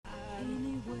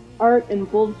Art and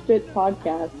Bullshit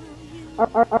Podcast.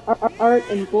 Art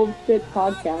and Bullshit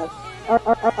Podcast.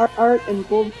 Art and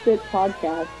Bullshit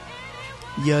Podcast.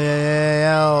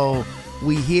 Yo,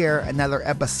 we here another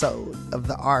episode of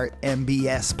the Art and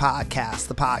BS Podcast,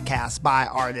 the podcast by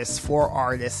artists, for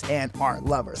artists, and art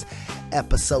lovers.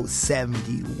 Episode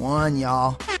 71,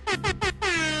 y'all.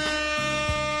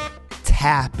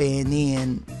 Tapping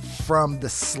in from the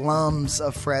slums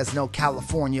of Fresno,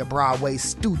 California, Broadway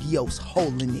studios,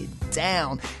 holding it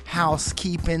down,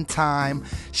 housekeeping time.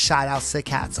 Shout out to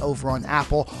cats over on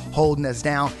Apple, holding us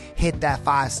down. Hit that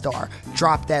 5-star,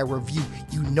 drop that review.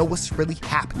 You know what's really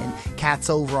happening. Cats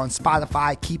over on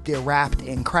Spotify, keep it wrapped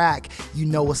in crack. You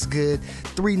know what's good.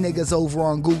 3 niggas over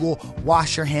on Google,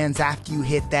 wash your hands after you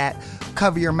hit that.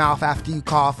 Cover your mouth after you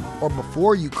cough or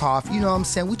before you cough. You know what I'm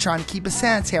saying? We trying to keep it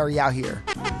sanitary out here.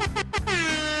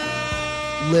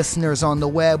 Listeners on the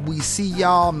web, we see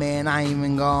y'all, man. I ain't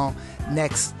even gonna.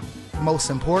 Next, most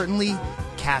importantly,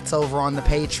 cats over on the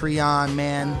Patreon,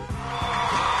 man.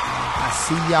 I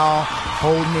see y'all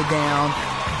holding it down,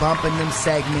 bumping them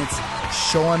segments,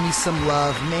 showing me some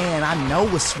love. Man, I know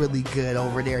what's really good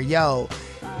over there. Yo,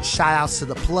 shout outs to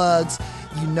the plugs.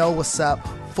 You know what's up.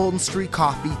 Fulton Street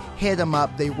Coffee, hit them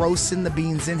up. They roasting the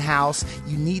beans in-house.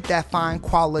 You need that fine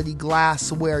quality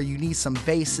glassware. You need some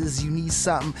vases. You need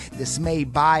something that's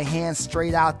made by hand,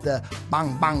 straight out the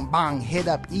bang, bang, bang. Hit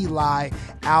up Eli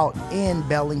out in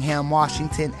Bellingham,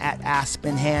 Washington at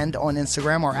AspenHand on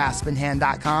Instagram or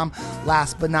aspenhand.com.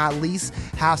 Last but not least,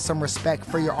 have some respect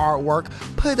for your artwork.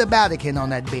 Put a Vatican on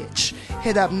that bitch.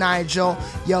 Hit up Nigel.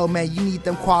 Yo, man, you need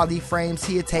them quality frames.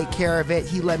 He'll take care of it.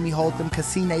 He let me hold them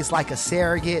casines like a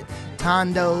surrogate.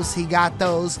 Tondos, he got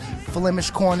those.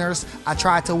 Flemish corners, I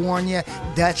tried to warn you.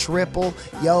 Dutch Ripple.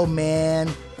 Yo,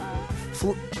 man.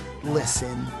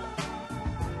 Listen.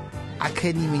 I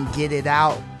couldn't even get it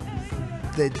out.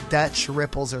 The Dutch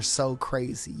ripples are so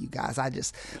crazy, you guys. I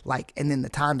just like, and then the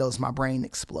Tondos, my brain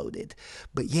exploded.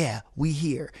 But yeah, we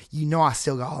here. You know I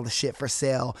still got all the shit for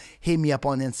sale. Hit me up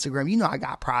on Instagram. You know I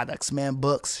got products, man.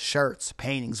 Books, shirts,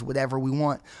 paintings, whatever we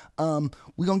want.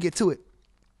 We gonna get to it.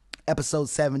 Episode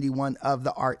 71 of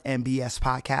the Art and BS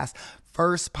Podcast.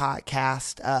 First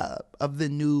podcast of the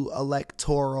new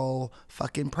electoral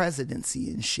fucking presidency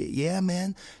and shit. Yeah,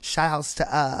 man. Shout outs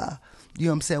to you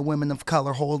know what I'm saying, women of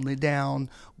color holding it down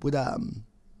with,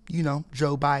 you know,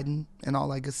 Joe Biden and all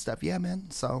that good stuff. Yeah, man.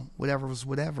 So whatever was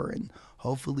whatever. And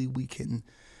hopefully we can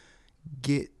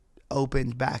get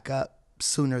opened back up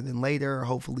sooner than later.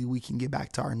 Hopefully we can get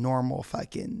back to our normal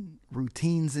fucking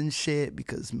routines and shit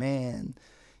because, man,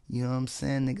 you know what I'm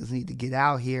saying? Niggas need to get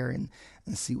out here and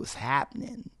see what's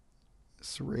happening.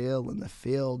 It's real in the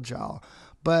field, y'all.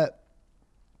 But,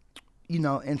 you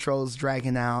know, intro's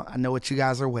dragging out. I know what you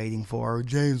guys are waiting for.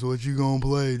 James, what you gonna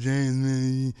play? James,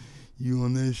 man, you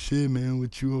on that shit, man.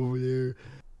 What you over there?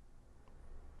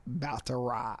 About to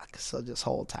rock. So just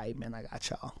hold tight, man. I got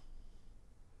y'all.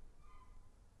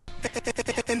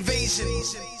 Invasion.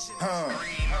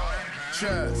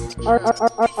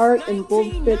 Art and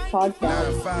Bullshit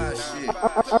Podcast.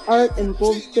 Art and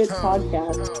Bullshit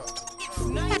Podcast.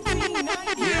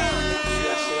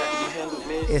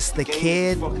 It's the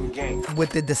kid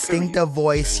with the distinctive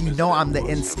voice. You know I'm the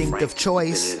instinctive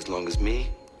choice. As long as me,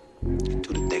 do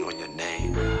the thing on your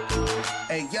name.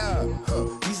 Hey, y'all,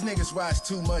 these niggas watch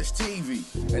too much TV,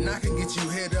 and I can get you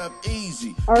hit up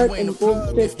easy. Art and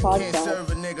Bullshit Podcast. Can't Podcast.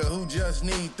 serve a nigga who just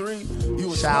need 3.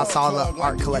 You a Shout out to all the small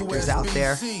art plug collectors out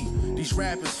there. These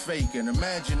rappers fake and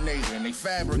imaginating, they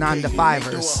fabricate. 9 to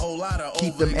 5ers.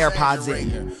 Keep them AirPods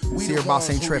in. See your boss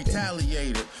ain't tripping.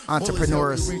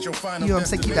 Entrepreneurs. You know what I'm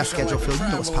saying? Keep that schedule filled. You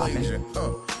know what's popping.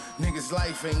 Niggas'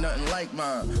 life ain't nothing like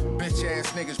mine. Bitch ass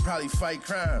niggas probably fight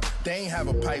crime. They ain't have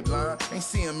a pipeline. Ain't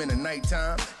see them in the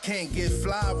nighttime. Can't get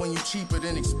fly when you cheaper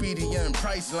than Expedia and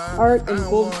Priceline. Art and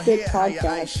Bullshit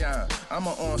Podcast. I'm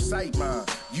an on-site mind.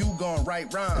 You gon'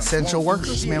 write rhymes. Essential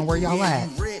workers, man. Where y'all at?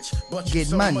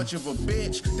 Getting money. Much of a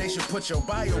bitch. They should put your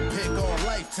biopic on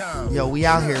Lifetime. Yo, we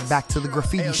out here back to the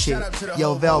graffiti shit.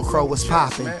 Yo, Velcro was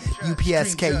popping.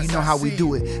 UPSK, you know how we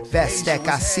do it. Vest Stack,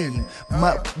 I see you.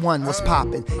 Mutt 1 was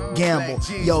popping. Gamble.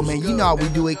 Yo, man, you know how we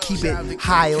do it. Keep it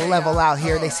high level out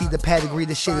here. They see the pedigree.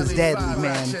 The shit is deadly,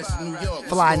 man.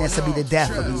 Flyness will be the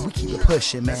death of me. We keep it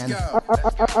pushing, man.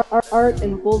 Art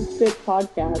and Bullshit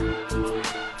Podcast.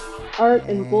 Art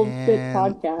and Bullshit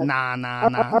Podcast. Nah.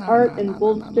 Art and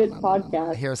Bullshit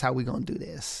Podcast. Here's how we gonna do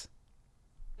this.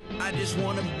 I just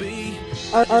wanna be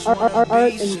Art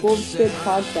and Bullshit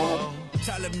Podcast.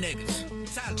 Tell them niggas.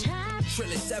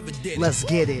 Trillis ever did it. Let's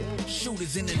get it.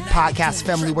 Shooters in the Podcast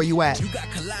family, where you at? You got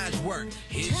collage work.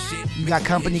 His shit. You got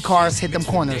company cars, hit them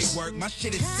corners. My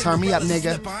shit is Turn me up,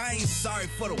 nigga. Slip. I ain't sorry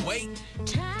for the wait.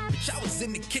 Bitch, I was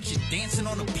in the kitchen dancing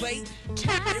on a plate. They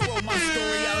wrote my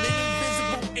story out in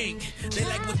invisible ink. They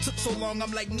like what took so long.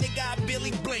 I'm like, nigga, I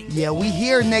barely blink. Yeah, we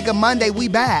here, nigga. Monday, we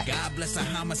back. God bless a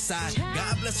homicide.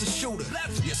 God bless a shooter.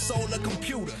 Your soul a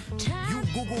computer. You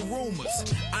Google rumors.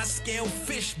 I scale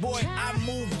fish, boy. I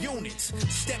move units.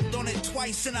 Stepped on it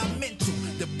twice and I meant to.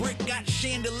 The brick got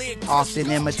chandelier.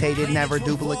 Often imitated, never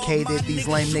duplicated. These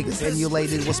lame niggas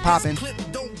emulated. What's poppin'?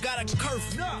 Don't got a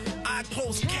curfew. I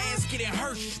close casket and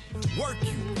hearse. Work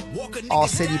you. Walk a All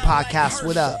City Podcast,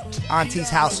 what up? Auntie's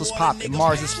house was poppin'.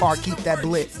 Mars is far, keep that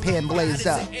pen blazed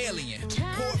up.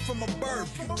 Poured from a bird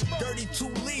view, 32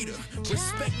 liter.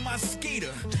 Respect my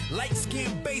skeeter. Light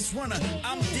skinned base runner,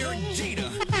 I'm Derek Jeter.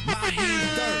 My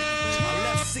hand dirty. I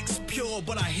left 6 pure,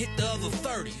 but I hit the other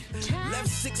 30. Left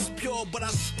 6 pure, but I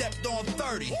stepped on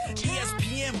 30.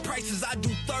 ESPN prices, I do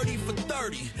 30 for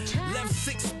 30. Left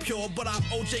 6 pure, but I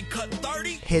OJ cut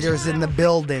 30. Hitters in the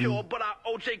building. Pure, but I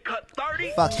OJ cut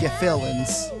 30. Fuck your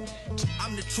feelings.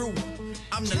 I'm the truth.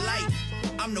 I'm the light.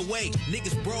 I'm the way.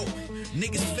 Niggas broke.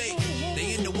 Niggas fake.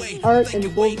 They in the way. Art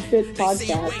and Bullshit They say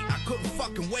Podcast. wait. I couldn't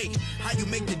fucking wait. How you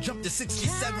make the jump to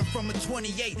 67 from a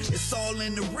 28? It's all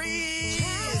in the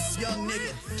wrist, young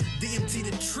nigga. DMT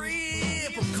the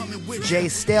trip. I'm coming with Jay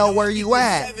Stale, where you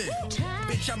at?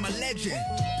 Bitch, I'm a legend.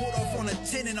 Pulled off on a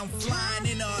 10 and I'm flying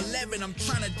in a 11. I'm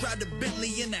trying to drive the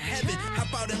Bentley into heaven.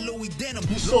 Hop out in Louis Denim.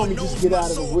 saw me just get out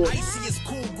of the whip. Icy is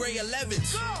cool, gray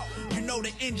 11s. You know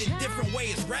the engine different way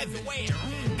is revving.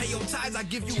 Pay your tithes, I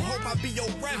give you hope, I be your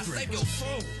reverend.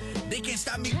 They can't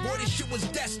stop me, boy, this shit was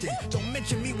destined. Don't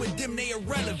mention me with them, they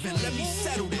irrelevant. Let me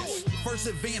settle this. First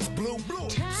advance blue,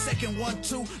 second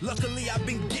 1-2. Luckily I've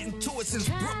been getting to it since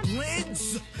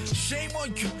Brooklyn's. Shame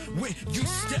on you when you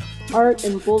step through Art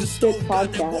and the Bullshit stove,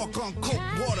 got that Podcast. walk on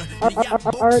coke water. Art The yacht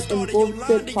boat and started, your Bullshit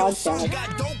line to your son Podcast.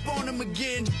 got dope on him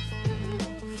again.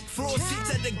 Floor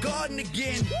seats at the garden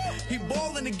again. He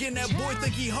ballin' again. That boy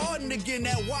think he hardin' again.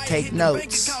 That wire Take hit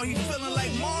notes. the bank account. He feeling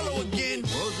like Marlo again.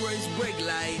 Rolls Royce brake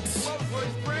lights.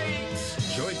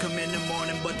 Joy come in the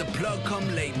morning, but the plug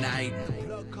come late night.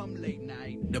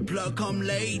 The plug come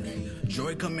late.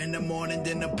 Joy come in the morning,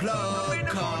 then the plug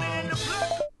come.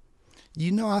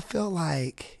 You know, I feel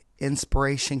like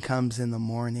inspiration comes in the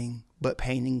morning, but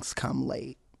paintings come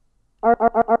late.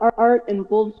 Art and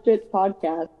Bullshit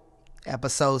Podcast.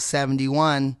 Episode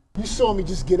 71. You saw me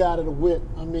just get out of the whip.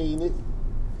 I mean,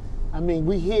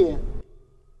 we here.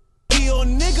 Ill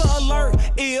nigga alert.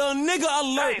 Ill nigga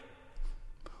alert.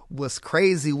 Was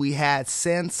crazy. We had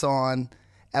Sense on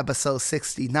episode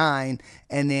 69,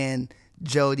 and then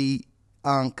Jody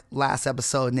Unk last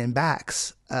episode, and then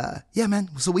Bax. Yeah,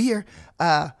 man. So we here.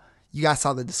 You guys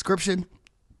saw the description.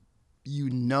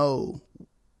 You know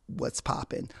what's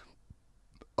popping.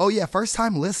 Oh yeah, first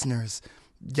time listeners.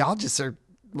 Y'all just are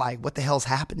like, what the hell's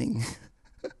happening?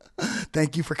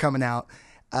 Thank you for coming out.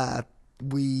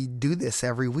 We do this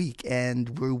every week,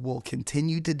 and we will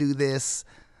continue to do this.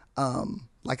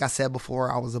 Like I said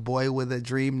before, I was a boy with a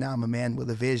dream. Now I'm a man with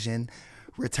a vision.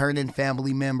 Returning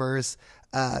family members.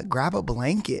 Grab a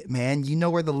blanket, man. You know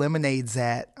where the lemonade's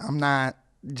at. I'm not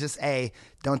just, hey,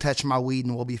 don't touch my weed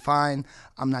and we'll be fine.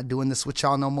 I'm not doing this with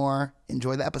y'all no more.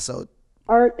 Enjoy the episode.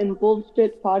 Art and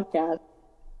Bullshit Podcast.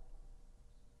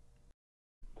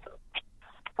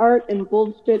 Art and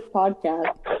Bullshit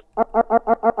Podcast.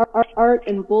 Art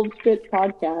and Bullshit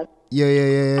Podcast.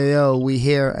 Yo, we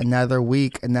here another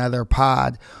week, another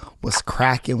pod. Was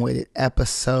cracking with it.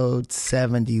 Episode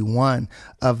 71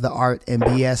 of the Art and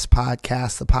BS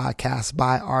podcast, the podcast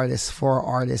by artists, for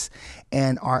artists,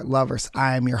 and art lovers.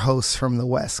 I am your host from the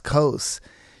West Coast,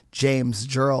 James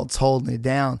Gerald's holding it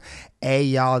down. Hey,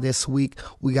 y'all, this week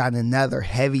we got another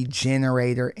heavy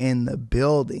generator in the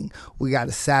building. We got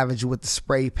a savage with the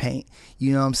spray paint.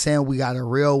 You know what I'm saying? We got a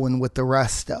real one with the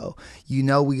rusto. You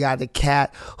know, we got a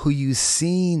cat who you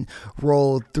seen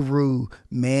roll through.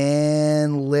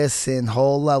 Man, listen,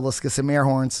 hold up. Let's get some air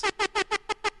horns.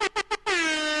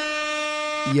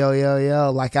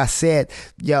 Yo. Like I said,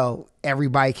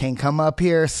 everybody can't come up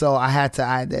here, so I had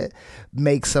to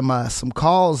make some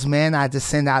calls, man. I had to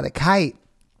send out a kite.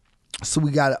 So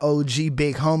we got an OG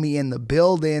big homie in the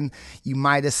building. You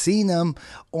might have seen him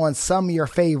on some of your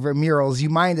favorite murals. You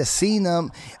might have seen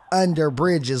him under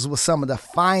bridges with some of the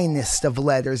finest of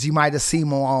letters. You might have seen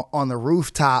him on the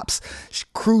rooftops,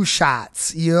 crew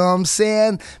shots. You know what I'm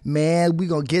saying? Man, we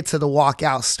going to get to the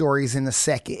walkout stories in a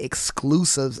second.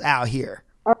 Exclusives out here.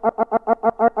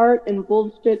 Art and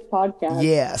Bullshit Podcast.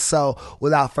 Yeah, so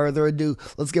without further ado,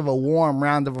 let's give a warm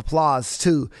round of applause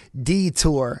to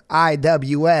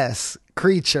Detour.IWS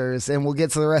Creatures, and we'll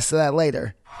get to the rest of that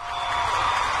later.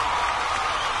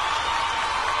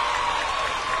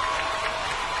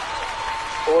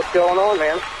 What's going on,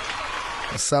 man?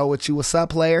 So with you, what's up,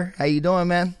 player? How you doing,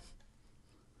 man?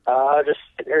 Just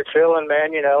sitting here chilling,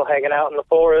 man, you know, hanging out in the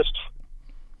forest,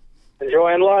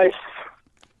 enjoying life.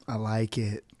 I like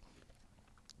it.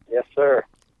 Yes, sir.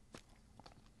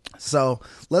 So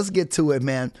let's get to it,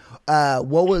 man.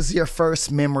 What was your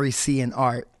first memory seeing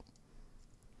art?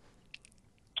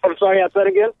 I'm sorry, ask that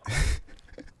again?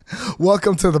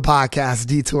 Welcome to the podcast,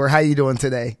 Detour. How you doing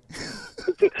today?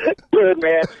 Good,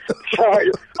 man.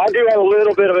 Sorry, I do have a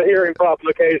little bit of a hearing problem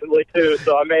occasionally, too,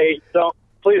 so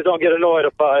please don't get annoyed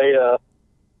if I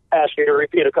ask you to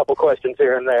repeat a couple questions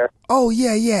here and there. Oh,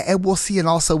 yeah. And we'll see. And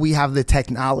also we have the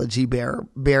technology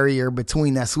barrier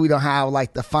between us. We don't have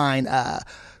like the fine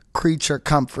creature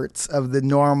comforts of the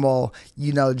normal,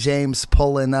 you know, James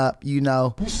pulling up, you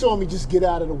know. You saw me just get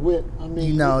out of the whip. I mean,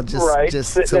 you know,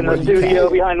 just sitting in the studio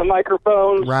behind the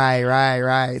microphone.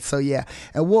 Right. So yeah,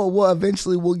 and we'll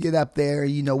eventually get up there.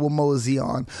 You know, we'll mosey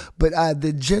on. But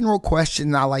the general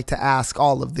question I like to ask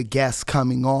all of the guests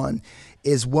coming on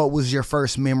is, what was your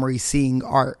first memory seeing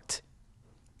art?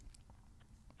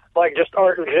 Like just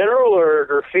art in general, or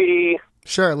graffiti?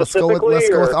 Sure, let's go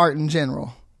with art in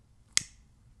general.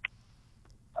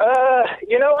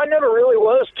 You know, I never really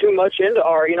was too much into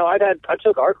art. You know, I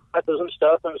took art classes and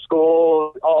stuff in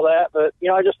school, all that, but you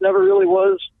know, I just never really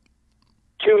was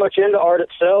too much into art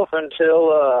itself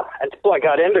until I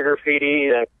got into graffiti.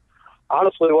 And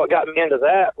honestly, what got me into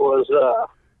that was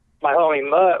my homie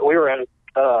Mutt. We were in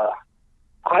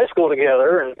high school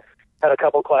together and had a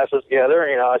couple classes together.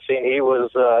 And, you know, I seen he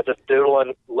was just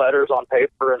doodling letters on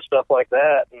paper and stuff like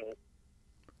that, and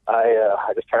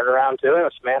I just turned around to him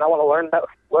and said, man, I want to learn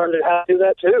how to do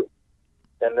that too.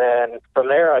 And then from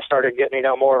there, I started getting, you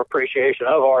know, more appreciation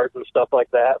of art and stuff like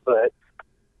that. But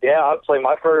yeah, obviously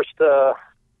my first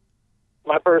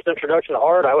introduction to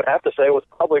art, I would have to say, was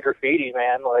probably graffiti,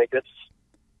 man. Like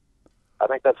I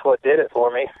think that's what did it for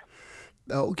me.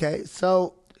 Okay.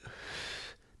 So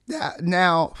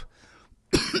now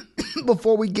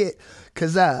before we get,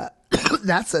 cause,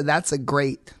 that's a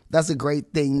great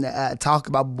thing to talk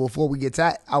about. Before we get to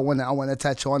that, I want to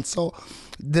touch on. So,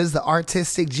 does the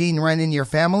artistic gene run in your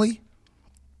family?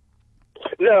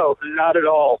 No, not at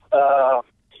all.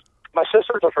 My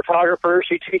sister's a photographer.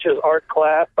 She teaches art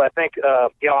class. But I think,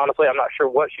 you know, honestly, I'm not sure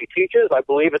what she teaches. I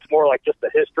believe it's more like just the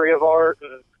history of art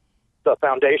and the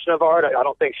foundation of art. I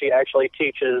don't think she actually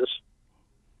teaches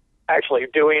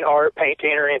doing art,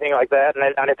 painting, or anything like that.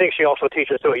 And I think she also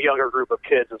teaches to a younger group of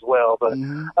kids as well. But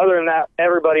other than that,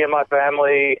 everybody in my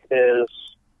family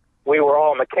we were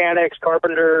all mechanics,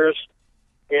 carpenters,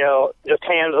 you know, just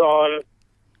hands-on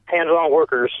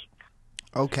workers.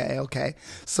 Okay.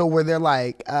 So were there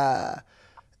like,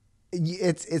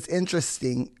 it's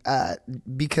interesting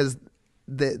because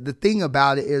the thing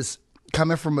about it is,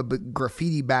 coming from a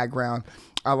graffiti background,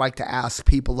 I like to ask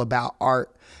people about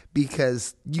art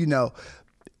because, you know,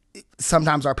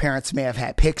 sometimes our parents may have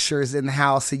had pictures in the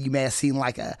house and you may have seen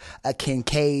like a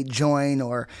Kincaid joint,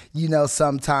 or, you know,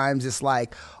 sometimes it's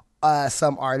like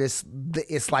some artists,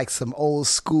 it's like some old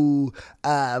school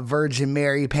Virgin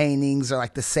Mary paintings or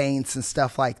like the saints and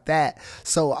stuff like that.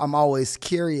 So I'm always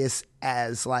curious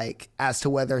as to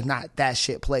whether or not that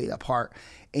shit played a part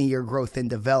in your growth and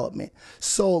development.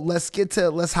 So let's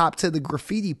hop to the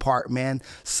graffiti part, man.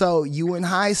 So you were in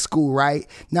high school, right?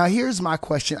 Now here's my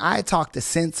question. I talked to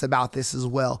Sense about this as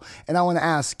well, and I want to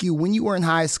ask you, when you were in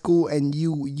high school and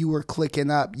you were clicking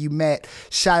up, you met,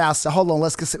 shout outs to, hold on,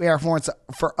 let's get some air horns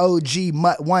for OG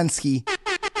Mutt Oneski.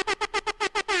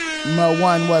 Mutt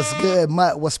One was good,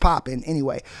 Mutt was popping.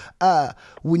 Anyway,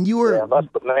 when you were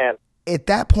man. At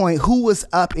that point, who was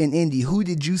up in Indy? Who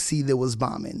did you see that was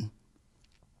bombing?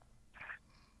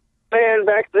 Man,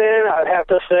 back then, I'd have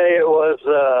to say it was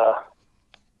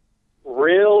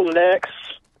Real, Nex,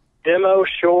 Demo,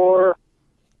 Shore,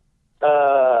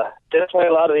 definitely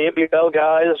a lot of the NBL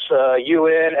guys,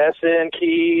 UN, SN,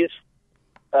 Keys.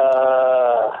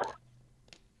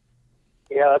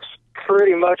 Yeah, that's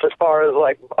pretty much as far as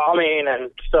like bombing and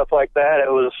stuff like that.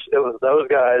 It was those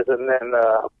guys, and then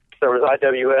there was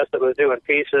IWS that was doing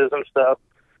pieces and stuff.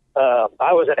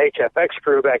 I was an HFX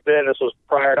crew back then. This was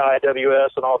prior to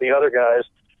IWS and all the other guys.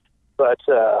 But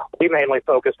we mainly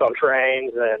focused on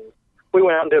trains, and we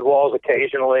went out and did walls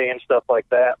occasionally and stuff like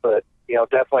that. But, you know,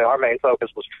 definitely our main focus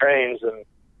was trains, and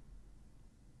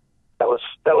that was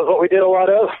what we did a lot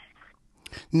of.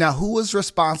 Now, who was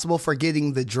responsible for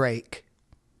getting the Drake?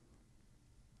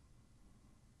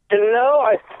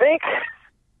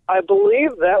 I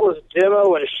believe that was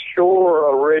Demo and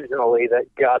Shore originally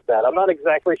that got that. I'm not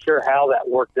exactly sure how that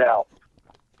worked out.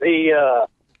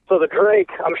 So the Drake,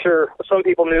 I'm sure some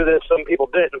people knew this, some people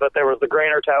didn't, but there was the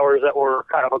Grainer Towers that were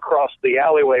kind of across the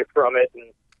alleyway from it,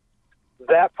 and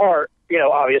that part,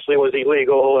 obviously was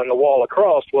illegal, and the wall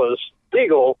across was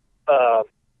legal,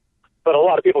 but a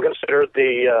lot of people considered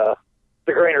the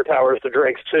Grainer Towers the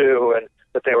Drakes too, and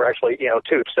that they were actually,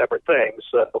 two separate things,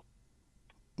 so...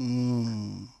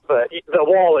 But the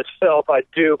wall itself, I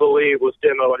do believe, was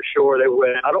Demo and Shore. They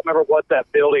went. I don't remember what that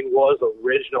building was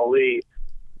originally,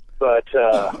 but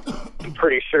I'm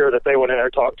pretty sure that they went in there,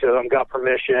 talked to them, got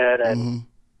permission, and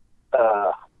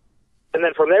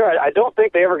then from there, I don't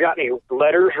think they ever got any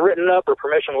letters written up or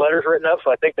permission letters written up.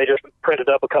 So I think they just printed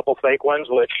up a couple fake ones,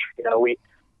 which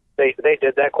they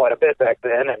did that quite a bit back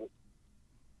then, and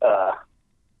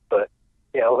but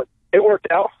it worked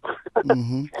out.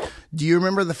 Do you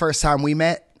remember the first time we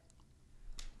met?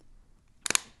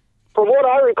 From what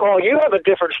I recall, you have a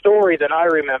different story than I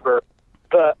remember.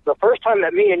 The first time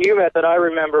that me and you met that I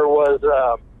remember was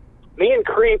me and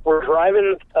Creep were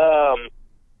driving down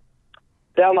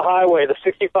the highway, the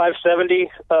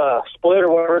 6570 split or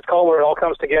whatever it's called, where it all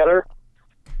comes together.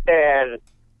 And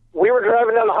we were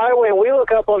driving down the highway, and we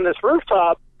look up on this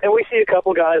rooftop, and we see a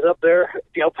couple guys up there,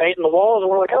 painting the walls,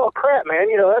 and we're like, oh, crap, man,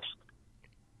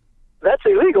 that's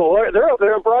illegal. They're up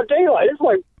there in broad daylight. It's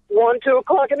like 1, 2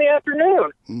 o'clock in the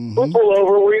afternoon. We'll pull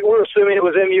over. We're assuming it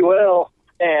was MUL,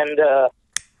 and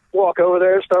walk over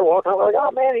there and start walking. I'm like,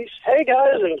 oh, man, hey,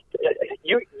 guys. And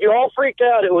you all freaked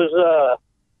out. It was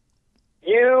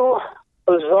you,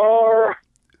 Azar,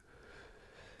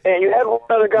 and you had one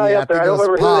other guy up there. I don't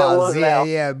remember who that was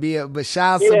now. But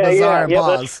shout out to Bizarre and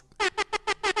Pause.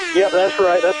 Yep, that's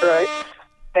right.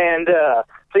 And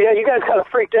so, you guys kind of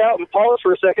freaked out and paused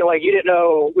for a second, like you didn't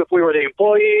know if we were the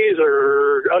employees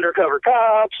or undercover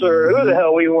cops or who the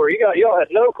hell we were. Y'all had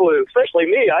no clue, especially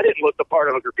me. I didn't look the part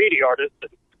of a graffiti artist,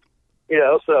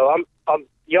 so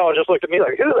y'all just looked at me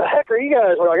like, who the heck are you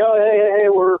guys? We're like, oh, hey,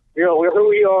 we're who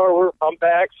we are. I'm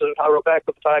Bax, and I wrote Bax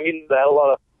at the time. You knew that.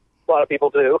 A lot of people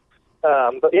do.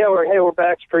 But yeah, we're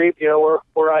Bax Creep. We're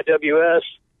IWS,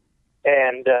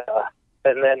 and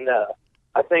then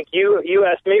I think you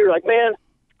asked me, you're like, man,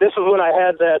 this is when I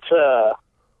had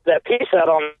that piece out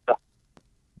on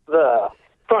the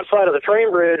front side of the train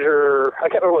bridge, or I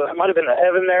can't remember, it might have been the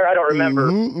Heaven there, I don't remember.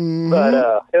 But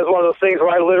it was one of those things where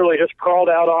I literally just crawled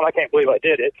out on. I can't believe I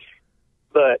did it.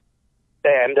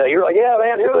 And you're like, yeah,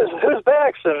 man, who's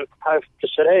Bax? And I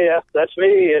just said, hey, that's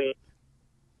me,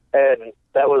 and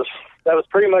that was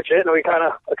pretty much it. And we kind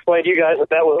of explained to you guys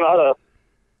that was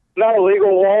not a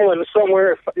legal wall, and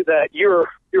somewhere that you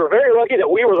were very lucky that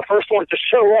we were the first ones to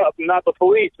show up, not the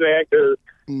police, man, because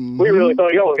we really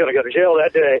thought y'all was going to go to jail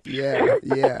that day.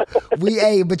 Yeah.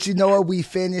 But you know what? We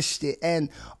finished it. And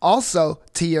also,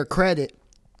 to your credit,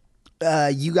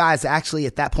 you guys actually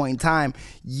at that point in time,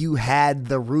 you had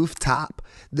the rooftop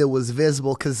that was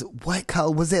visible, because what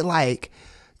color was it, like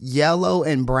yellow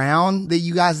and brown that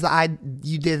you guys,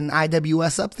 you did an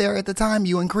IWS up there at the time,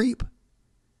 you and Creep?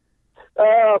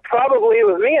 Probably it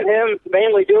was me and him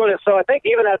mainly doing it. So I think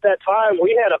even at that time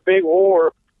we had a big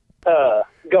war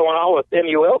going on with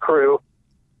MUL crew,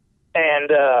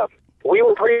 and we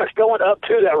were pretty much going up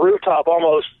to that rooftop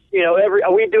almost.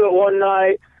 We'd do it one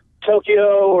night,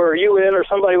 Tokyo or UN or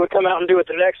somebody would come out and do it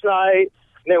the next night.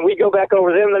 And then we'd go back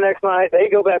over them the next night. They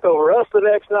go back over us the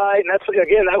next night, and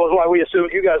that was why we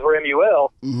assumed you guys were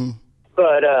MUL.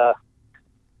 But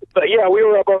yeah, we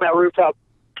were up on that rooftop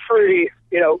pretty,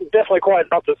 definitely quite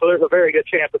often. So there's a very good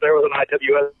chance that there was an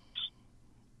IWS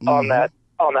on that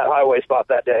highway spot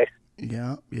that day.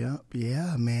 Yeah,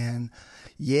 man.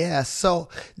 Yeah, so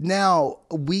now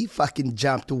we fucking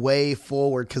jumped way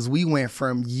forward, because we went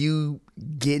from you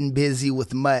getting busy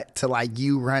with Mutt to like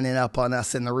you running up on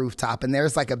us in the rooftop, and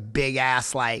there's like a big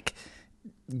ass like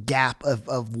gap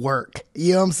of work.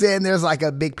 You know what I'm saying? There's like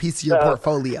a big piece of your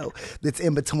portfolio that's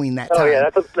in between that time. Oh yeah,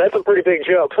 that's a pretty big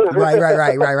jump.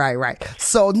 Right.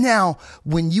 So now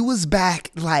when you was back,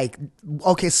 like,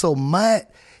 okay, so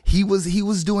Mutt, he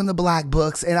was doing the black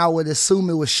books, and I would assume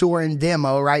it was Shore and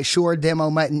Demo, right? Shore, Demo,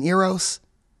 Mutt, and Eros.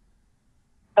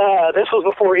 This was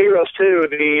before Eros too.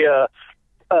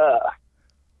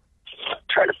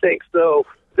 Trying to think. So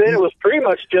then it was pretty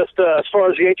much just as far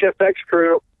as the HFX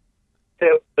crew,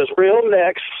 it was Real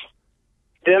Next,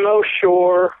 Demo,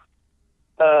 Shore,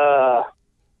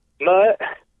 Mutt,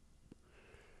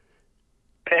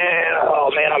 And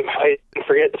oh man, I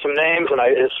forgetting some names, and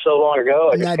it's so long ago.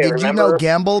 I just Now, can't did remember. you know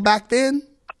Gamble back then?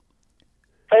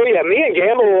 Oh yeah, me and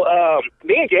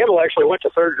Gamble actually went to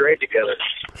third grade together.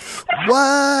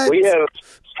 What?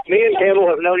 Me and Gamble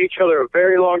have known each other a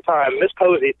very long time. Miss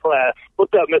Posey's class.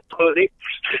 What's up, Miss Posey?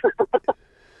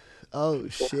 Oh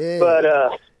shit! But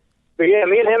yeah,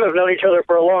 me and him have known each other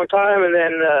for a long time, and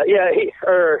then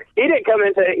he didn't come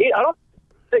into. I don't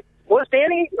think was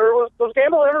Danny or was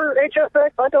Gamble ever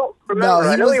HFX? I don't remember. No,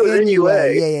 I know he was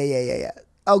NUA. NUA. Yeah.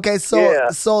 Okay,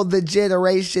 so the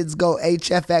generations go.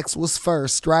 HFX was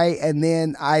first, right, and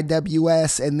then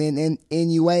IWS, and then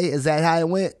NUA. Is that how it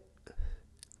went?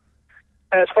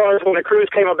 As far as when the cruise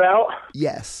came about,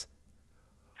 Yes.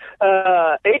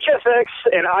 HFX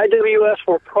and IWS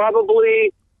were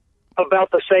probably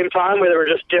about the same time, where they were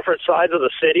just different sides of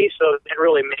the city, so they didn't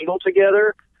really mingle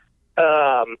together.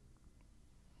 But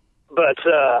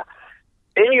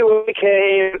NUA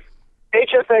came.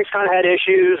 HFX kind of had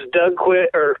issues. Doug quit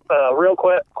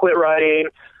writing.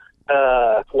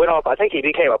 Went off. I think he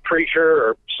became a preacher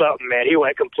or something. Man, he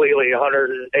went completely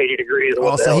 180 degrees.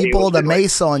 Oh, so he pulled a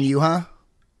mace on you, huh?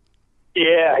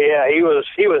 Yeah, he was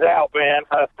out, man.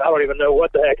 I don't even know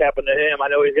what the heck happened to him. I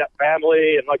know he's got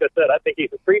family, and like I said, I think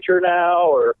he's a preacher now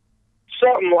or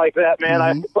something like that, man.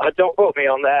 Mm-hmm. I don't quote me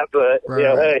on that, but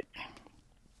Right.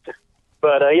 Hey.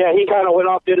 But yeah, he kind of went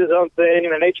off, did his own thing,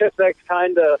 and then HFX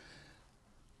kind of.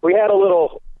 We had a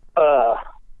little, I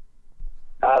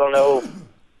don't know,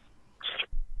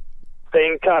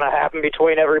 thing kind of happened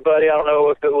between everybody. I don't know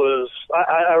if it was,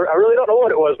 I really don't know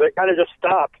what it was, but it kind of just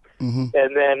stopped. Mm-hmm.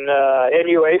 And then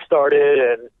NUA started,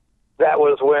 and that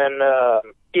was when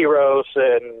Eros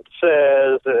and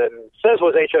Says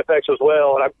was HFX as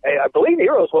well, and I believe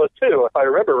Eros was too, if I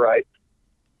remember right.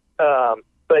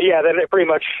 But yeah, then it pretty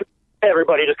much,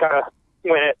 everybody just kind of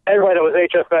went, everybody that was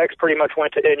HFX pretty much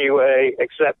went to NUA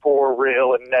except for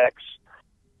Real and Nex,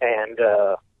 and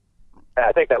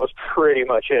I think that was pretty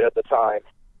much it at the time.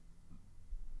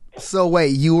 So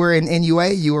wait, you were in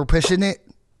NUA? You were pushing it?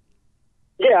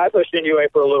 Yeah, I pushed NUA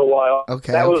for a little while.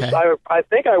 Okay. I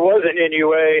think I was in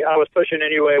NUA. I was pushing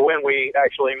NUA when we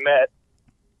actually met.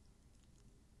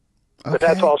 Okay. But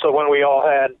that's also when we all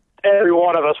had, every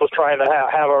one of us was trying to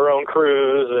have our own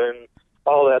crews and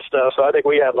all that stuff. So I think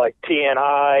we had like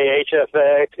TNI,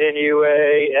 HFX,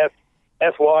 NUA,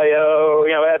 FYO.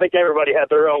 You know, I think everybody had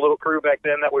their own little crew back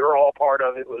then that we were all part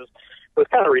of. It was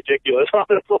kind of ridiculous,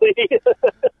 honestly.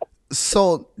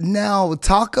 So now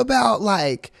talk about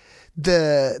like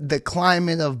the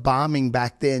climate of bombing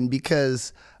back then,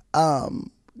 because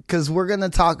we're gonna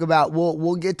talk about,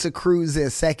 we'll get to crews in a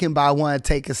second, but I want to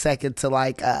take a second to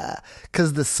like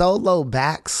because the solo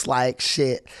backs, like,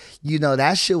 shit, you know,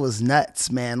 that shit was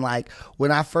nuts, man. Like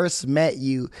when I first met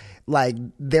you, like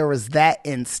there was that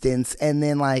instance, and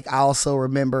then like I also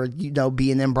remember, you know,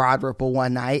 being in Broad Ripple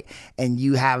one night and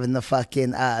you having the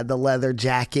fucking the leather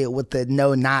jacket with the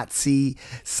no Nazi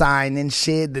sign and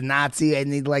shit, the Nazi,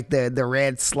 and then like the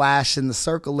red slash and the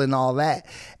circle and all that.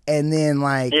 And then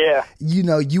like, yeah, you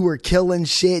know, you were killing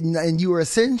shit, and you were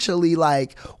essentially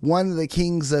like one of the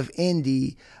kings of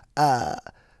indie,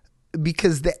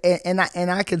 because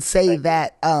I can say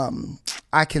that,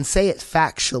 I can say it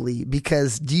factually,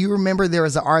 because do you remember there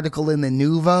was an article in the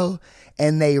Nouveau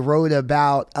and they wrote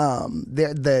about,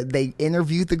 they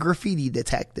interviewed the graffiti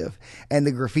detective, and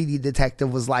the graffiti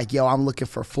detective was like, yo, I'm looking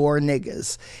for 4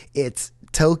 niggas. It's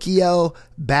Tokyo,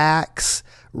 Bax,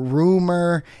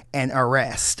 Rumor, and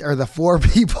Arrest are the 4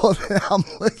 people that I'm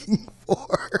looking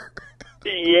for.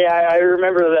 Yeah, I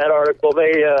remember that article.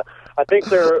 They, I think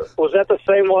there was that the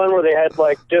same one where they had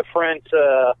like different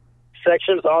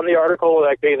sections on the article.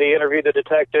 Like they interviewed the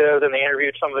detective, and they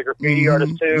interviewed some of the graffiti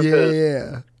artists too.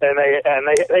 Yeah. And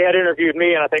they had interviewed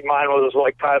me, and I think mine was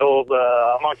like titled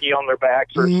 "Monkey on Their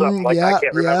Backs" or something like that. I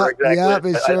can't remember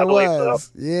exactly. Yep, it sure I believe was.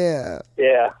 So. Yeah.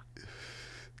 Yeah.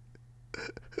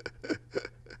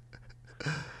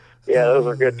 Yeah, those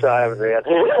were good times, man.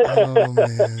 Oh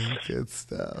man, good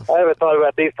stuff. I haven't thought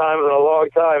about these times in a long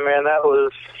time, man. That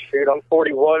was, shoot, I'm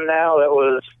 41 now. I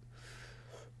was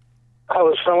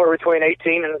somewhere between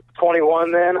 18 and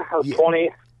 21 then. I was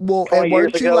 20. Well, 20 and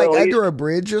weren't years you ago, like at under least. a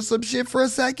bridge or some shit for a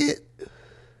second?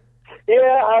 Yeah,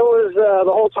 I was,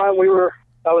 the whole time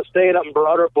I was staying up in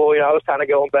Broad Ripple, you know, I was kind of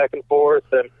going back and forth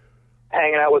and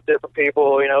hanging out with different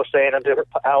people, you know, staying in different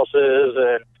houses,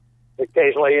 and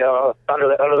occasionally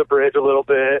under the bridge a little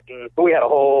bit, and we had a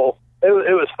whole. It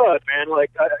was fun, man. Like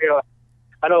I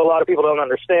know a lot of people don't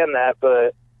understand that,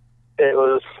 but it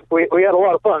was. We had a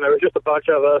lot of fun. There was just a bunch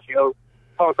of us, you know,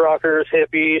 punk rockers,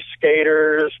 hippies,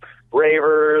 skaters,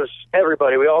 ravers,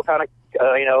 everybody. We all kind of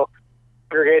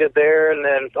congregated there, and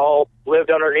then all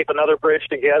lived underneath another bridge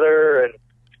together, and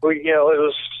we, you know, it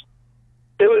was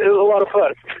a lot of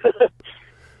fun. It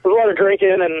was a lot of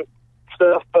drinking and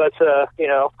stuff, but you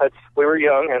know, we were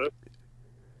young, and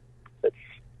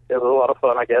it was a lot of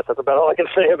fun, I guess. That's about all I can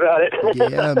say about it.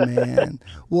 Yeah, man.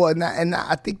 Well, and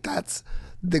I think that's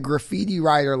the graffiti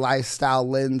writer lifestyle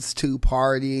lends to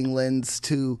partying, lends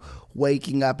to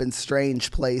waking up in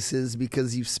strange places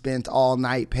because you've spent all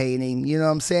night painting. You know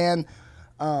what I'm saying?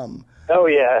 Oh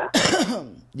yeah.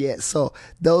 Yeah. So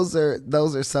those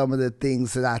are some of the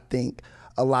things that I think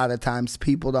a lot of times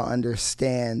people don't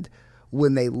understand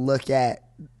when they look at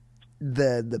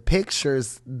the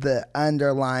pictures, the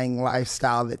underlying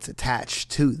lifestyle that's attached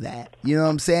to that. You know what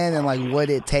I'm saying? And like what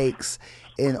it takes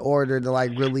in order to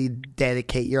like really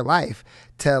dedicate your life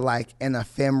to like an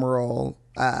ephemeral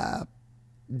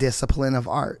discipline of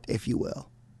art, if you will.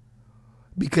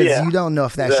 Because you don't know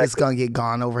if that shit's going to get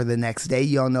gone over the next day.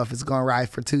 You don't know if it's going to ride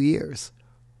for 2 years.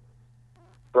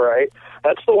 Right.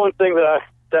 That's the one thing that I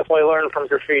definitely learned from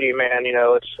graffiti, man. You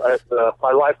know,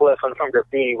 my life lesson from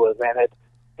graffiti was, man,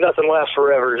 nothing lasts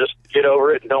forever. Just get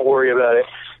over it and don't worry about it.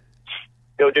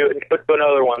 Go do it. Go do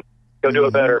another one. Go do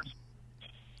it better.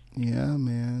 Yeah,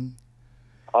 man.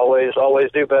 Always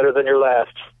do better than your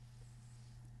last.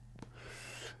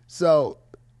 So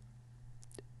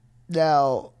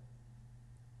now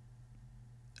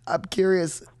I'm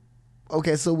curious.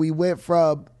 Okay, so we went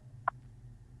from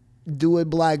doing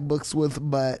black books with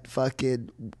Mutt, fucking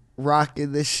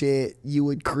rocking the shit. You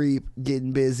would creep,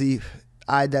 getting busy,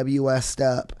 IWS'd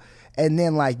up. And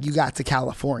then, like, you got to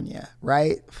California,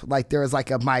 right? Like, there was, like,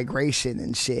 a migration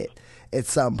and shit at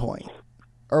some point.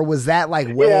 Or was that, like,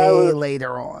 way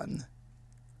later on?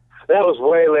 That was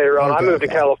way later on. Okay, I moved to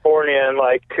California in,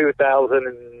 like,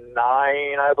 2009,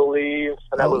 I believe.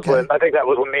 And that was when, I think that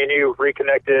was when me and you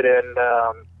reconnected. And,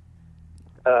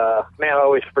 man, I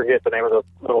always forget the name of the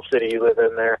little city you live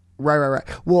in there. Right.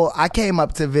 Well, I came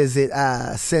up to visit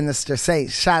Sinister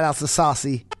Saints. Shout out to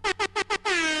Saucy.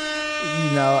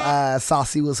 You know,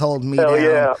 Saucy was holding me down.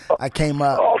 Yeah. I came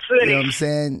up. All city. You know what I'm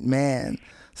saying? Man,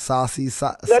 Saucy.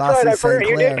 That's right. I forgot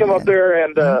you did come up there,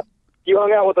 and you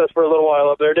hung out with us for a little while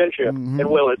up there, didn't you? In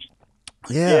Willits.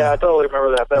 Yeah. I totally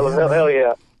remember that. That was hell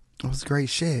yeah. It was great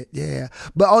shit. Yeah.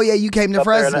 But oh yeah, you came to up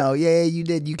Fresno. Yeah, you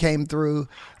did. You came through.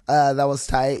 That was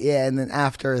tight. Yeah, and then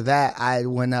after that, I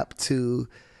went up to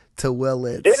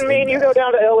Willits. Didn't me and you go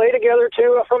down to LA together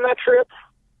too from that trip?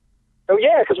 Oh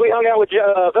yeah, because we hung out with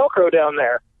Velcro down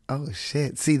there. Oh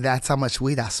shit! See, that's how much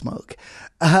weed I smoke.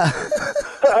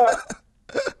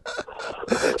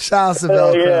 Shout out to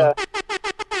Velcro.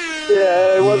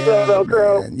 Yeah, what's up,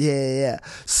 Velcro? Man. Yeah.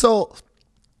 So,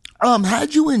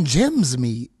 how'd you and Jim's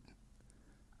meet?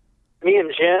 Me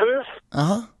and Jim's?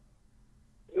 Uh-huh.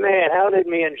 Man, how did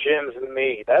me and Jim's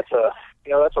meet? That's a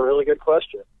really good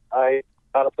question. I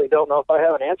honestly don't know if I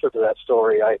have an answer to that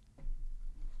story.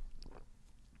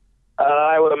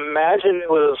 I would imagine it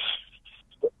was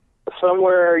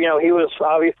somewhere, you know, he was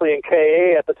obviously in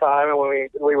KA at the time, and when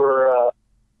we were,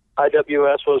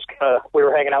 IWS was we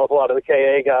were hanging out with a lot of the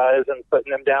KA guys and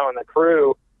putting them down in the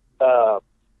crew. So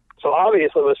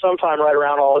obviously it was sometime right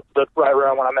around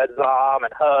when I met Zom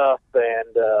and Huff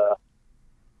and,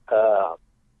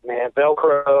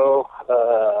 Velcro,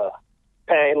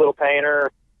 Little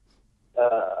Painter.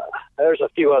 There's a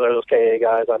few other those KA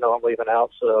guys I know I'm leaving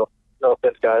out, so no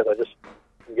offense, guys.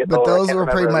 But those were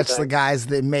pretty much the guys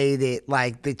that made it,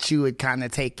 like, that you had kind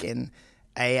of taken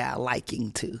a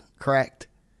liking to, correct?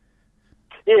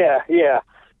 Yeah.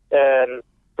 And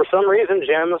for some reason,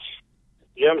 Jim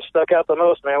stuck out the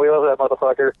most, man. We love that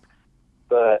motherfucker.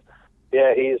 But,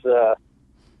 yeah, he's...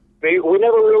 we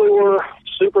never really were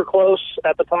super close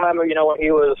at the time, you know, when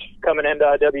he was coming into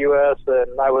IWS,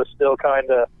 and I was still kind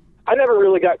of... I never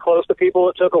really got close to people.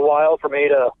 It took a while for me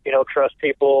to, you know, trust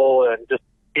people and just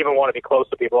even want to be close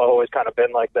to people. I've always kind of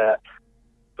been like that.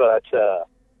 But,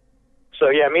 so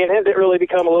yeah, me and him didn't really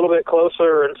become a little bit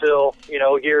closer until, you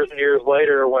know, years and years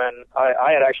later when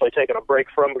I had actually taken a break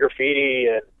from graffiti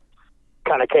and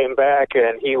kind of came back,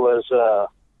 and he was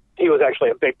actually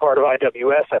a big part of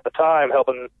IWS at the time,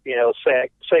 helping, you know,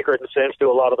 Sacred and Sense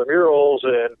do a lot of the murals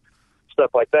and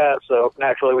stuff like that. So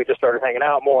naturally we just started hanging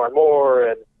out more and more,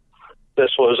 and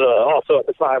this was also at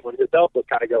the time when his health was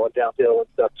kind of going downhill and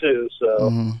stuff too.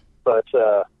 So, but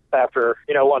after,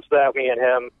 you know, once that, me and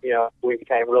him, you know, we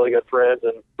became really good friends,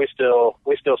 and we still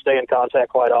stay in contact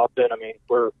quite often. I mean,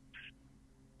 we're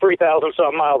 3,000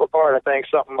 something miles apart, I think,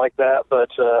 something like that. But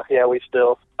yeah, I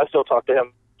still talk to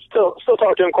him, still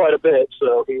talk to him quite a bit.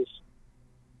 So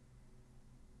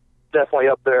definitely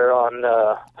up there on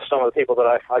some of the people that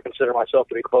I consider myself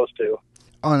to be close to.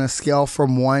 On a scale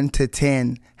from 1 to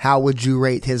 10, how would you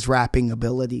rate his rapping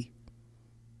ability?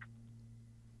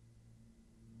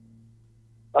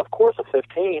 Of course, a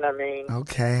 15. I mean,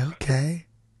 Okay.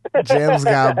 Jim's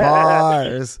got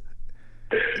bars.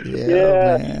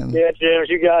 Man. Yeah, James,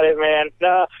 you got it, man.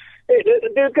 Nah, hey,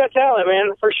 the dude's got talent,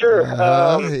 man, for sure.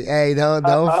 Hey, don't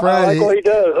front I like it. what he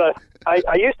does.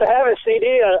 I used to have his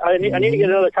CD. I need to get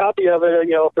another copy of it.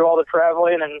 Through all the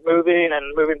traveling and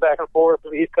moving back and forth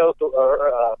from the East Coast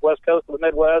or West Coast to the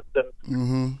Midwest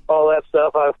and all that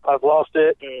stuff. I've lost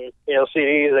it, and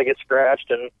CDs, they get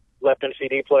scratched and left in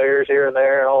CD players here and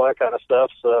there and all that kind of stuff.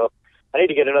 So I need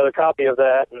to get another copy of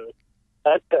that. And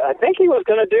I think he was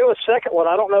going to do a second one.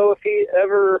 I don't know if he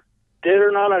ever did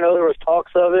or not. I know there was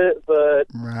talks of it, but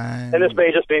right. And this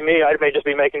may just be me. I may just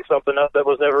be making something up that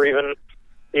was never even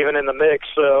in the mix.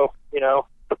 So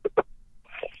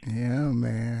Yeah,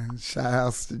 man. Shout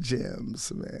outs to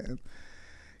Jims, man.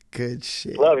 Good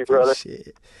shit. Love you, brother.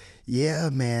 Shit. Yeah,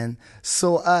 man.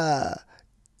 So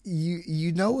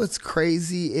you know what's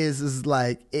crazy is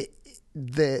like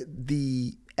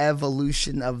the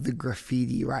evolution of the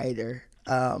graffiti writer.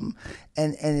 And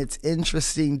it's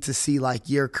interesting to see like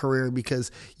your career because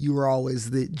you were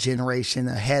always the generation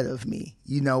ahead of me.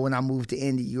 When I moved to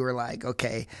Indy, you were like,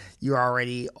 okay, you're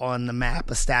already on the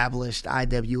map, established.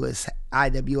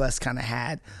 IWS kind of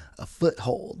had a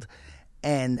foothold.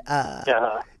 And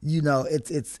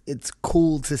it's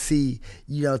cool to see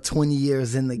 20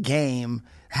 years in the game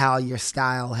how your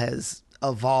style has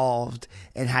evolved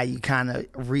and how you kind of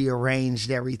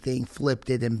rearranged everything, flipped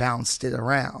it and bounced it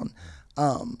around.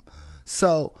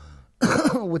 So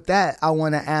with that, I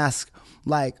want to ask,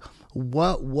 like,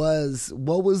 what was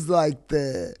like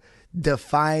the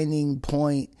defining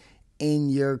point in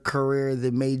your career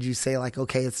that made you say like,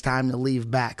 okay, it's time to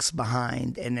leave backs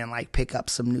behind and then like pick up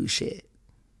some new shit?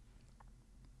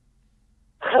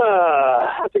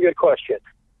 That's a good question.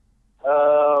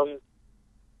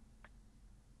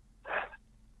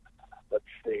 Let's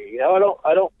see. I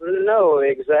don't know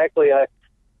exactly.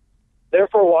 There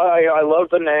for a while, I love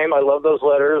the name. I love those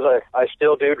letters. I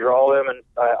still do draw them, and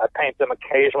I paint them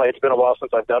occasionally. It's been a while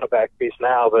since I've done a back piece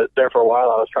now, but there for a while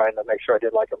I was trying to make sure I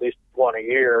did like at least one a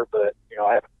year. But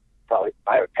I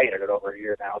haven't painted it over a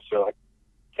year now, so I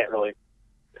can't really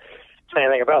say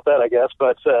anything about that, I guess.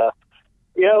 But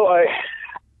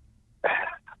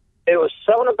it was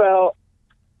something about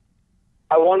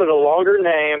I wanted a longer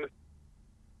name.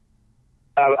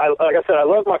 Like I said, I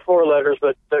love my 4 letters,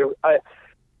 but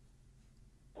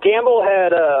Gamble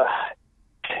had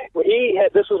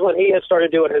this was when he had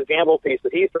started doing his Gamble piece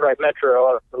that he used to write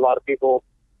Metro. A lot of people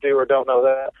do or don't know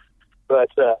that, but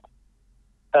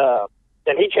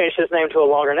and he changed his name to a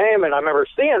longer name, and I remember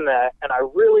seeing that, and I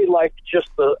really liked just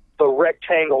the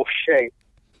rectangle shape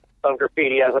of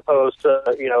graffiti as opposed to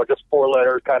just 4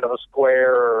 letters, kind of a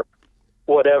square or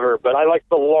whatever. But I like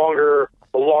the longer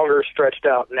stretched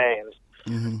out names.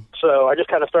 Mm-hmm. So I just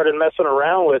kind of started messing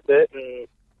around with it, and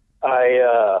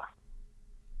I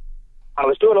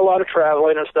was doing a lot of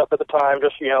traveling and stuff at the time,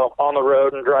 just on the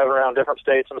road and driving around different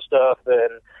states and stuff.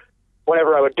 And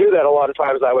whenever I would do that, a lot of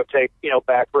times I would take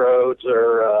back roads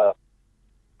or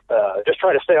just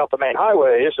try to stay off the main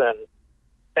highways, and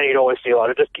you'd always see a lot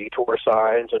of just detour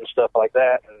signs and stuff like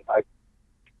that. And I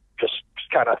just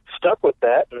kind of stuck with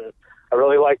that, and I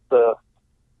really liked the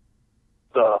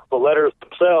letters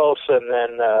themselves. And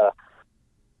then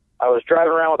I was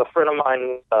driving around with a friend of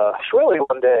mine, Schwilly,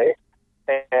 one day,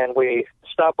 and we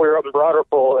stopped. We were up in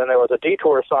Broderpool, and there was a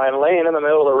detour sign laying in the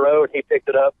middle of the road. He picked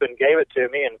it up and gave it to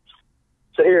me and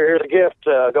said, here's a gift,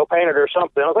 go paint it or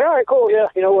something. I was like, all right, cool, yeah,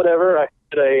 whatever. I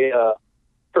did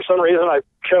for some reason, I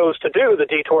chose to do the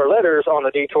detour letters on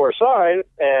the detour sign,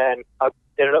 and I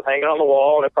ended up hanging on the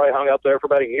wall, and it probably hung up there for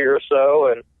about a year or so,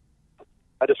 and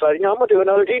I decided, I'm going to do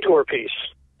another detour piece.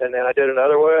 And then I did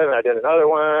another one, and I did another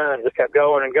one, and just kept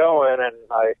going and going, and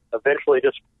I eventually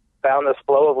just found this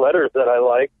flow of letters that I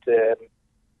liked, and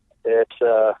it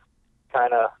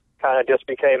kind of just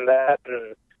became that.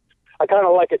 And I kind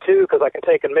of like it too because I can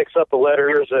take and mix up the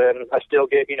letters, and I still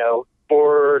get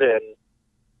bored and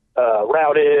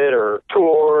routed or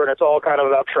tour, and it's all kind of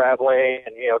about traveling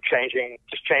and changing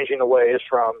the ways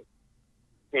from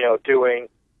doing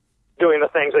the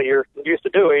things that you're used to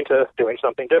doing to doing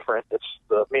something different. It's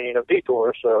the meaning of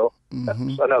detour. So that's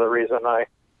another reason I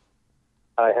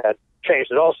had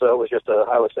changed it also. It was just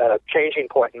I was at a changing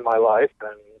point in my life,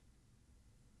 and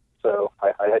so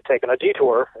I had taken a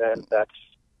detour, and that's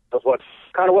what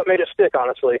made it stick,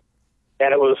 honestly.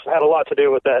 And it had a lot to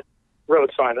do with that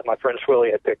road sign that my friend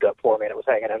Schwilly had picked up for me, and it was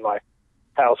hanging in my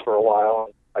house for a while,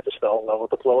 and I just fell in love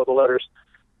with the flow of the letters.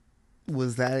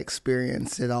 Was that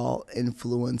experience at all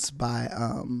influenced by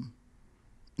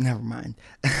never mind.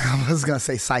 I was gonna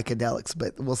say psychedelics,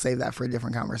 but we'll save that for a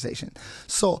different conversation.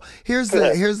 So here's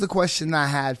the question I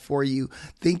had for you.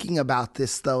 Thinking about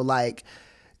this though, like,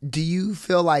 do you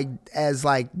feel like as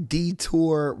like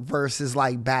Detour versus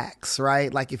like Bax,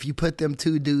 right? Like if you put them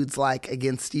two dudes like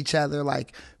against each other,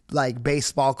 like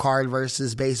baseball card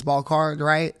versus baseball card,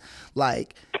 right?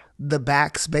 Like the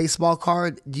Bax baseball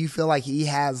card, do you feel like he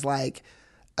has like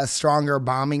a stronger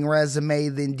bombing resume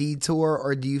than Detour,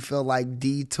 or do you feel like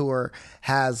Detour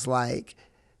has like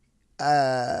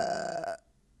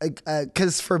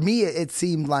because for me it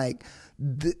seemed like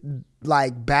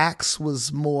like Bax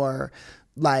was more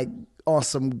like on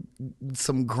some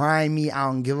grimy, I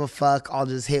don't give a fuck, I'll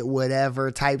just hit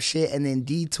whatever type shit, and then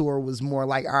Detour was more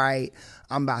like, all right,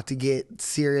 I'm about to get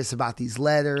serious about these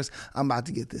letters, I'm about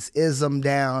to get this ism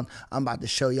down, I'm about to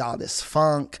show y'all this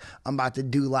funk, I'm about to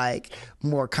do like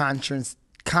more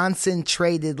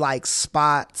concentrated like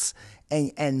spots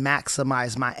and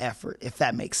maximize my effort, if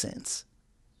that makes sense.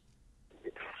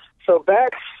 So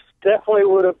Bax definitely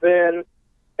would have been,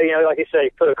 you know, like you say,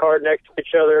 put a card next to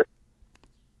each other.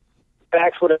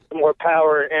 Bax would have more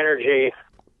power and energy,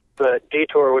 but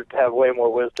Detour would have way more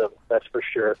wisdom, that's for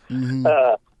sure. Mm-hmm.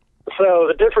 So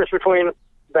the difference between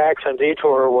Bax and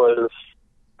Detour was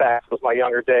Bax was my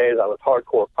younger days. I was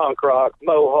hardcore punk rock,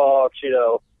 Mohawks, you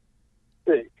know,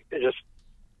 it just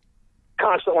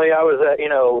constantly I was at, you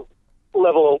know,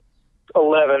 level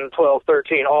 11, 12,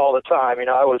 13 all the time. You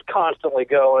know, I was constantly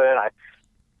going.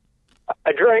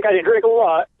 I drank. I didn't drink a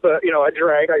lot, but, you know, I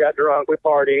drank. I got drunk. We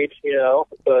partied, you know,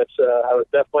 but I was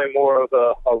definitely more of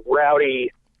a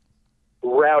rowdy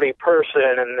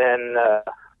person. And then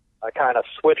I kind of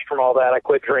switched from all that. I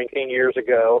quit drinking years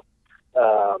ago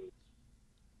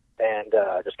and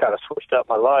just kind of switched up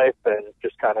my life and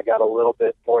just kind of got a little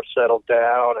bit more settled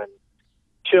down and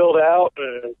chilled out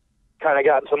and kind of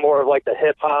got into more of like the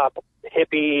hip-hop,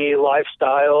 hippie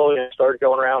lifestyle, and started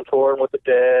going around touring with the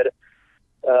Dead.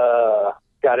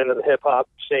 Got into the hip-hop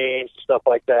scene, stuff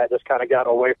like that, just kind of got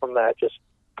away from that, just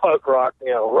punk rock,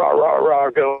 you know, rah, rah,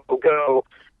 rah, go, go,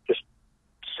 just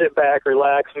sit back,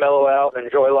 relax, mellow out, and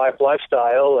enjoy life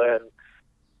lifestyle, and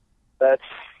that's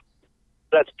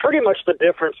pretty much the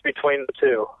difference between the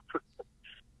two.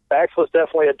 Bax was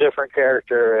definitely a different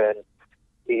character, and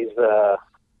he's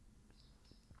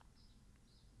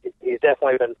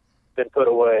definitely been put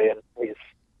away, and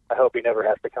I hope he never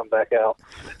has to come back out.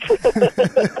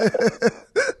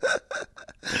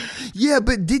 Yeah,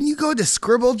 but didn't you go to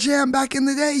Scribble Jam back in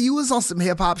the day? You was on some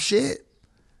hip hop shit.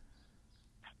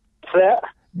 That?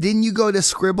 Didn't you go to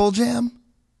Scribble Jam?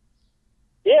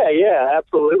 Yeah,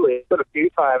 absolutely. But a few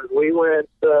times. We went,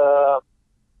 the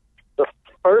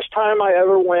first time I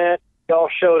ever went, y'all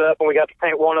showed up and we got to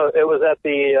paint it was at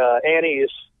the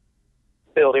Annie's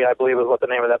building, I believe is what the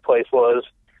name of that place was.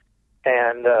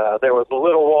 And there was the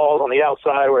little walls on the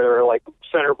outside where there were like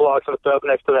center blocks and stuff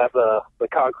next to that, the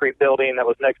concrete building that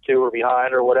was next to or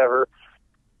behind or whatever.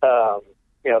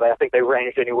 You know, I think they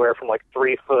ranged anywhere from like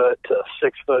 3 foot to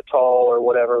 6 foot tall or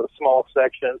whatever, small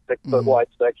sections, 6 foot wide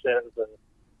sections. And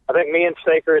I think me and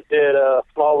Sacred did a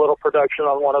small little production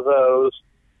on one of those.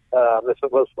 I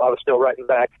was still writing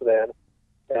back then.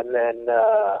 And then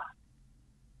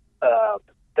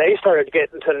they started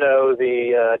getting to know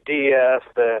the DF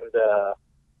and the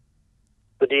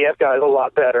DF guys a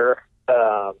lot better.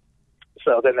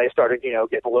 So then they started, you know,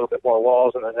 getting a little bit more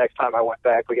walls. And the next time I went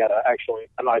back, we got actually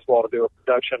a nice wall to do a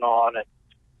production on. And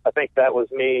I think that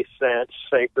was me, Sense,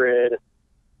 Sacred.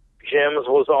 Jim's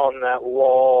was on that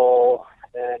wall.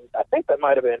 And I think that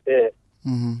might have been it.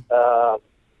 Mm-hmm.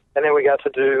 And then we got to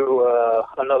do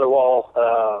another wall.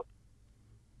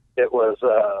 It was...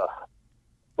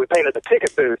 we painted the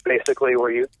ticket booth, basically,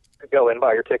 where you go in and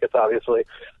buy your tickets, obviously.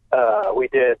 We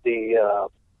did the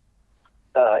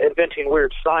Inventing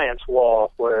Weird Science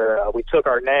wall, where we took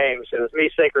our names. It was me,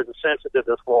 Sacred, and Sense that did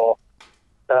this wall.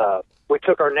 We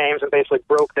took our names and basically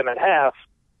broke them in half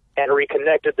and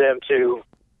reconnected them to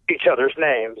each other's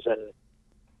names. And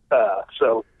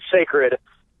so Sacred,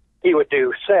 he would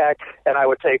do Sac, and I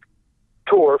would take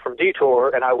Tour from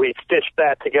Detour, and we stitched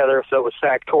that together so it was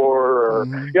Sac Tour, or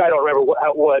I don't remember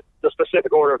what the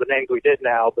specific order of the names we did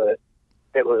now, but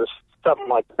it was something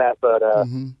like that. But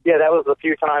yeah, that was a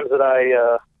few times that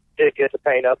I did get to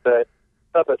paint up at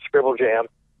Scribble Jam.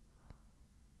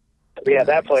 But yeah,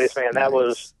 that place, man, that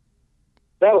was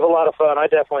a lot of fun. I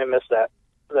definitely miss that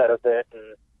event,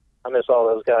 and I miss all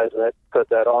those guys that put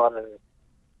that on, and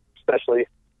especially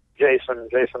Jason.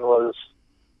 Jason was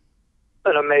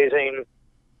an amazing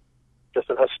just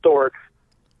an historic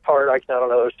part. I don't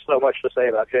know. There's so much to say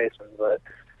about Jason, but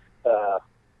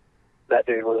that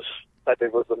dude was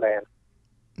the man.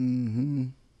 Mm-hmm.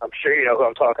 I'm sure you know who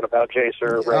I'm talking about,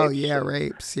 Jason. Oh yeah,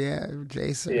 Rapes. Yeah,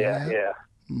 Jason. Yeah.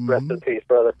 Mm-hmm. Rest in peace,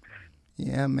 brother.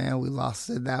 Yeah, man, we lost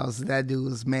it. That dude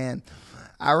was, man.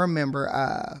 I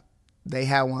remember they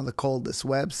had one of the coldest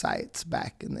websites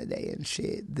back in the day and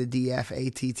shit. The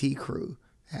DFATT crew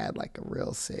had like a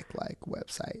real sick like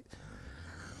website.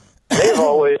 They've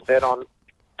always been on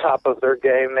top of their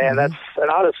game, man. Mm-hmm.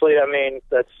 And honestly, I mean,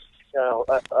 that's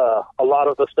a lot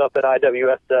of the stuff that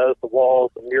IWS does, the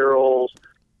walls, the murals,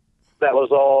 that was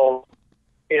all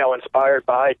inspired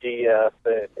by DF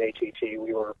and ATT.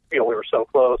 We were so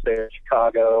close there in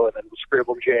Chicago, and then the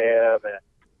Scribble Jam and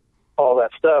all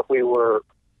that stuff. We were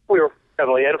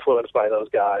heavily influenced by those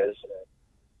guys.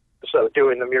 So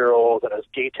doing the murals and as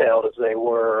detailed as they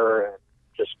were, and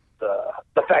just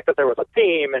the fact that there was a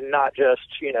theme and not just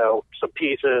some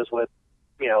pieces with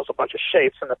a bunch of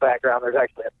shapes in the background. There's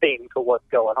actually a theme to what's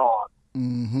going on.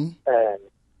 Mm-hmm. And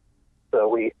so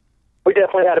we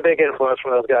definitely had a big influence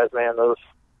from those guys, man.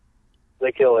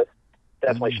 They kill it.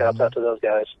 Definitely shouts out to those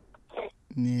guys.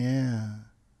 Yeah,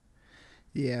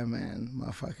 man.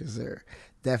 Motherfuckers are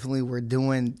definitely were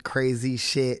doing crazy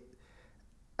shit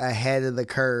ahead of the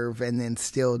curve and then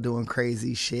still doing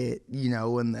crazy shit,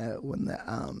 when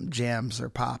the jams are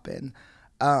popping.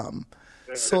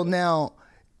 So now,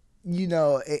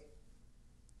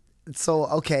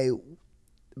 okay,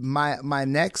 my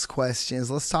next question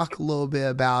is, let's talk a little bit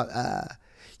about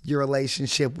your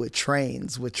relationship with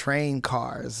trains, with train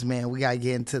cars. Man, we gotta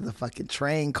get into the fucking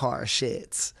train car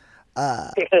shits.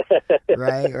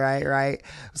 Right.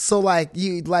 So what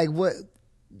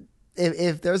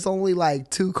if there's only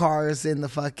like 2 cars in the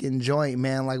fucking joint,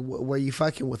 man? Like, where you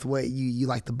fucking with? What you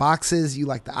like, the boxes? You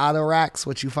like the auto racks?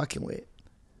 What you fucking with?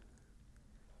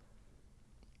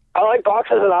 I like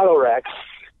boxes and auto racks.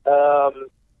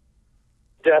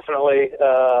 Definitely.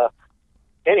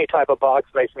 Any type of box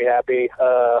makes me happy.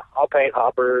 I'll paint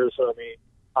hoppers. I mean,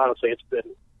 honestly, it's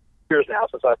been years now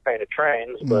since I've painted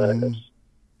trains, but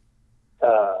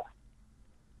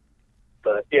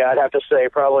but yeah, I'd have to say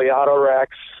probably auto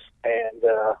racks and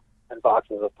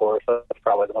boxes, of course. That's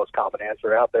probably the most common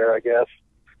answer out there, I guess.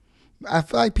 I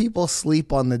feel like people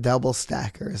sleep on the double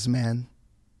stackers, man.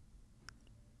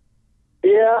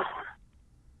 Yeah,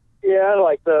 I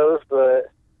like those,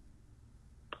 but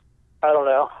I don't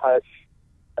know. I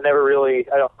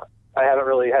haven't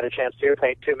really had a chance to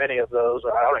paint too many of those.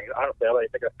 I don't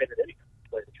think I've painted any, to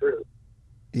tell you the truth.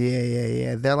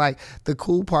 Yeah. They're like, the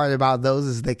cool part about those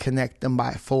is they connect them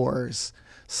by 4s.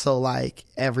 So like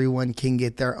everyone can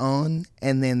get their own,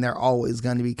 and then they're always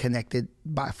going to be connected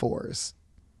by 4s.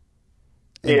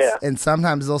 And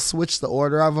sometimes they'll switch the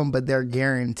order of them, but they're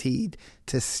guaranteed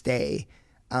to stay,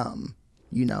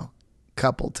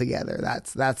 coupled together.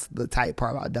 That's the tight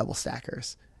part about double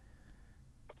stackers.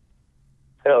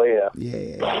 Hell yeah.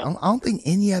 Yeah. I don't think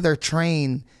any other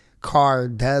train car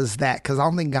does that, because I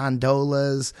don't think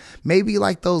gondolas, maybe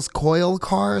like those coil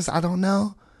cars, I don't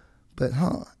know, but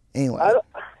anyway. I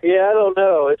don't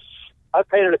know. I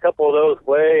painted a couple of those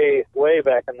way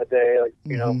back in the day, like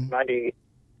 90,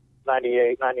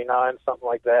 98, 99, something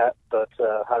like that. But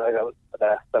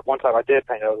that one time I did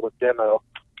paint, it was with demo.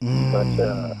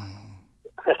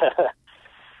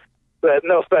 But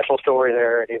no special story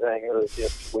there or anything. It was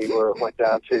just we went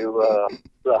down to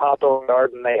the Hawthorne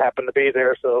Yard, and they happened to be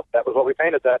there, so that was what we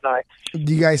painted that night.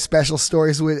 Do you guys special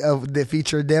stories that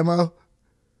feature demo?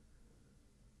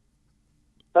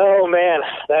 Oh man,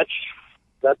 that's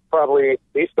probably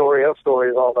the story of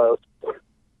stories almost,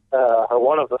 or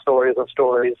one of the stories of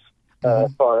stories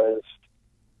as far as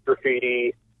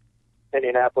graffiti,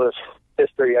 Indianapolis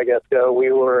history, I guess.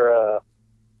 We were.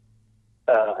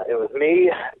 It was me,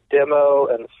 Demo,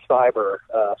 and Cyber.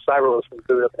 Cyber was from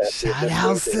Budapest. Shout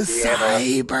outs to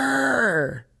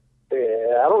Cyber. Yeah,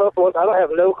 I don't know if I don't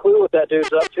have no clue what that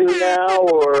dude's up to now,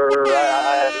 or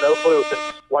I have no clue.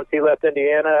 Since once he left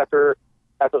Indiana after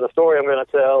the story I'm going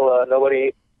to tell,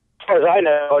 nobody, as far as I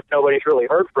know, nobody's really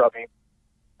heard from him.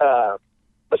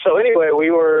 But so anyway,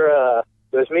 we were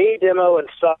it was me, Demo, and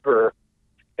Cyber,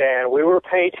 and we were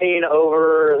painting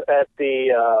over at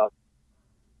the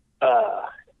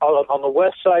on the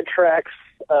West Side tracks,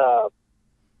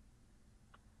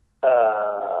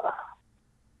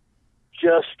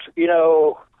 just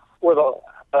where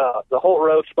the whole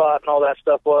road spot and all that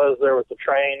stuff was. There was the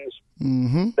trains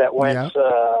that went.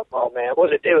 Yeah. It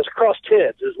was across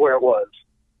Tibbs is where it was.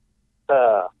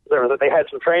 They had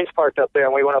some trains parked up there,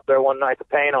 and we went up there one night to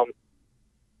paint them.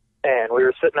 And we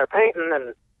were sitting there painting,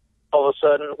 and all of a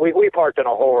sudden, we parked in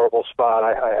a horrible spot.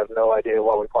 I have no idea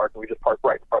why we parked. We just parked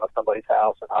right in front of somebody's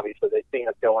house, and obviously they'd seen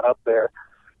us going up there.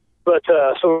 But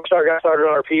so we got started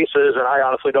on our pieces, and I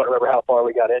honestly don't remember how far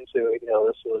we got into it.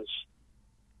 This was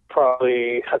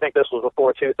probably, I think this was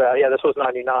before 2000. Yeah, this was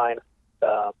 99.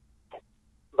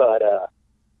 But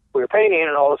we were painting,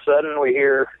 and all of a sudden we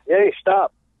hear, "Hey,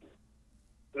 stop!"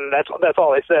 And that's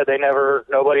all they said.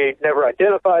 Nobody never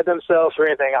identified themselves or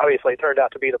anything. Obviously, it turned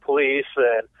out to be the police,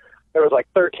 and there was like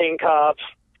 13 cops,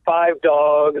 5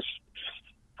 dogs.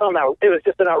 Somehow, it was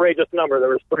just an outrageous number. There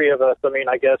was 3 of us. I mean,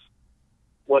 I guess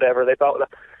whatever they thought.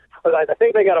 I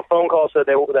think they got a phone call said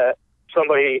that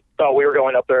somebody thought we were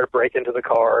going up there to break into the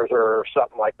cars or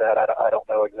something like that. I don't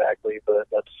know exactly, but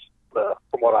that's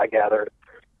from what I gathered.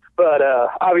 But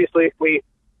obviously, we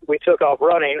took off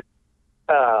running.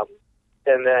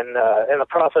 And then in the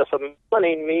process of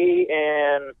running, me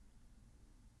and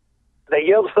they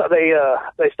yelled.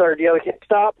 They started yelling,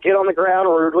 "Stop! Get on the ground!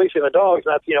 We're releasing the dogs."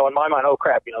 And that's in my mind, oh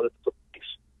crap, this is the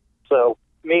police. So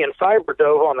me and Cyber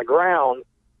dove on the ground,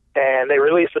 and they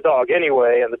released the dog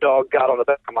anyway. And the dog got on the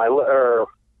back of it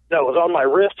was on my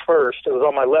wrist first. It was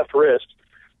on my left wrist.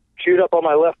 Chewed up on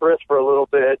my left wrist for a little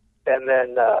bit, and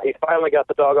then he finally got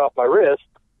the dog off my wrist.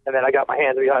 And then I got my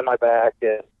hands behind my back,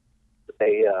 and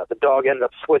the dog ended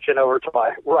up switching over to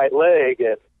my right leg,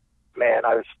 and man,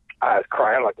 I was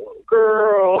crying like a little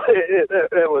girl.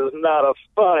 It was not a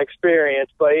fun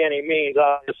experience by any means,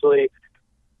 obviously,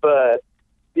 but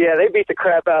yeah, they beat the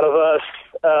crap out of us.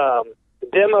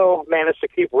 Demo managed to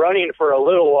keep running for a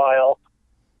little while.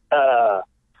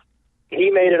 He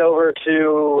made it over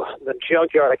to the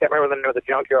junkyard. I can't remember the name of the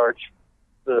junkyard,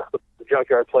 the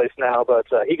junkyard place now, but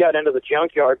he got into the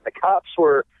junkyard. The cops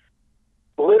were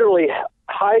literally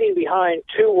hiding behind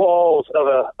 2 walls of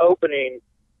an opening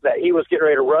that he was getting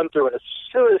ready to run through, and as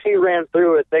soon as he ran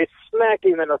through it, they smacked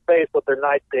him in the face with their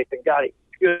nightsticks and got him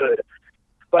good.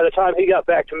 By the time he got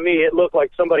back to me, it looked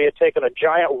like somebody had taken a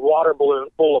giant water balloon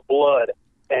full of blood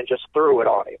and just threw it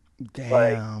on him. Damn.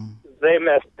 Like, they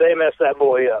messed that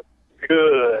boy up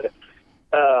good.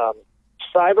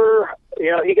 Cyber,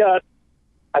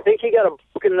 I think he got a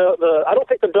broken nose. I don't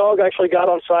think the dog actually got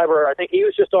on Cyber. I think he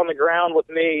was just on the ground with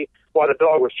me while the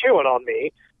dog was chewing on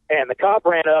me. And the cop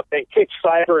ran up and kicked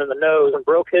Cyber in the nose and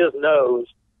broke his nose.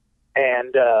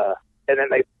 And then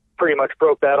they pretty much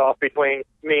broke that off between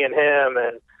me and him.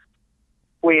 And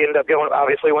we ended up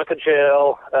obviously went to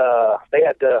jail. They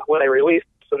had to, when they released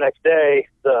the next day,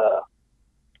 the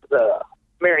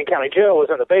Marion County Jail was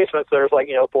in the basement. So there's 4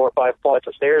 or 5 flights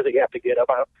of stairs that you have to get up.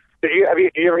 Did you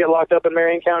ever get locked up in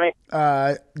Marion County?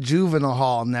 Juvenile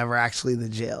hall, never actually the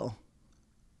jail.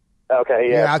 Okay,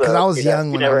 yeah. Yeah, because I was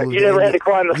young when I moved You never had to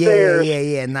climb the stairs.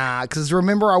 Yeah, nah. Because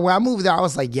remember, when I moved there, I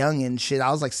was young and shit. I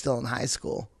was still in high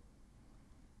school.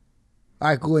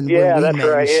 When we met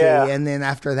and shit. Yeah. And then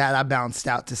after that, I bounced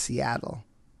out to Seattle.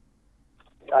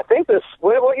 I think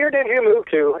what year did you move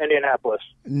to Indianapolis?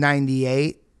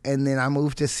 98. And then I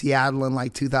moved to Seattle in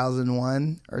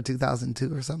 2001 or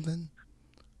 2002 or something.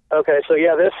 Okay, so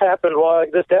yeah, this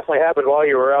definitely happened while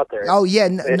you were out there. Oh yeah,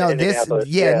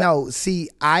 no. See,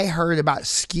 I heard about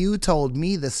Skew told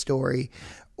me the story,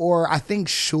 or I think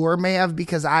Shore may have,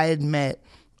 because I met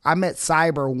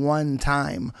Cyber one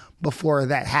time before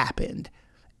that happened.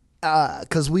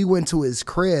 Cause we went to his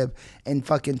crib and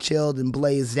fucking chilled and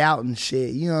blazed out and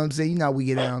shit. You know what I'm saying? We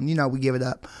get down. We give it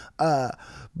up.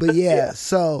 But yeah, yeah.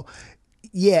 So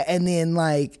yeah, and then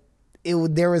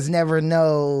there was never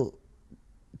no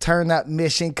turn up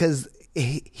mission because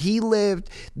he lived.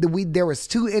 There was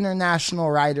 2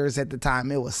 international writers at the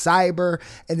time. It was Cyber,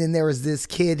 and then there was this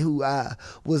kid who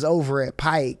was over at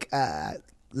Pike,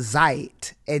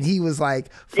 Zeit, and he was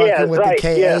fucking with Zeit,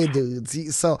 the KA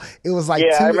dudes. So it was 2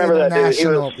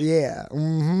 international. Yeah.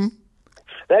 Mm-hmm.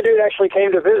 That dude actually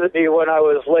came to visit me when I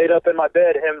was laid up in my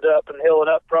bed, hemmed up and healing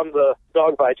up from the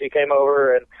dog bites. He came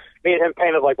over, and me and him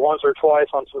painted once or twice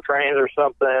on some trains or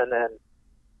something.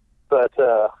 But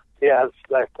yeah,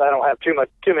 I don't have too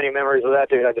many memories of that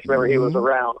dude. I just remember he was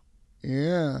around.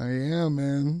 Yeah,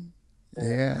 man.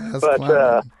 Yeah, that's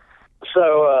but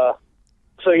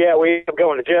so yeah, we ended up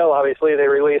going to jail. Obviously, they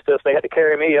released us. They had to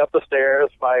carry me up the stairs.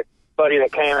 My buddy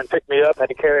that came and picked me up had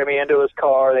to carry me into his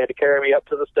car. They had to carry me up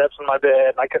to the steps in my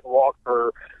bed. I couldn't walk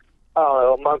for, I don't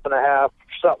know, a month and a half,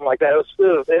 something like that.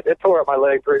 It tore up my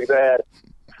leg pretty bad.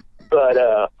 But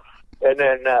and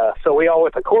then so we all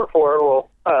went to court for it. Well,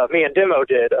 me and Demo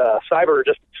did. Cyber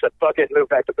just said fuck it and moved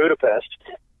back to Budapest.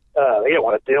 He didn't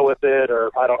want to deal with it, or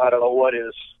I don't know what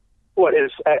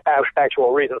his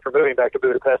actual reason for moving back to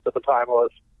Budapest at the time was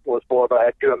for, but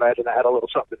I do imagine that had a little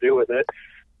something to do with it.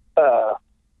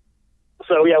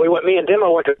 So yeah, me and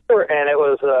Demo went to court, and it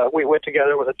was we went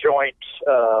together with a joint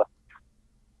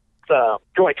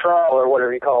trial or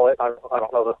whatever you call it. I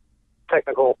don't know the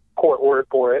technical court word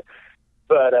for it,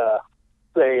 but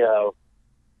they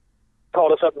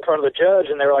called us up in front of the judge,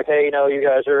 and they were like, "Hey, you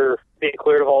guys are being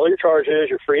cleared of all your charges.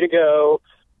 You're free to go."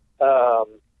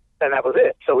 And that was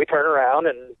it. So we turned around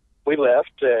and we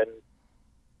left, and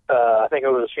I think it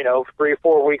was 3 or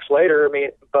 4 weeks later, me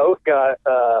and both got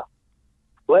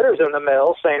letters in the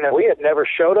mail saying that we had never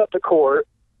showed up to court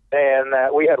and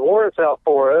that we had warrants out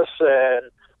for us and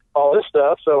all this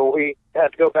stuff. So we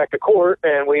had to go back to court,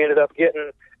 and we ended up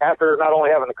getting, after not only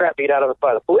having the crap beat out of us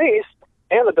by the police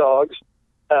and the dogs,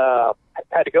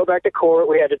 had to go back to court.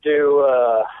 We had to do,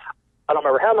 I don't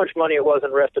remember how much money it was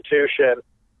in restitution.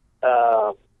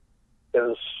 It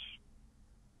was,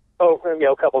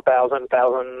 a couple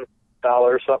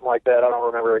 $1,000, something like that. I don't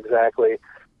remember exactly.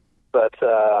 But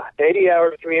 80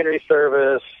 hours of community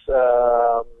service.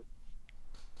 I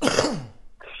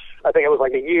think it was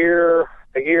like a year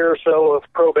or so of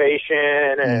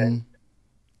probation and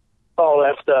all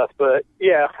that stuff. But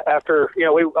yeah, after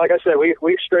like I said,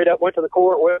 we straight up went to the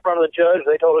court, went in front of the judge.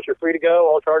 They told us you're free to go.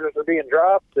 All charges are being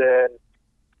dropped. And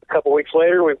a couple weeks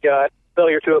later, we've got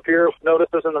failure to appear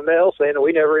notices in the mail saying that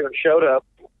we never even showed up.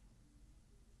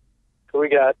 So we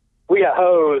got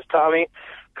hosed, Tommy.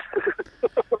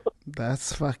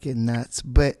 That's fucking nuts.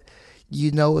 But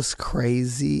what's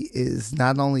crazy is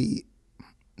not only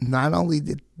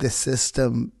did the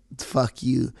system fuck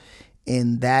you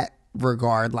in that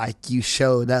regard, like you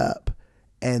showed up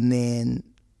and then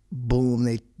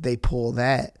boom, they pull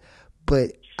that.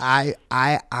 But I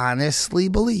honestly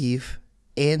believe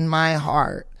in my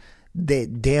heart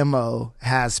that Demo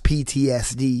has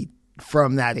PTSD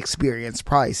from that experience,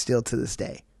 probably still to this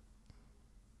day.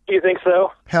 Do you think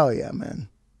so? Hell yeah, man.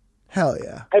 Hell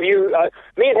yeah. Have you,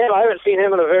 me and him, I haven't seen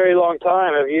him in a very long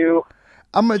time. Have you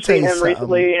I'm gonna tell seen you him something.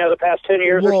 recently, the past 10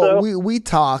 years or so? We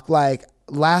talk like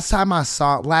last time I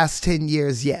saw, last 10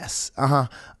 years, yes.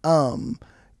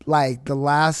 Like the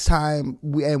last time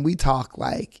we talk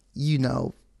like,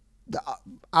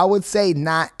 I would say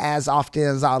not as often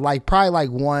as I like, probably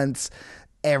like once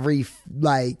every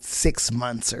like 6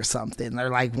 months or something, or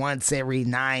like once every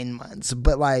 9 months.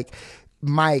 But like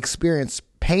my experience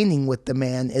painting with the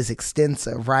man is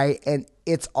extensive, right? And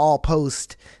it's all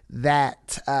post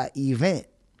that event.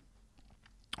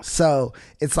 So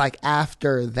it's like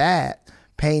after that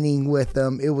painting with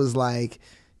them, it was like,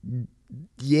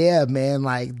 yeah, man,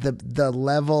 like the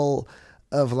level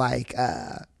of like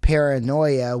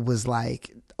paranoia was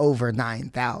like over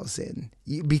 9,000,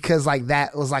 because like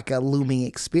that was like a looming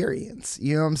experience.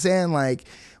 You know what I'm saying? Like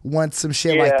once some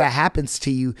shit like that happens to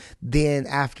you, then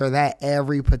after that,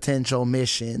 every potential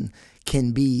mission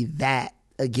can be that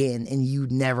again, and you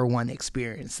never want to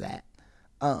experience that.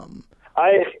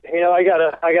 I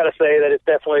gotta say that it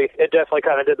definitely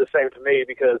kind of did the same to me,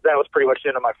 because that was pretty much the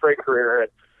end of my freight career,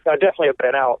 and I definitely have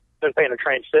been paying a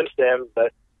train since then.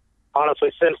 But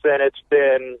honestly, since then it's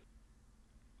been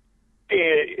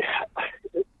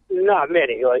not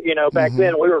many. Like back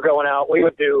then we were going out, we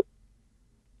would do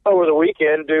over the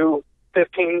weekend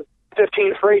 15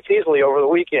 freights easily over the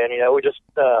weekend. We just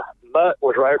Mutt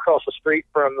was right across the street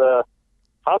from the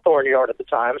Hawthorne yard at the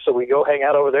time, so we go hang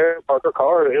out over there, park our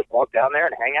car, and just walk down there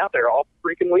and hang out there all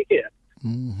freaking weekend.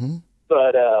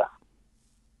 But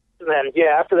then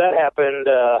after that happened,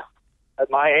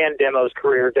 my and Demo's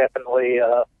career definitely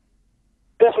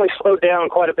slowed down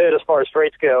quite a bit as far as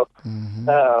freights go.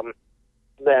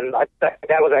 Then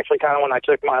that was actually kind of when I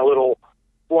took my little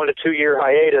 1 to 2 year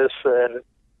hiatus and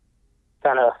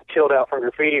kind of chilled out from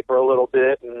graffiti for a little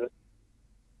bit.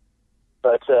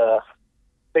 But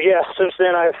yeah, since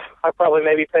then I've probably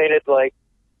maybe painted like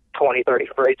 20, 30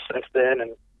 freights since then,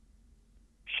 and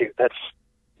shoot, that's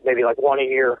maybe like 1 a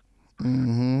year.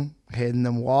 Hitting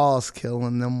them walls,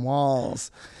 killing them walls.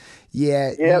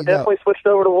 Yeah, definitely switched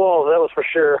over to walls. That was for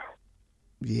sure.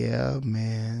 Yeah,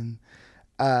 man.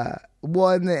 Well,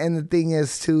 and the thing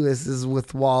is too is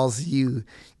with walls, you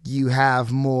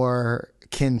have more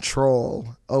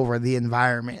control over the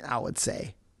environment, I would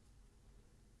say.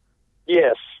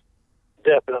 Yes,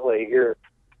 definitely. You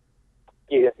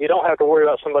don't have to worry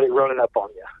about somebody running up on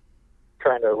you,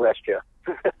 trying to arrest you.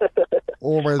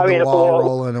 Or the wall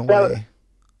rolling away.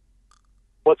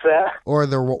 What's that? Or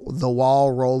the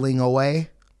wall rolling away.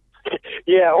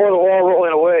 Yeah, or the wall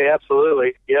rolling away.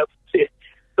 Absolutely. Yep. It's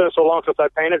been so long since I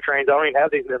painted trains, I don't even have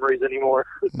these memories anymore.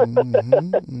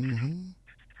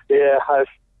 Yeah, I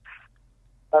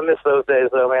miss those days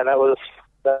though, man. That was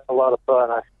a lot of fun.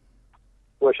 I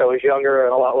wish I was younger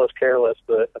and a lot less careless,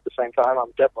 but at the same time,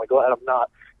 I'm definitely glad I'm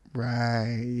not.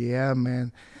 Right. Yeah,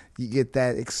 man. You get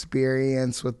that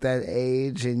experience with that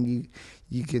age, and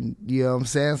you can, you know what I'm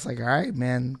saying? It's like, all right,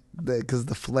 man, because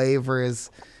the flavor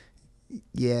is,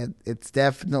 yeah, it's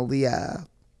definitely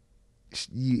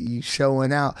you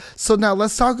showing out. So now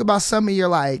let's talk about some of your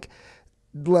like,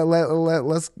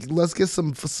 let's get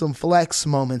some flex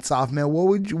moments off, man. What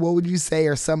would you say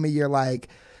are some of your like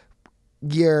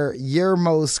your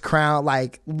most crown,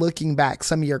 like looking back,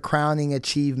 some of your crowning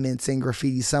achievements in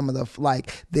graffiti, some of the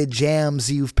like the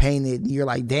jams you've painted, and you're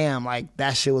like, damn, like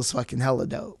that shit was fucking hella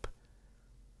dope.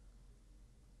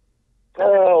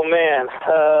 Oh man,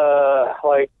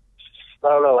 like I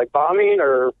don't know, like bombing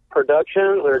or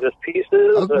productions or just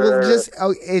pieces, or Just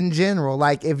in general,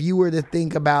 like if you were to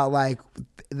think about like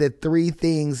the three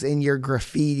things in your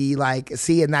graffiti, like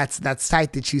see, and that's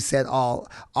tight that you said all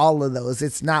of those.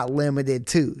 It's not limited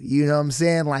to, you know what I'm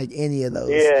saying? Like any of those.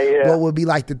 Yeah. What would be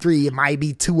like the three? It might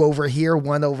be two over here,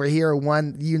 one over here,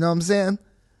 one. You know what I'm saying?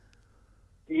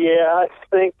 Yeah, I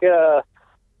think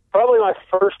probably my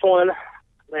first one.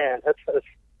 Man, that's a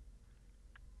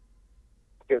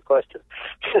good question.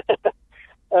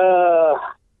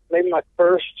 Maybe my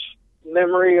first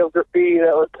memory of graffiti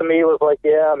that was to me was like,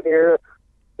 yeah, I'm here.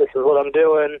 This is what I'm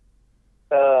doing.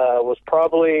 Was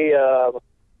probably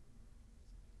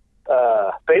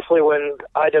basically when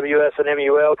IWS and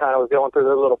MUL kind of was going through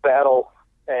their little battle,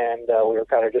 and we were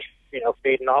kind of just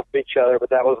feeding off of each other.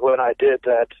 But that was when I did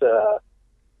that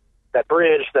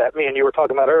bridge that me and you were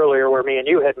talking about earlier, where me and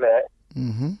you had met.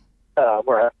 Mm-hmm.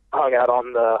 Where I hung out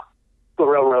on the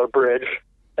railroad bridge.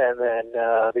 And then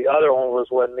the other one was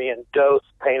when me and Dose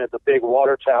painted the big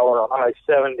water tower on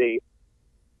I-70.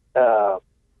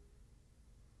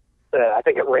 I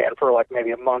think it ran for like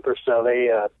maybe a month or so.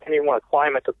 They didn't even want to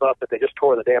climb it to buff it. They just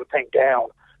tore the damn thing down.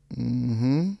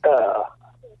 Mm-hmm.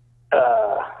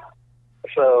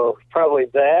 So probably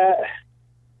that.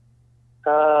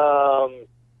 I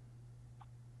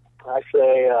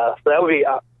say so that would be.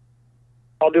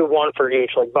 I'll do one for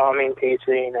each, like bombing,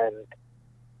 piecing,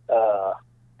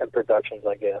 and productions,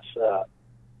 I guess.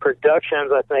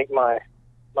 Productions, I think my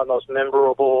most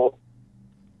memorable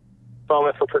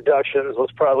moment for productions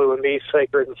was probably when me,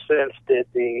 Sacred, and Sense did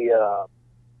the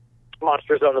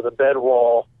Monsters Under the Bed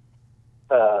wall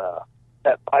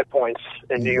at 5 Points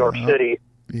in New York City.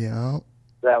 Yeah.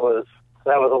 That was a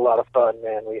lot of fun,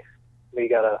 man. We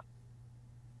got to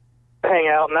hang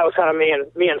out, and that was kind of me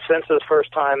and Sense's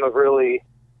first time of really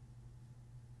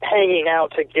hanging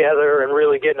out together and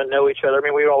really getting to know each other. I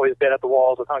mean, we'd always been at the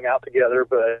walls and hung out together,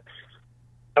 but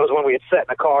that was when we had sat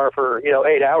in a car for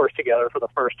 8 hours together for the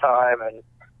first time, and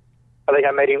I think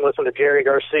I made him listen to Jerry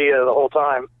Garcia the whole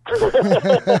time.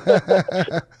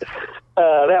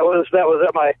 That was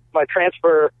at my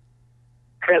transfer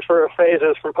of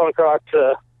phases from punk rock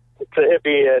to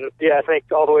hippie, and yeah, I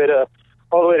think all the way to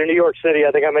New York City.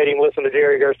 I think I made him listen to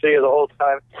Jerry Garcia the whole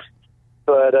time.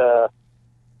 But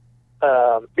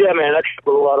yeah, man, that was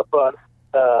a lot of fun.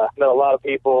 Met a lot of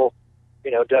people.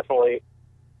 Definitely.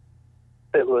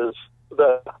 That was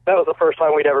the first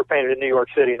time we'd ever painted in New York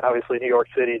City, and obviously New York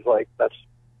City's like that's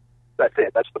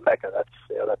it. That's the Mecca. That's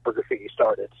that's where graffiti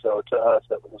started. So to us,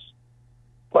 that was,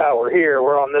 wow, we're here.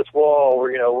 We're on this wall.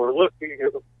 We're looking.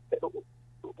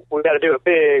 We got to do it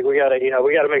big. We got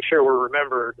to make sure we're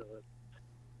remembered. And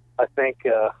I think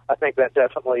that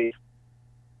definitely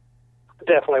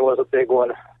was a big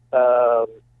one.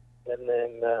 And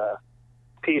then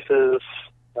pieces.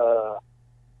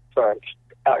 Sorry, I'm just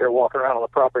out here walking around on the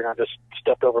property, and I just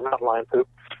stepped over mountain lion poop.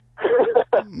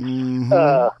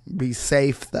 Mm-hmm. Be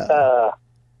safe though.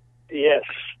 Yes,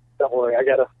 don't worry. I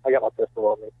got my pistol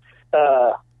on me.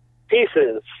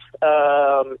 Pieces.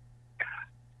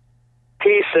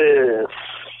 Pieces.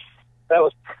 That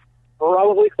was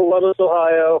probably Columbus,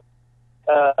 Ohio.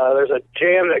 There's a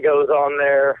jam that goes on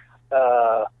there.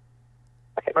 I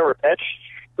can't remember if Etch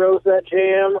throws that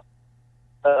jam.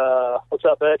 What's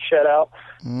up, Etch? Shout out.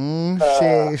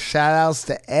 Shout outs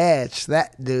to Etch,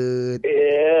 that dude.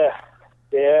 Yeah.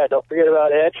 Don't forget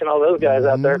about Etch and all those guys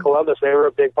out there in Columbus. They were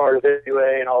a big part of it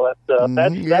anyway, and all that stuff.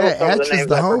 That was some Etch of the names is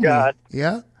the I homie. forgot.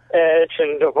 Yeah. Etch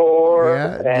and Devore.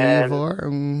 Yeah, Devore.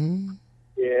 Mm-hmm.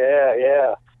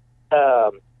 Yeah.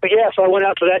 But yeah, so I went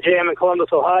out to that jam in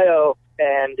Columbus, Ohio,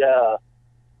 and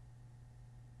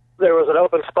there was an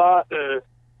open spot, and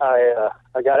I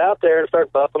got out there and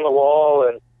started buffing the wall,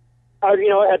 and I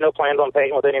had no plans on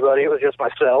painting with anybody. It was just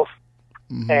myself.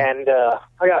 Mm-hmm. And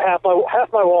I got half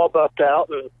my wall buffed out,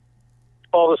 and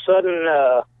all of a sudden,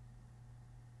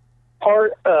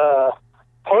 part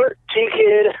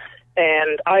T-Kid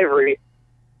and Ivory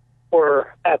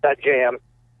were at that jam,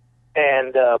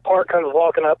 And Park comes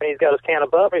walking up, and he's got his can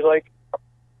of Buff. He's like,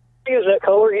 use that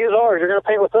color, use ours. You're going to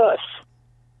paint with us.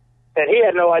 And he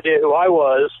had no idea who I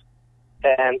was.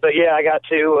 But yeah, I got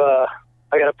to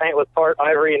paint with Part,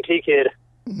 Ivory, and T-Kid.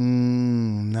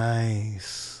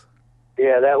 Nice.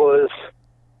 Yeah, that was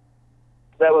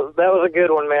a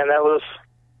good one, man. That was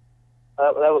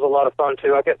a lot of fun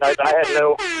too. I had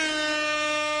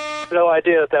no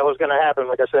idea that was going to happen.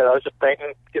 Like I said, I was just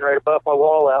painting, getting ready to buff my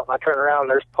wall out, and I turned around and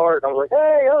there's Part, and I was like,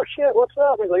 "Hey, oh shit, what's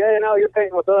up?" He's like, "Hey, no, you're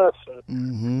painting with us."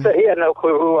 And so he had no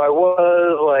clue who I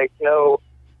was. Like, no.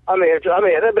 That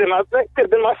could have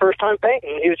been my first time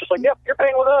painting. He was just like, "Yep, you're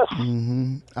painting with us."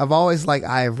 I've always liked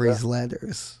Ivory's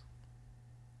letters.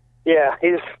 Yeah,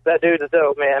 that dude's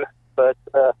dope, man. But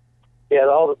yeah,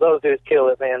 all those dudes kill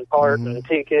it, man. Part and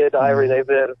T-Kid, Ivory,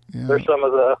 they're some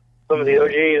of the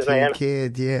OGs, man.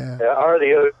 T-Kid, yeah. Are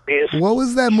the OGs. What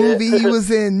was that movie he was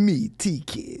in?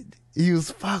 T-Kid. He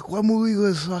was what movie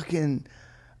was fucking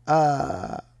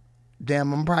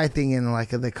damn, I'm probably thinking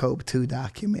like of the Cope 2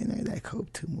 documentary, that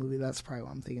Cope 2 movie. That's probably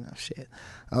what I'm thinking of. Shit.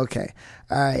 Okay.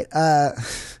 All right.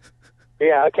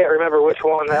 Yeah, I can't remember which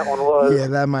one that one was. Yeah,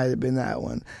 that might have been that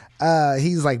one.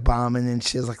 He's like bombing and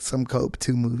shit, like some Cope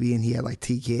 2 movie, and he had like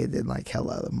T-Kid and like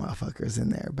hella other motherfuckers in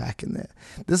there back in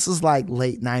this was like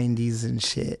late 90s and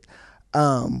shit.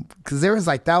 Cause there was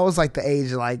like, that was like the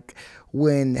age like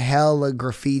when hella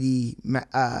graffiti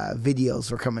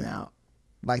videos were coming out.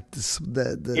 Like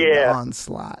the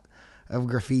onslaught of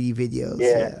graffiti videos.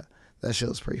 Yeah. That shit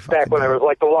was pretty fucking back when dope. there was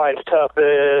like the Line's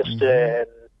Toughest and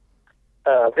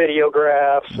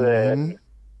Videographs and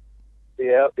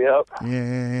yep. Yeah.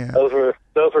 Those were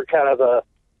kind of the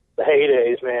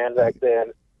heydays, man, back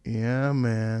then. Yeah,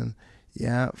 man.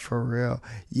 Yeah, for real.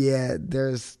 Yeah,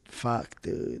 there's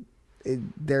dude.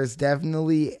 There's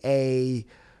definitely a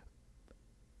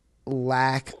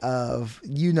lack of,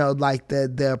 like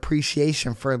the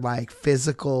appreciation for like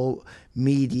physical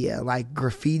media, like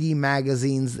graffiti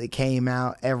magazines that came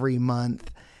out every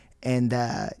month, and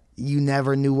you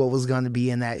never knew what was going to be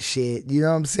in that shit. You know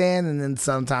what I'm saying? And then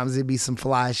sometimes it'd be some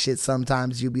fly shit.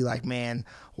 Sometimes you'd be like, man,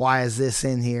 why is this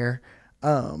in here?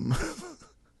 Man,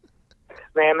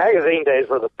 magazine days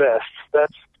were the best.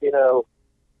 That's,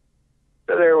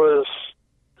 there was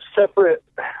separate,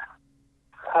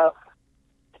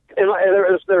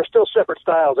 there were still separate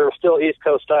styles. There was still East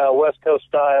Coast style, West Coast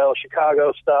style,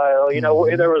 Chicago style.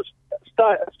 There was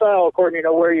style according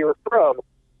to where you were from.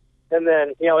 And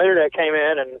then, internet came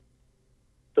in and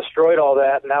destroyed all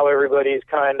that. And now everybody's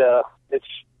it's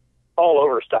all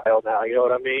over style now. You know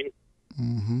what I mean?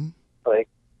 Like,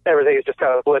 everything's just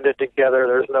kind of blended together.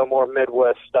 There's no more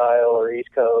Midwest style or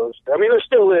East Coast. I mean, there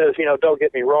still is, don't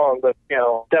get me wrong, but,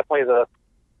 definitely the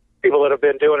people that have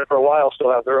been doing it for a while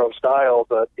still have their own style,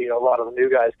 but, a lot of the new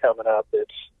guys coming up,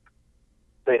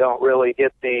 they don't really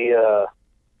get the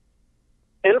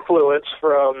influence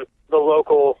from the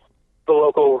local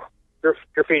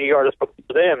graffiti artists for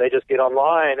them. They just get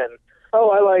online and,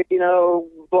 I like,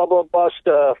 blah, blah, blah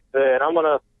stuff,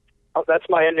 and that's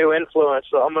my new influence,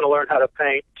 so I'm going to learn how to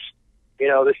paint,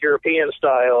 this European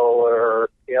style or,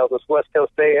 this West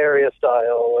Coast Bay Area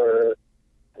style or,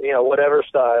 whatever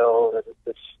style.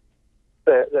 It's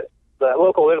the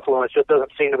local influence just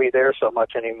doesn't seem to be there so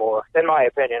much anymore, in my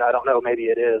opinion. I don't know, maybe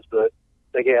it is, but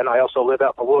again, I also live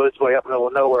out in the woods way up in the middle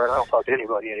of nowhere, and I don't talk to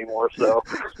anybody anymore, so.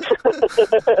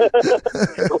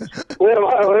 Who am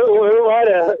I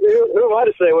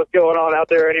to say what's going on out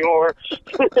there anymore?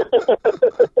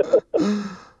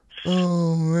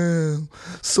 Oh, man.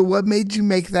 So what made you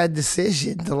make that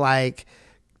decision to, like,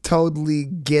 totally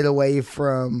get away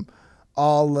from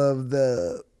all of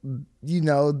the,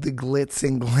 the glitz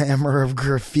and glamour of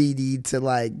graffiti to,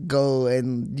 like, go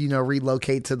and,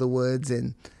 relocate to the woods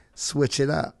and switch it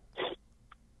up?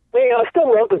 I still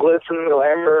love the glitz and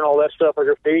glamour and all that stuff of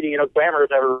graffiti.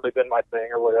 Glamour's never really been my thing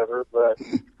or whatever, but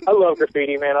I love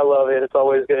graffiti, man. I love it. It's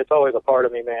always good. It's always a part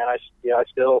of me, man. I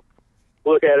still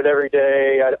look at it every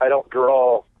day. I don't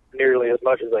draw nearly as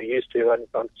much as I used to, and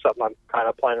something I'm kind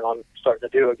of planning on starting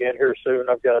to do again here soon.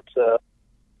 I've got a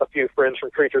few friends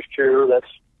from Creature's Chew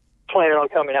that's planning on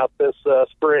coming out this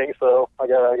spring, so I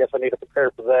guess I need to prepare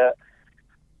for that.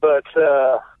 But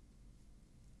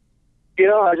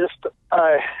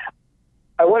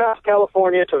I went out to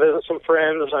California to visit some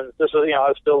friends, and this is, I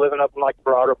was still living up in like the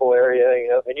Broderville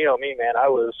area, and me, man, I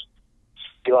was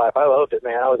city life. I loved it,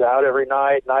 man. I was out every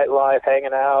night, nightlife,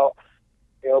 hanging out,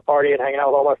 partying, hanging out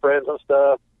with all my friends and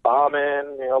stuff,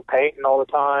 bombing, painting all the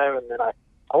time. And then I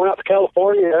went out to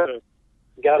California and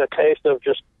got a taste of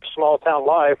just small town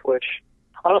life, which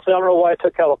honestly, I don't know why I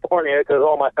took California, because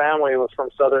all my family was from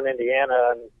southern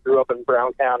Indiana and grew up in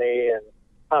Brown County and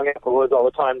hung out in the woods all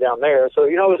the time down there. So,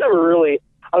 you know,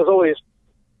 I was always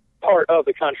part of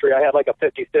the country. I had like a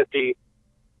 50-50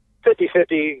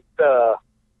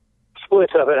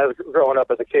 split of it as growing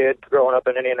up as a kid, growing up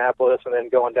in Indianapolis and then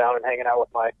going down and hanging out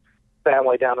with my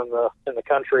family down in the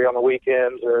country on the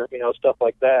weekends, or, you know, stuff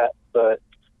like that. But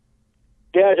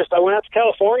yeah, I went out to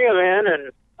California, man,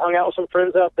 and hung out with some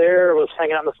friends out there. Was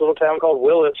hanging out in this little town called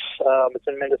Willits. It's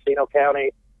in Mendocino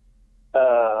County.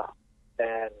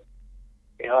 And,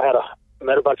 you know, I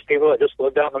met a bunch of people that just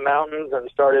lived out in the mountains and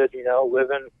started, you know,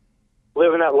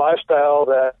 living that lifestyle,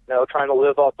 that, you know, trying to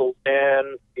live off the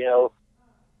land, you know,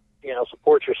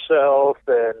 support yourself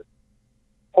and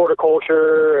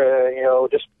horticulture, you know,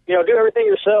 just, you know, do everything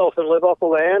yourself and live off the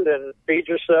land and feed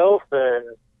yourself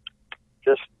and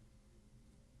just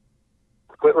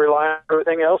quit relying on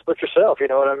everything else but yourself, you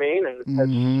know what I mean?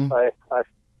 And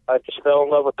I just fell in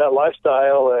love with that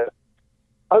lifestyle, and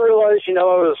I realized, you know,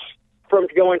 I was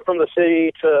going from the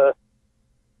city to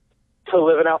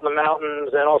living out in the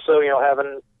mountains, and also, you know,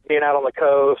 being out on the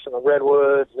coast and the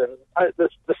redwoods, and the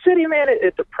city, man,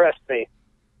 it depressed me,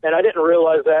 and I didn't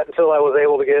realize that until I was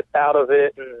able to get out of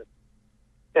it, and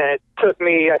it took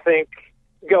me, I think,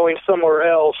 going somewhere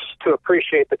else to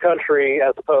appreciate the country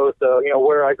as opposed to, you know,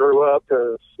 where I grew up,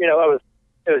 because, you know,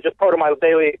 it was just part of my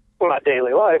not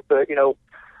daily life, but, you know,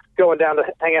 going down to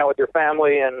hang out with your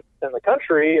family and in the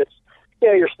country, it's,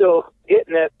 yeah, you're still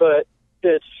getting it, but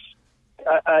it's,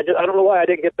 I don't know why I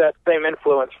didn't get that same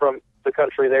influence from the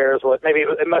country there. Is what, maybe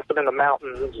it must have been the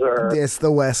mountains, or it's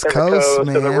the West Coast,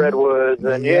 man, and the redwoods,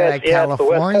 and California, it's the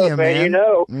West Coast, man. You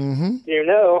know, you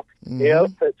know,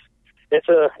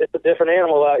 it's a different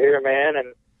animal out here, man,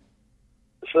 and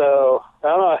so I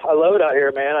don't know. I love it out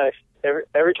here, man.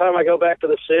 Every time I go back to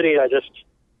the city, I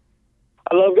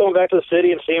love going back to the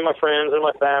city and seeing my friends and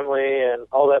my family and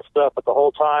all that stuff. But the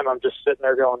whole time, I'm just sitting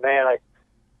there going, man, I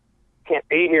can't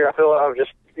be here. I feel like I'm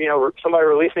just, you know, somebody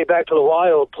release me back to the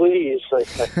wild, please. I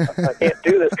can't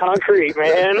do this concrete,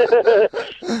 man.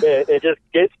 it just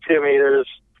gets to me.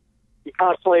 You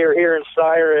constantly are hearing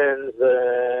sirens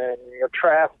and, you know,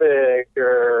 traffic,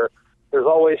 or there's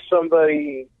always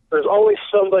somebody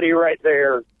right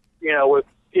there, you know,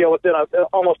 within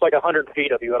almost like 100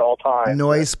 feet of you at all times.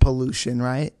 Noise pollution,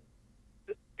 right?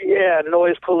 Yeah,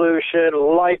 noise pollution,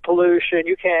 light pollution.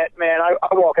 You can't, man, I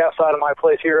walk outside of my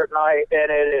place here at night,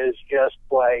 and it is just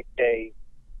like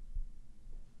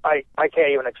I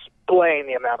can't even explain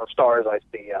the amount of stars I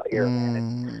see out here,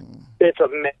 man. It's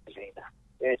amazing.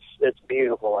 It's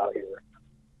beautiful out here.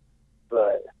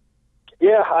 But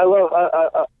yeah, I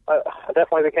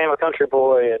definitely became a country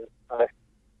boy, and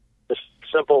just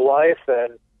simple life,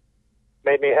 and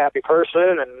made me a happy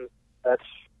person, and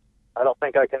I don't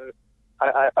think I can.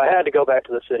 I had to go back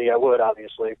to the city. I would,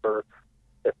 obviously,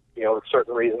 if, you know,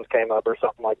 certain reasons came up or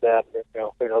something like that. You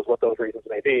know, who knows what those reasons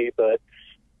may be, but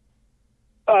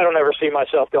I don't ever see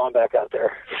myself going back out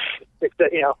there,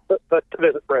 except, you know, but to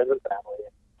visit friends and family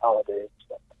and holidays and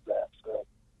stuff like that. So,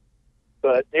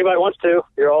 but anybody wants to,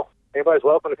 anybody's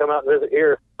welcome to come out and visit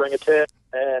here. Bring a tent,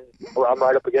 and I'm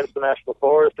right up against the National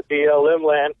Forest, the BLM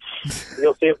land.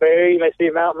 You'll see a bear, you may see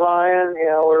a mountain lion. You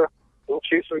know, we'll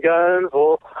shoot some guns.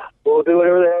 We'll do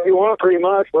whatever the hell you want. Pretty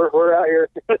much, we're out here.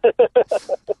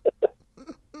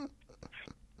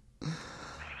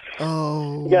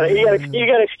 Oh, you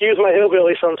gotta excuse my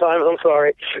hillbilly sometimes. I'm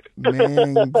sorry.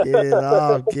 Man, get it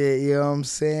off. You know what I'm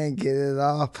saying? Get it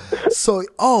off. So,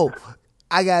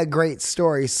 I got a great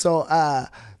story. So,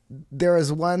 there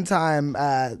was one time,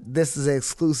 this is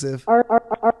exclusive.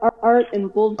 Art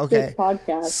and Bullshit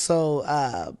podcast. So,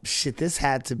 this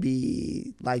had to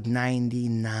be like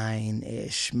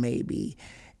 99-ish, maybe.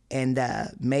 And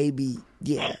it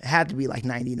had to be like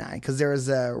 99, because there was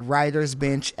a writer's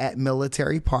bench at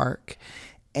Military Park,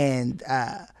 and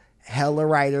hella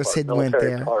writers had went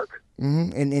there. Park.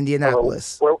 In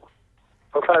Indianapolis.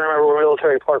 I'm trying to remember where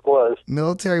Military Park was.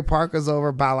 Military Park was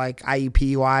over by like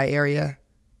IUPUI area.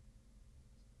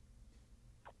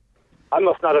 I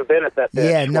must not have been at that bench.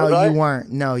 Yeah, no, you weren't.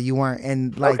 No, you weren't.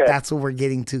 And like that's what we're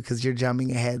getting to, because you're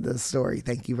jumping ahead of the story.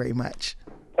 Thank you very much.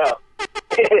 Oh.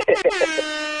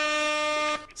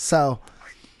 So,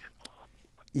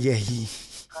 yeah,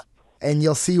 and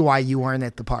you'll see why you weren't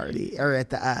at the party or at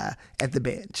the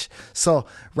bench. So,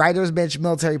 Writer's Bench,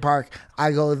 Military Park.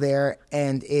 I go there,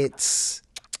 and it's,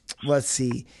 let's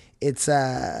see, it's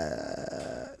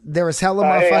there was hella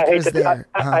motherfuckers there.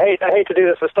 I hate to do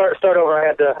this, but start over.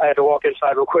 I had to walk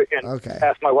inside real quick and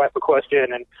ask my wife a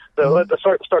question, and so let's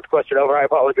start the question over. I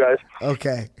apologize.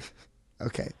 Okay.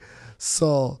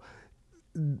 So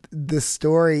the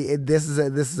story, this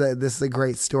is a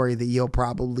great story that you'll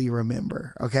probably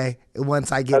remember, okay?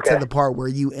 Once I get to the part where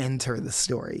you enter the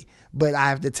story. But I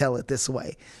have to tell it this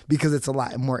way because it's a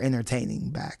lot more entertaining,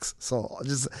 Bax. So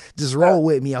just roll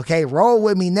with me, okay? Roll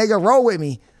with me, nigga. Roll with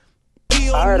me.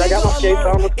 All right, I got my skates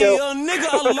on. Let's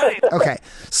go. Okay,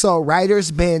 so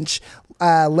Writer's Bench,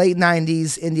 late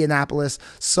 90s, Indianapolis.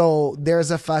 So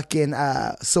there's a fucking,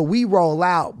 so we roll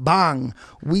out, bang.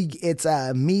 It's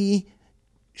me,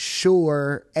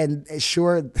 Shure, and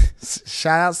Shure,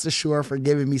 shout outs to Shure for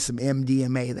giving me some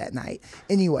MDMA that night.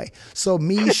 Anyway, so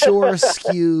me, Shure,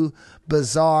 Skew,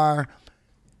 Bizarre,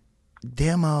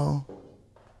 Demo,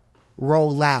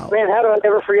 roll out. Man, how do I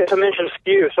ever forget to mention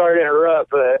Skew? Sorry to interrupt,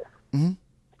 but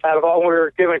out of all, when we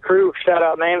were giving crew shout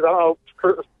out names, I don't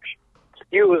know,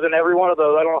 Skew was in every one of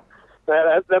those. I don't know.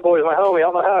 That boy's my homie. I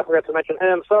don't know how I forgot to mention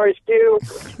him. Sorry, Skew.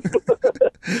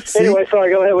 Anyway,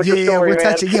 sorry. Go ahead with your story,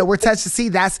 we're touching. See,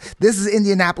 this is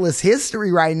Indianapolis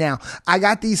history right now. I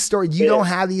got these stories. You don't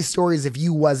have these stories if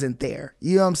you wasn't there.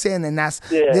 You know what I'm saying? And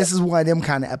this is one of them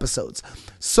kind of episodes.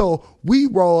 So we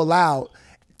roll out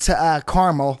to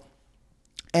Carmel.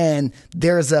 And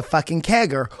there's a fucking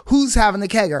kegger. Who's having the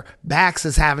kegger? Bax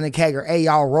is having the kegger. Hey,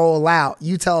 y'all, roll out.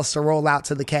 You tell us to roll out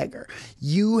to the kegger.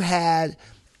 You had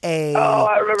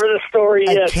I remember this story.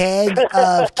 A keg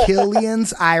of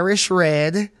Killian's Irish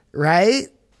Red, right?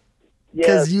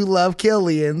 Because you love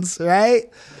Killian's, right?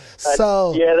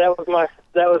 So that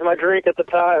was my drink at the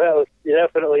time. That was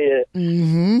definitely it.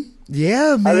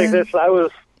 Yeah, man. I think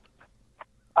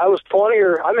I was 20,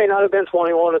 or I may not have been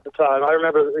 21 at the time. I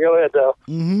remember. Go ahead, though.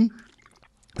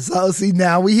 So see,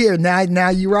 now we here. Now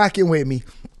you rocking with me.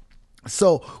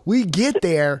 So we get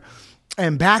there,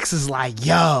 and Bax is like,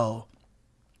 "Yo."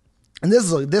 And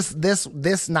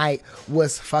this night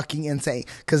was fucking insane.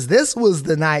 Because this was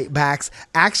the night, Bax.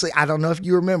 Actually, I don't know if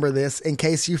you remember this. In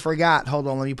case you forgot. Hold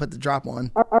on, let me put the drop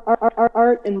on.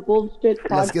 Art and Bullshit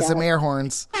Podcast. Let's get some air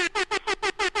horns.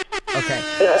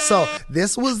 Okay, so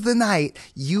this was the night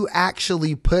you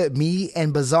actually put me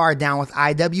and Bizarre down with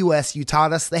IWS. You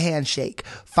taught us the handshake.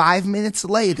 5 minutes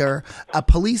later, a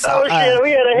police shit,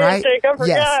 we had a handshake. I forgot.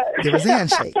 Yes, there was a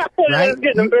handshake. Right? It's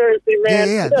getting embarrassing, man.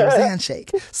 Yeah, there was a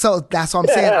handshake. So that's what I'm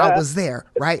saying. I was there,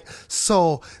 right?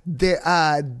 So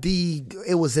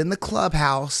it was in the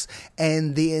clubhouse,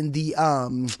 and then the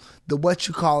what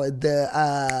you call it,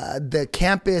 the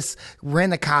campus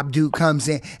rent-a-cop dude comes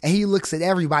in, and he looks at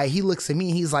everybody. He looks at me,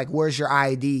 and he's like, "Where's your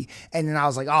ID?" And then I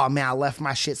was like, "Oh man, I left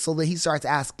my shit." So then he starts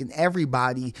asking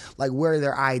everybody like where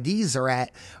their IDs are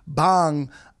at. Bong,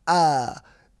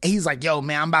 he's like, "Yo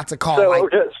man, I'm about to call." So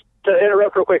just to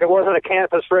interrupt real quick, it wasn't a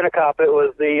campus rent-a-cop. It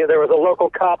was there was a local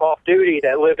cop off duty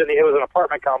that lived it was an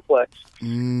apartment complex. So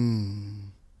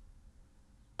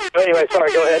anyway,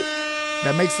 sorry, go ahead.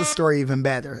 That makes the story even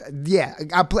better. Yeah.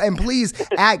 And please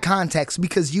add context,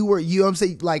 because you know what I'm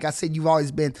saying? Like I said, you've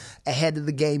always been ahead of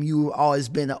the game. You've always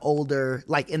been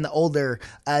in the older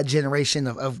generation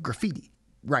of graffiti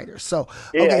writers. So,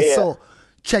 so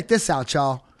check this out,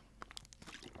 y'all.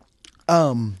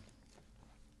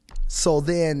 So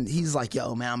then he's like,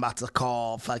 "Yo, man, I'm about to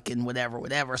call fucking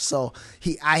whatever. So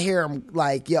I hear him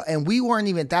like, yo, and we weren't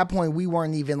even, at that point, we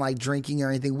weren't even like drinking or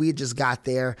anything. We had just got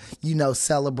there,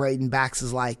 celebrating. Bax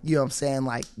is like, you know what I'm saying?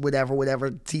 Like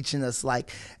whatever, teaching us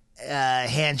like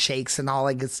handshakes and all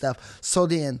that good stuff. So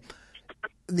then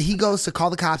he goes to call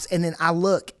the cops, and then I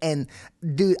look, and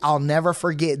dude, I'll never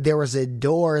forget, there was a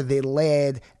door that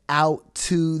led out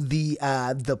to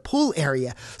the pool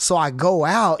area. So I go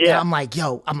out, and I'm like,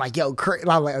 yo,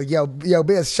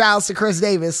 Biz, shout out to Chris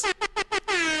Davis.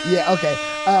 Yeah, okay.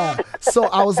 So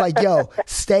I was like, yo,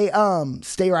 stay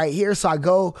right here. So I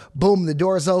go, boom, the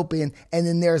door's open, and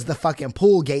then there's the fucking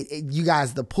pool gate. You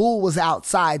guys, the pool was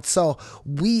outside. So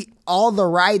all the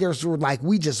riders were like,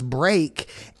 we just break,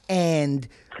 and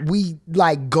we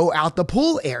like go out the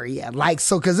pool area,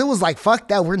 cause it was like, fuck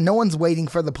that, no one's waiting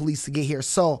for the police to get here.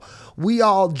 So we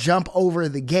all jump over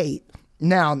the gate.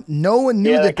 Now, no one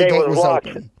knew that the gate was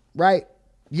open, right?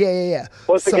 Yeah.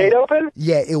 Was the gate open?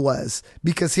 Yeah, it was,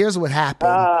 because here's what happened.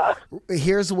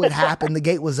 The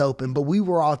gate was open, but we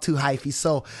were all too hyphy.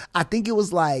 So I think it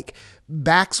was like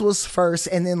Bax was first,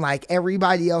 and then like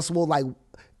everybody else will like,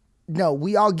 no,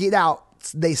 we all get out.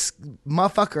 They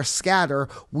motherfuckers scatter.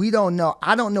 We don't know.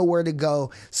 I don't know where to go.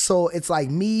 So it's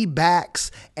like me, Bax,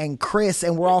 and Chris,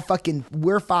 and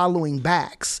we're following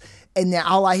Bax. And then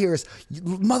all I hear is,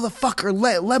 "Motherfucker,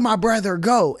 let my brother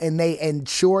go." And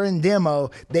Shure and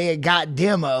Demo, they had got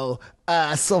Demo.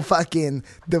 So fucking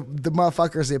the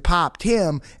motherfuckers had popped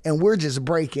him, and we're just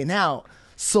breaking out.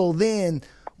 So then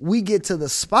we get to the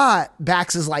spot,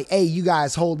 Bax is like, hey, you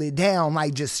guys hold it down,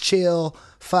 like just chill,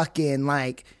 fucking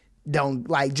like don't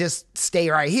like just stay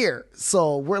right here.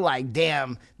 So we're like,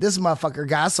 damn, this motherfucker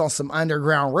got us on some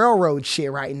Underground Railroad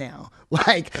shit right now.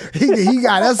 Like he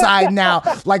got us hiding now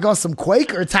like on some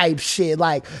Quaker type shit.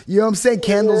 Like, you know what I'm saying?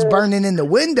 Candles burning in the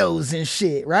windows and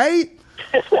shit, right?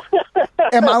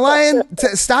 Am I lying?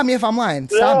 Stop me if I'm lying.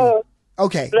 Stop me.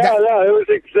 Okay. No, it was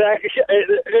exactly.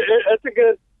 That's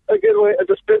a good way, a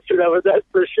description of it. That's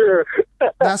for sure.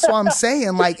 That's what I'm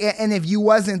saying. Like, and if you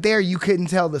wasn't there, you couldn't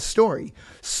tell the story.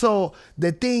 So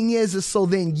the thing is so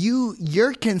then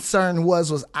your concern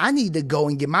was I need to go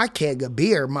and get my keg of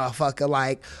beer, motherfucker.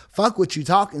 Like, fuck what you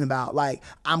talking about. Like,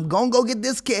 I'm gonna go get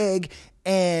this keg,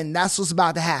 and that's what's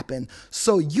about to happen.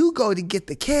 So you go to get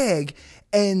the keg.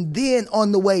 And then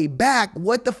on the way back,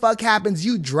 what the fuck happens?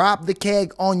 You drop the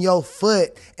keg on your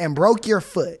foot and broke your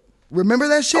foot. Remember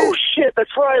that shit? Oh, shit, that's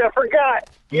right. I forgot.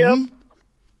 Yep.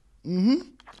 Mm-hmm.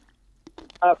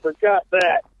 I forgot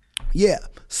that. Yeah.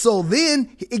 So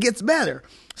then it gets better.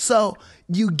 So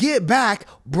you get back,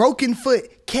 broken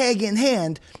foot, keg in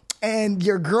hand, and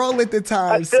your girl at the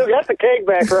time... I still got the keg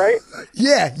back, right?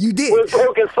 Yeah, you did. With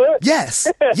broken foot? Yes.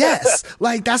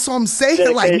 Like, that's what I'm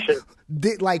saying. Dedication.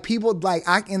 Like people like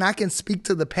I can speak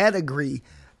to the pedigree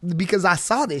because I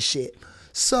saw this shit.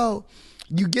 So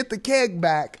you get the keg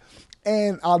back,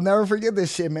 and I'll never forget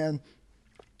this shit, man.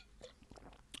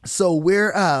 So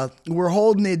we're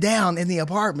holding it down in the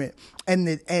apartment, and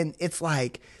it's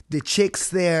like the chick's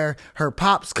there, her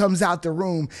pops comes out the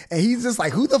room, and he's just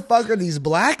like, who the fuck are these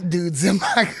black dudes in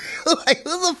my like, who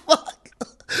the fuck?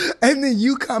 And then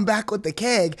you come back with the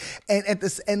keg, and at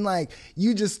this, and like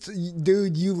you just,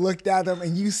 dude, you looked at them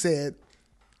and you said,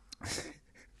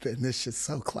 "Man, this shit's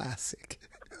so classic.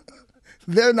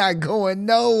 They're not going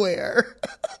nowhere."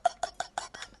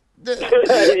 And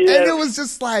it was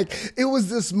just like, it was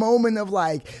this moment of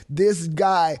like, this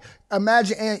guy,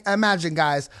 imagine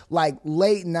guys, like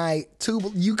late night,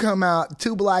 you come out,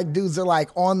 two black dudes are like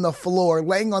on the floor,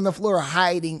 laying on the floor,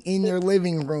 hiding in your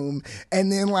living room.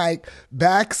 And then like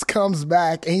Bax comes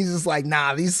back and he's just like,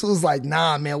 nah, these fools like,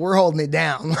 nah, man, we're holding it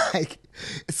down. Like,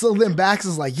 so then Bax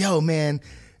is like, yo, man,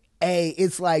 hey,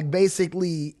 it's like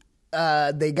basically,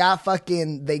 they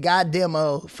got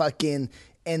demo fucking,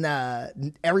 and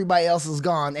everybody else is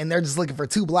gone, and they're just looking for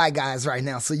two black guys right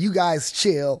now. So you guys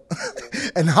chill,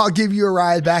 and I'll give you a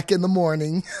ride back in the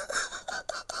morning.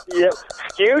 Yep.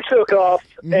 Stu took off,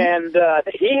 and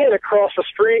he hid across the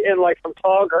street in like some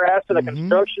tall grass in a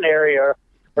construction area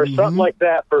or something like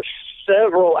that for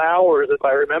several hours, if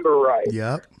I remember right.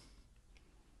 Yep.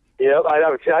 Yep.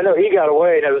 I know he got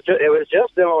away, and it was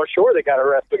just them on shore that got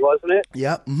arrested, wasn't it?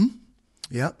 Yep. Mm-hmm.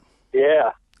 Yep.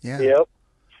 Yeah. Yep.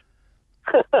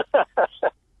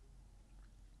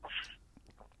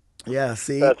 Yeah,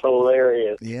 see? That's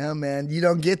hilarious. Yeah, man. You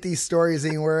don't get these stories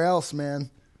anywhere else, man.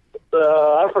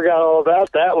 I forgot all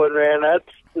about that one, man.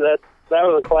 That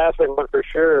was a classic one for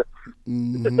sure.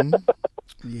 Mm-hmm.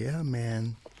 Yeah,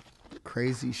 man.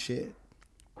 Crazy shit.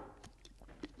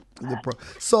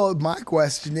 So my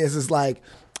question is like,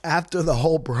 after the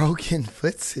whole broken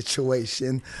foot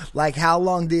situation, like how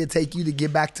long did it take you to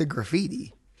get back to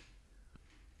graffiti?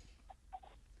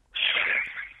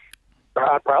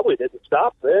 I probably didn't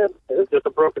stop then. It was just a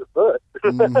broken foot.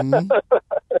 Yeah,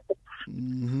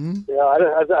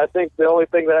 I think the only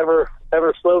thing that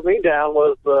ever slowed me down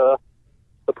was the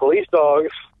police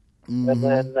dogs, and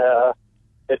then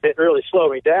it didn't really slow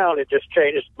me down. It just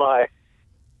changed my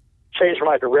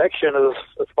direction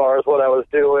as far as what I was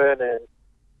doing, and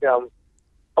I'm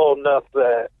old enough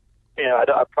that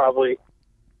I probably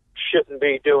shouldn't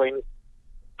be doing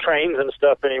trains and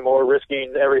stuff anymore,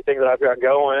 risking everything that I've got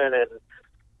going, and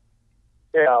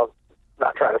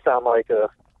not trying to sound like a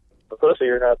pussy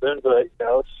or nothing, but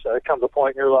it comes a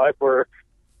point in your life where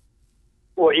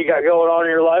what you got going on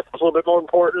in your life is a little bit more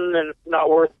important and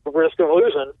not worth the risk of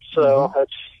losing. So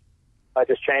I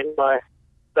just changed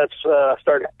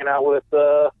started hanging out with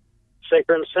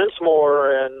Sacred and Sense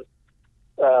more, and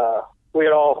we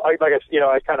had all I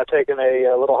kind of taken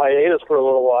a little hiatus for a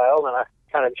little while, and I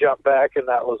kind of jumped back, and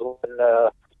that was when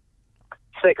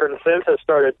Sacred and Synthesis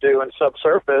started doing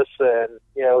Subsurface, and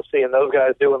seeing those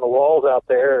guys doing the walls out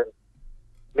there, and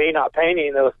me not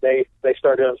painting those, they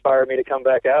started to inspire me to come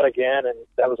back out again, and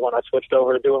that was when I switched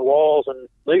over to doing walls and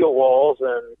legal walls,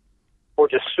 and we're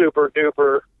just super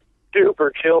duper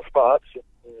chill spots, and,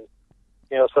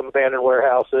 some abandoned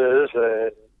warehouses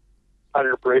and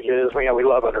under bridges. We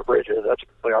love under bridges. That's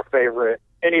really our favorite.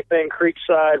 Anything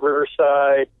creekside,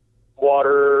 riverside,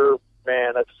 water,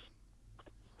 man, that's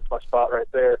my spot right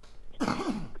there.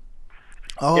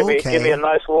 Oh, Give me a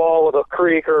nice wall with a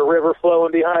creek or a river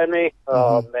flowing behind me.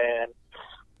 Oh man,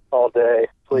 all day,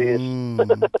 please.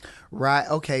 Right.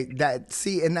 Okay.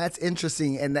 And that's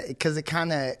interesting, and because it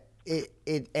kind of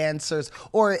it answers,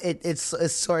 or it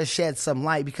sort of sheds some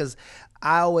light, because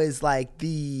I always like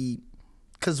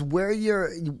because where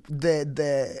you're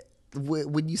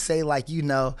when you say, like,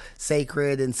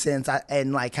 sacred and sense,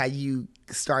 and like how you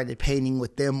started painting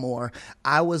with them more,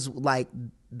 I was like,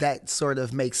 that sort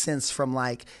of makes sense from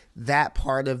like that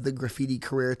part of the graffiti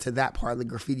career to that part of the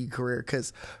graffiti career.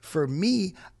 Because for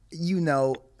me,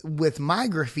 with my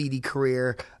graffiti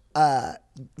career,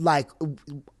 like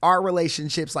our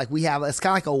relationships, like we have, it's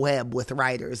kind of like a web with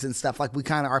writers and stuff. Like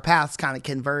our paths kind of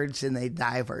converged and they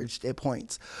diverged at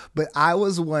points. But I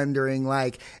was wondering,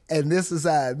 like, and this is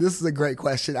a great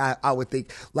question. I would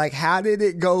think, like, how did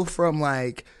it go from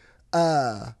like,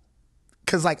 cause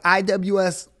like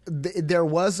IWS, there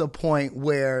was a point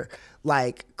where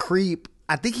like Creep,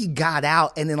 I think he got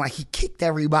out and then like he kicked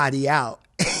everybody out.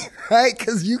 Right?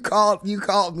 Cause you called me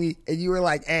and you were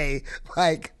like, hey,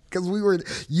 like, cause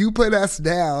you put us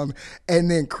down, and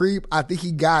then Creep, I think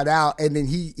he got out, and then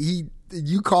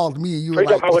you called me and you were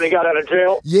like, when he got out of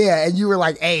jail? Yeah. And you were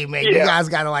like, hey man, you guys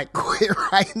gotta like quit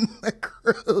writing the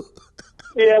crew.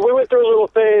 Yeah. We went through a little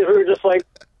phase. We were just like,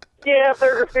 yeah, if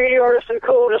they're graffiti artists and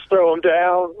cool, just throw them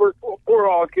down. We're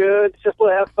all good. Just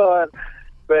let have fun.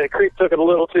 But Creep took it a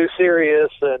little too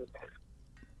serious, and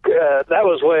that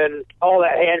was when all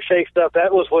that handshake stuff.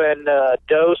 That was when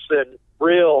Dose and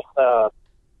Real,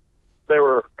 they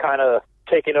were kind of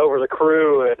taking over the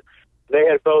crew, and they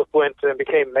had both went and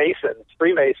became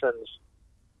Freemasons.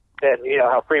 And you know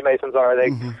how Freemasons are;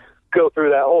 they go through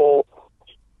that whole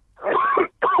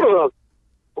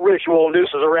ritual,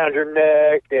 nooses around your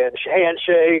neck and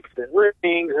handshakes and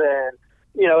rings and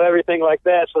everything like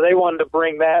that. So they wanted to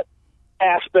bring that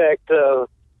aspect of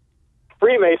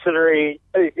Freemasonry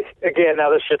again. Now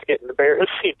this shit's getting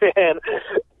embarrassing, man.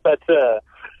 But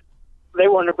they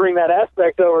wanted to bring that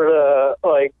aspect over to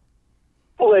like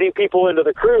letting people into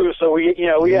the crew. So we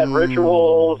had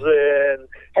rituals and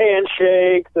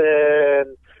handshakes,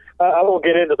 and I won't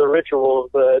get into the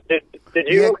rituals, but did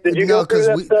you go through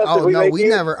that stuff? Oh no, we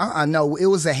never. No, it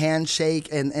was a handshake,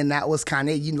 and that was kind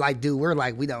of like, dude, we're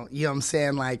like, we don't. You know what I'm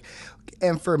saying? Like,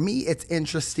 and for me, it's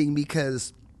interesting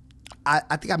because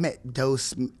I think I met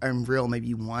Dose and Real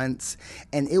maybe once,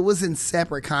 and it was in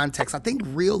separate contexts. I think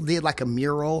Real did like a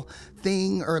mural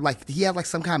thing, or like he had like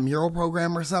some kind of mural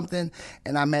program or something,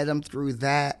 and I met him through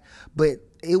that. But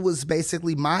it was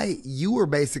basically you were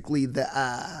basically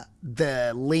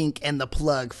the link and the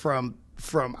plug from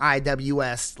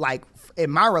IWS, like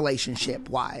in my relationship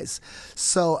wise.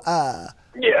 So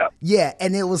yeah,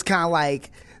 and it was kind of like.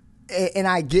 And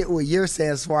I get what you're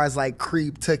saying as far as like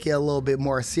Creep took it a little bit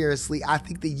more seriously. I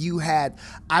think that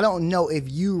I don't know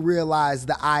if you realize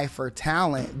the eye for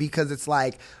talent, because it's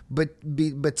like,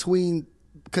 between,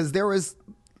 because there was,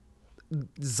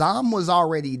 Zom was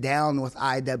already down with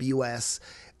IWS.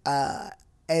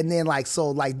 And then like, so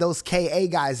like those KA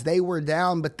guys, they were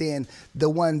down, but then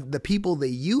the people that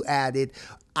you added,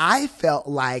 I felt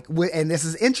like, and this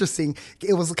is interesting,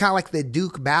 it was kind of like the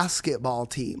Duke basketball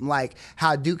team, like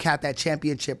how Duke had that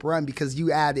championship run, because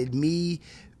you added me,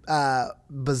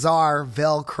 Bizarre,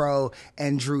 Velcro,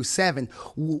 and Drew 7,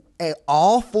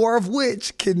 all four of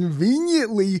which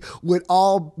conveniently would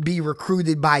all be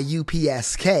recruited by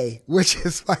UPSK, which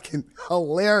is fucking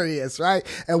hilarious, right?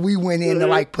 And we went in to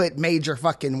like put major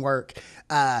fucking work.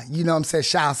 You know what I'm saying?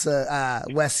 Shouts to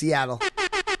West Seattle.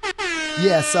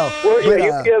 Yeah, so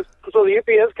the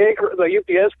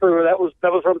UPS crew that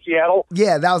was from Seattle.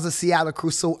 Yeah, that was a Seattle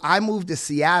crew. So I moved to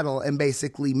Seattle and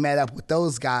basically met up with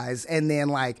those guys, and then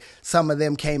like some of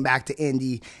them came back to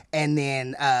Indy, and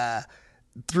then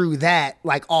through that,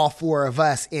 like all four of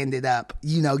us ended up,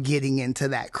 getting into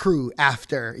that crew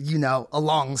after, a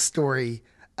long story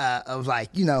of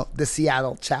like, the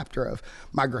Seattle chapter of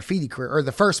my graffiti career, or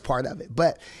the first part of it,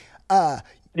 but.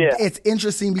 Yeah. It's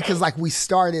interesting because like we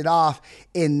started off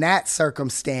in that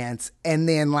circumstance, and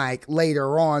then like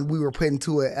later on we were put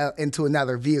into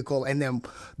another vehicle, and then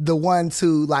the ones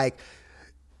who like,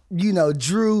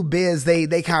 Drew, Biz,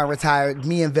 they kind of retired.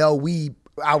 Me and Vel,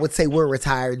 I would say we're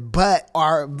retired, but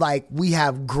are like, we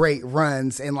have great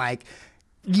runs, and like,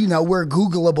 we're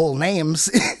Googleable names.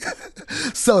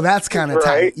 So that's kind of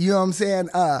tight. You know what I'm saying?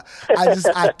 I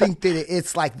think that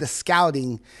it's like the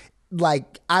scouting.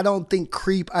 Like, I don't think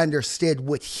Creep understood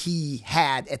what he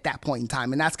had at that point in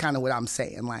time, and that's kind of what I'm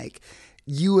saying. Like,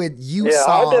 saw.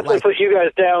 I definitely put you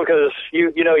guys down because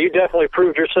you definitely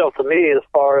proved yourself to me as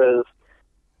far as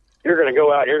you're going to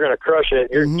go out and you're going to crush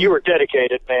it. You were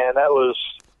dedicated, man. That was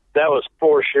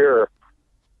for sure.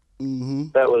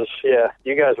 That was,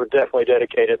 you guys were definitely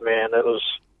dedicated, man. That was,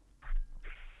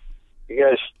 you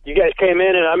guys came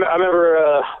in, and I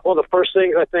remember one of the first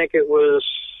things, I think it was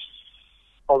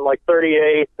on like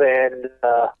 38th and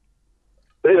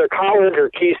either College or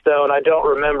Keystone, I don't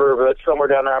remember, but somewhere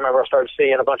down there I remember I started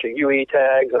seeing a bunch of UE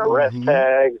tags and arrest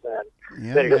tags,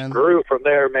 and then it just grew from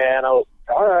there, man. I was,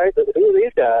 all right, who are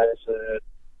these guys?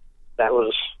 That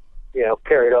was,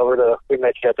 carried over to, we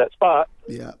met you at that spot.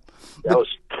 Yeah.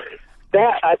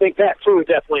 I think that too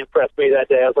definitely impressed me that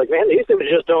day. I was like, man, these dudes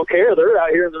just don't care. They're out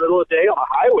here in the middle of the day on a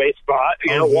highway spot,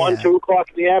 1, 2 o'clock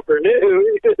in the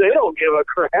afternoon. They don't give a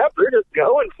crap. They're just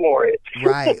going for it.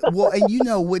 Right. Well,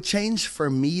 and what changed for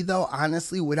me though,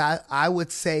 honestly, what I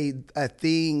would say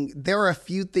there are a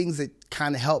few things that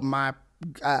kind of helped my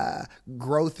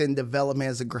growth and development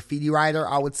as a graffiti writer.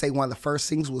 I would say one of the first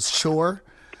things was Shore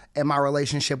and my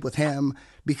relationship with him,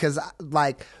 because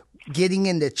like getting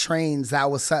into trains,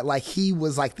 that was like, he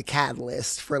was like the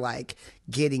catalyst for like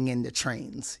getting into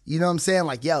trains. You know what I'm saying?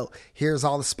 Like, yo, here's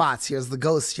all the spots. Here's the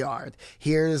Ghost Yard.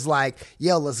 Here's like,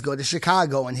 yo, let's go to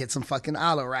Chicago and hit some fucking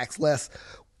auto racks. Let's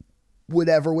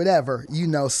whatever.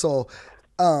 So,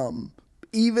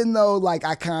 even though like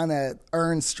I kind of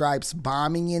earned stripes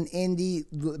bombing in Indy,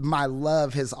 my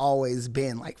love has always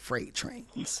been like freight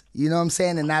trains. You know what I'm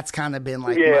saying? And that's kind of been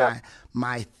like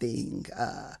my thing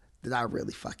that I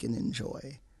really fucking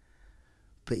enjoy.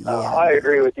 But yeah, I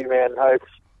agree with you, man.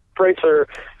 Freights are,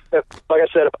 like I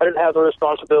said, if I didn't have the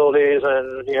responsibilities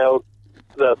and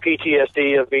the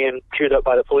PTSD of being chewed up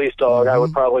by the police dog, I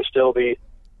would probably still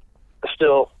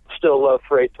love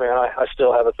freights, man. I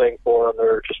still have a thing for them.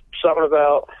 They're just something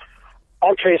about,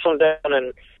 I'll chase them down,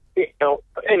 and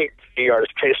any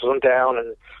artist chases them down,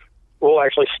 and we'll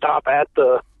actually stop at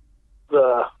the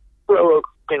railroad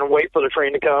and wait for the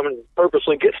train to come and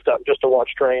purposely get stuck just to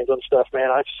watch trains and stuff, man.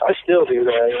 I still do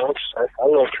that. I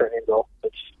love trains, though.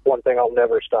 It's one thing I'll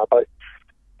never stop. I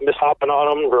miss hopping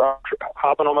on them,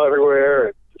 hopping them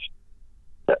everywhere.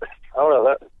 I don't know,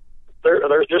 that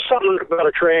there's just something about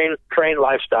a train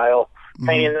lifestyle,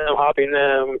 painting them, hopping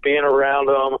them, being around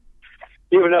them.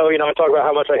 Even though, I talk about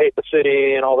how much I hate the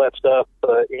city and all that stuff,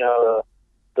 but,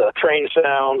 the train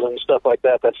sounds and stuff like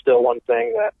that, that's still one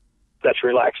thing that's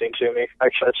relaxing to me.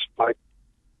 Actually, that's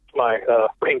my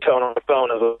ringtone on the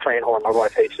phone is a train horn. My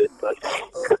wife hates it, but...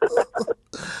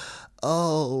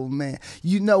 Oh, man.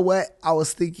 You know what? I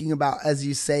was thinking about, as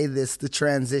you say this, the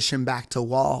transition back to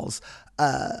Walls,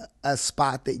 a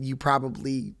spot that you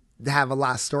probably have a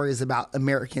lot of stories about,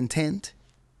 American Tent.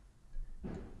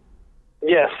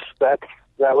 Yes, that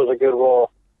was a good wall.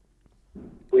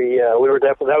 We were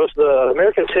definitely, that was the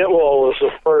American Tent wall was the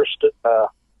first,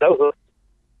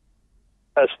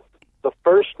 that's the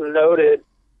first noted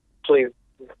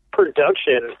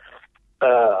production,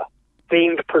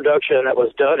 themed production that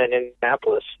was done in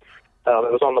Indianapolis.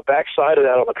 It was on the back side of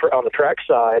that, on the track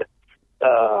side.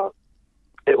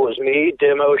 It was me,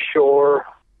 Demo, Shore,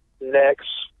 Nex,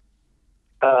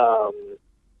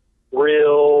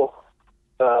 Real,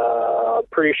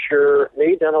 pretty sure,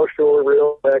 me, Demo, Shore,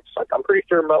 Real, Nex. I'm pretty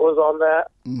sure Mutt was on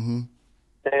that. Mm-hmm.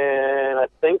 And I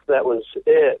think that was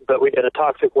it. But we did a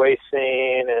toxic waste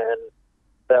scene, and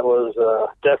that was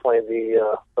definitely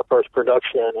the first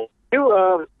production.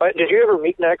 Did you ever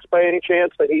meet Nex by any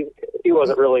chance? That he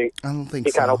wasn't really. I don't think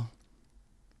so.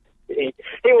 He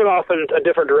went off in a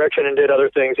different direction and did other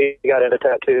things. He got into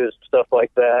tattoos, stuff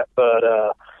like that. But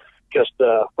just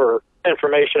for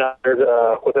information,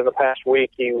 within the past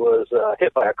week, he was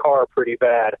hit by a car pretty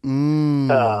bad.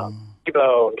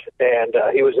 T-boned, and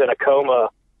he was in a coma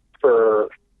for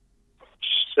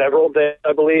several days,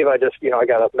 I believe. I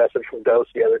got a message from Dose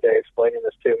the other day explaining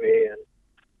this to me,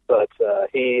 but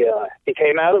he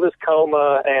came out of his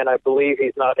coma, and I believe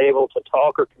he's not able to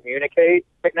talk or communicate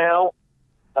right now.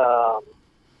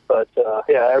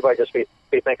 Everybody just be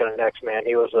thinking of Nex, man.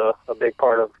 He was a big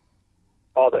part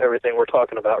of everything we're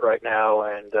talking about right now,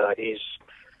 and him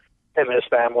and his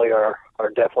family are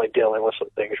definitely dealing with some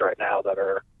things right now that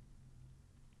are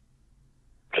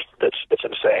it's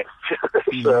insane.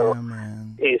 So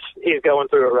man. he's going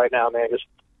through it right now, man. Just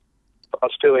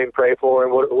thoughts to him, pray for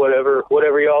him, whatever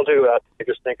y'all do out there,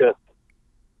 just think of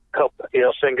help,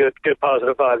 send good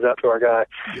positive vibes out to our guy.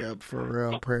 Yep, for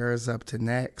real. Prayers up to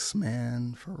Nex,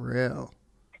 man, for real.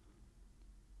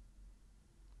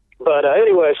 But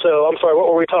anyway, so I'm sorry, what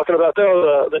were we talking about there?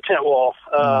 The tent wall.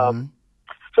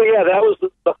 So yeah, that was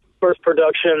the first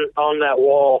production on that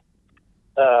wall.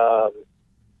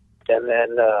 And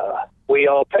then I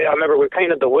remember we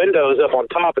painted the windows up on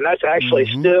top, and that's actually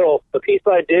still the piece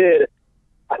I did.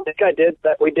 I think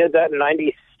we did that in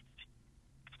 96.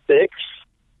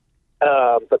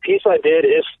 The piece I did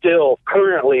is still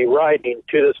currently writing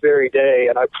to this very day,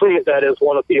 and I believe that is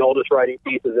one of the oldest writing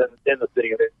pieces in the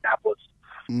city of Indianapolis.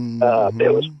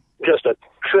 It was just a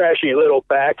trashy little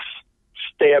back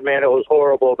stamp, man. It was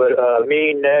horrible, but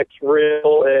me, Neck,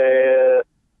 Real, and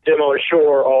Demo and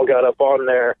Shore all got up on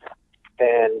there,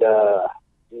 and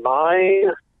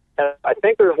mine. I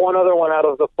think there's one other one out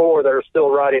of the four that are still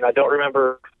writing. I don't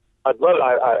remember. I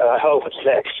hope it's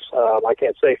next. I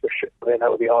can't say for sure. I mean,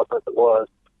 that would be awesome if it was.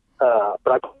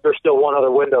 But there's still one other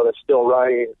window that's still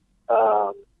writing.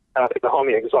 And I think the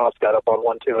homie Exhaust got up on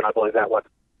one too, and I believe that one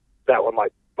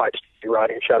might be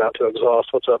writing. Shout out to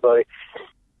Exhaust. What's up, buddy?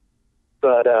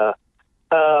 But so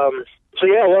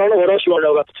yeah, well, I don't know what else you want to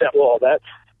know about the tent wall. That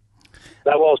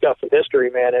wall's got some history,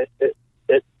 man. It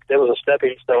was a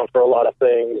stepping stone for a lot of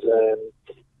things, and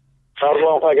I don't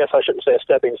know. I guess I shouldn't say a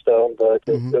stepping stone, but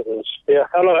it was, yeah,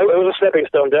 I don't know. It was a stepping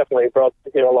stone, definitely. It brought,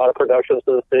 a lot of productions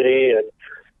to the city, and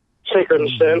Sacred and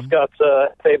Sense got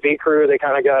FAB Crew. They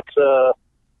kind of got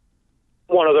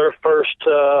one of their first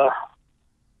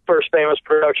famous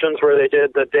productions where they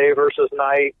did the day versus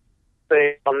night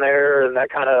thing on there, and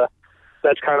that's kind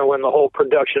of when the whole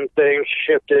production thing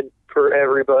shifted for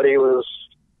everybody. Was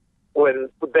when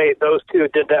those two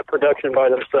did that production by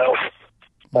themselves.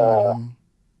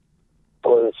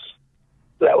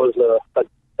 That was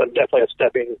definitely a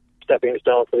stepping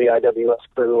stone for the IWS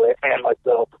crew and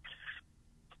myself.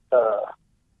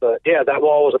 But yeah, that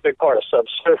wall was a big part of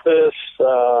Subsurface.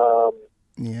 Trying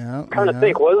to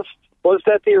think, was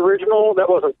that the original? That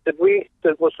wasn't.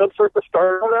 Was Subsurface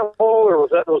started on that wall, or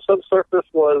was Subsurface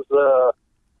was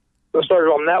started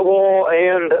on that wall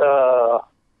and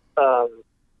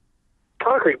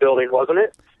concrete building, wasn't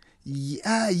it?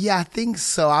 Yeah, I think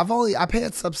so. I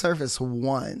painted Subsurface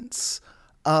once.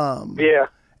 Yeah.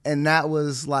 And that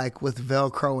was like with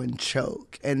Velcro and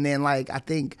Choke. And then I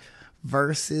think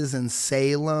Versus and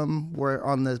Salem were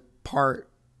on the part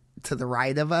to the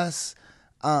right of us.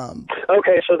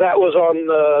 Okay, so that was on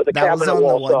the cabinet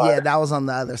wall side. Yeah, that was on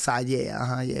the other side.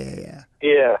 Yeah, yeah.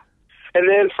 Yeah. And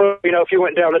then if you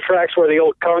went down the tracks where the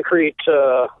old concrete,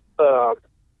 there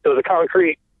was a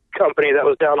concrete company that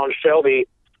was down on Shelby.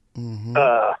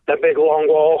 That big long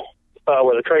wall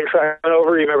where the train track went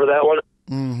over. You remember that one?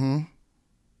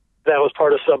 That was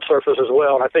part of Subsurface as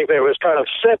well, and I think they was kind of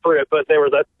separate, but they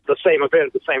were the same event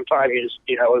at the same time. You just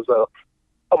it was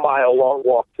a mile long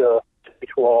walk to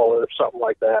each wall or something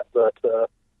like that. But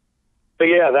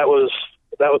yeah, that was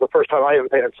the first time I even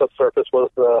painted Subsurface, was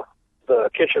the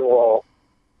kitchen wall,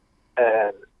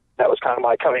 and that was kind of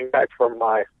my coming back from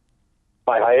my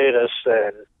hiatus,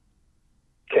 and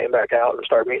came back out and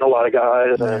started meeting a lot of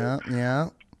guys, and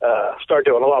started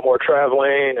doing a lot more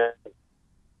traveling, and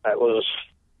that was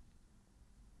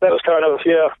kind of,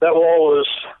 that wall was,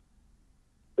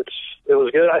 it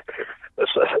was good.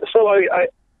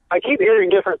 I keep hearing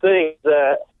different things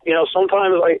that,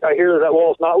 sometimes I hear that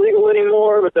wall's not legal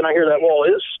anymore, but then I hear that wall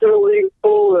is still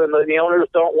legal, and the owners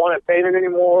don't want it painted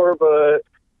anymore, but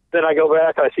then I go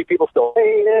back, I see people still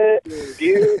painting it. And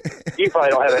you probably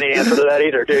don't have any answer to that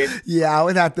either, dude. Yeah, I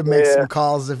would have to make some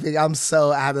calls. I'm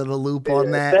so out of the loop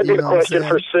on that. That'd be a question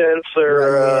for Sense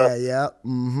or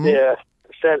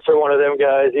Sense or one of them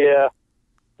guys.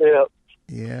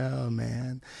 Yeah,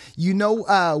 man.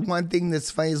 One thing that's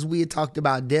funny is we had talked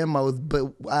about demos,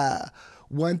 but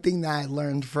one thing that I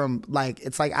learned from I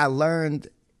learned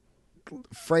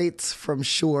freights from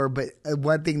Shore, but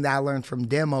one thing that I learned from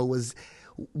demo was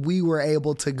we were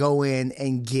able to go in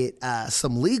and get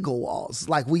some legal walls.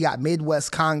 We got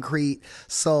Midwest Concrete,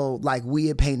 so we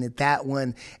had painted that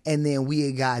one, and then we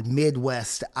had got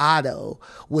Midwest Auto,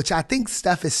 which I think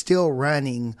stuff is still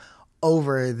running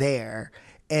over there.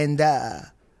 And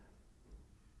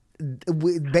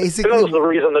basically, that was the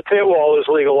reason the tent wall is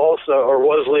legal also, or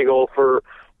was legal for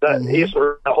that.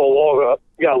 That whole wall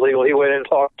got legal. He went and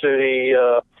talked to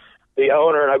the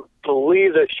owner, and I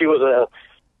believe that she was a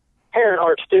parent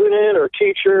art student or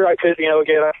teacher. I could, again,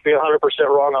 I could be 100%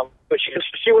 wrong on, but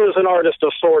she was an artist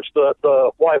of sorts,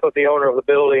 the wife of the owner of the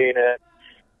building, and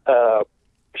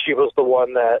she was the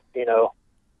one that,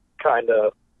 kind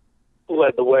of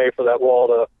led the way for that wall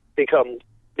to become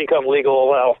legal,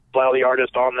 allow the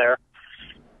artist on there.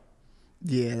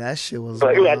 Yeah, that shit was.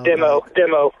 But yeah, demo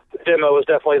was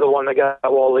definitely the one that got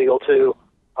that wall legal too.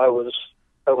 I was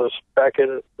back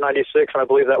in '96, and I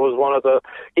believe that was one of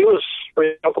he was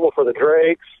responsible for the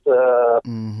Drakes,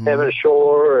 Evan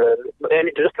Shore,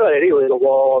 and just about any legal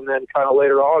wall. And then kind of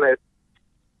later on,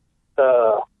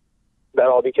 that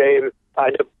all became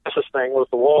IWS's thing, was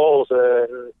the walls,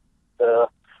 and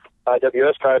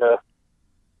IWS kind of,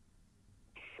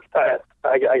 I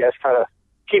guess, kind of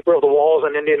keeper of the walls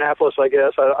in Indianapolis, I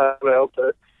guess. I hope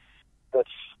that that's...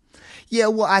 Yeah,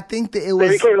 well, I think that it was...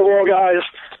 They became the wall guys.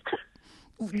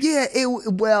 Yeah,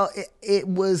 it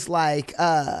was like,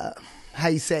 how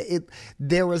you say it,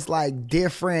 there was like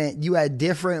you had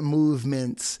different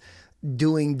movements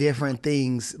doing different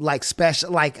things, like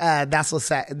special, like that's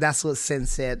what Sin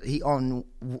said. He, on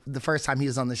the first time he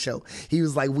was on the show, he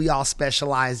was like, we all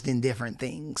specialized in different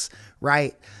things,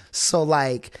 right? So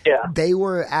like, they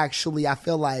were actually, I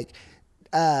feel like,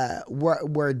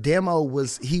 where Demo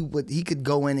was, he could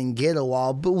go in and get a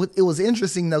wall. But it was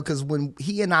interesting though, because when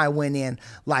he and I went in,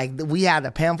 like, we had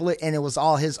a pamphlet and it was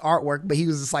all his artwork, but he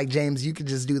was just like, James, you could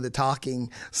just do the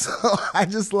talking. So I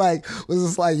just like was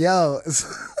just like, yo,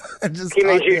 just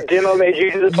Demo made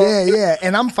you do the talking. Yeah,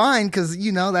 and I'm fine, because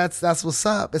that's what's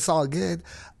up. It's all good.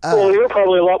 Well, you're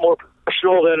probably a lot more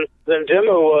professional than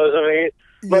Demo was. I mean,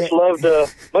 much love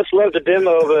to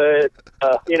Demo, but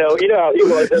you know how he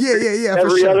was.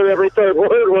 Every third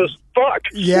word was fuck.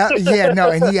 Yeah,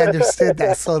 no, and he understood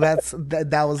that, so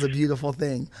that was a beautiful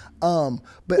thing.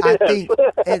 But I think,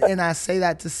 and I say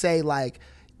that to say, like,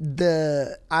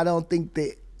 I think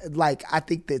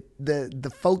that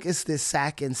the focus that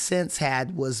Sack and Sense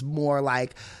had was more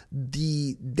like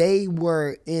they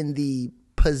were in the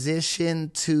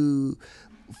position to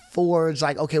forge,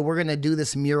 like, okay, we're gonna do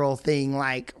this mural thing,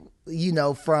 like,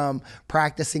 from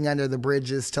practicing under the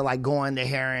bridges to like going to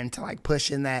Heron to like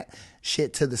pushing that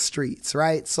shit to the streets,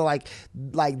 right? So like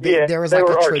there was like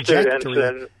a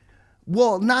trajectory.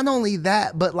 Well, not only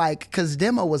that, but like, because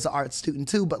Demo was an art student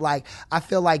too, but like, I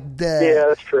feel like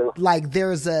that's true. Like,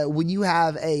 there's when you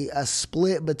have a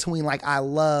split between like, I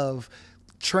love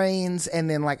trains, and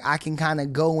then like I can kind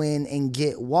of go in and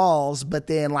get walls, but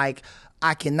then like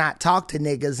I cannot talk to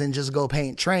niggas and just go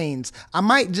paint trains. I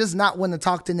might just not want to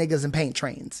talk to niggas and paint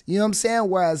trains. You know what I'm saying?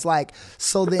 Whereas like,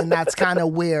 so then that's kind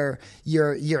of where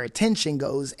your attention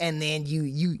goes, and then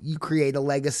you create a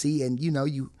legacy, and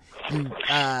you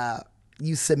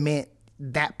cement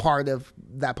that part of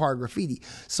graffiti.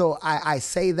 So I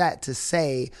say that to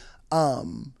say,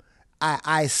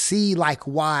 I see like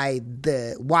why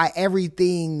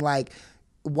everything, like,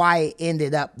 why it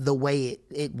ended up the way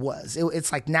it was.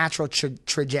 It's like natural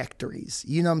trajectories.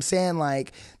 You know what I'm saying?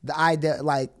 Like, the idea,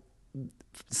 like,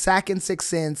 Sack and 6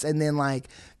 Cents, and then like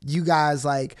you guys,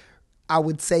 like, I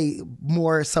would say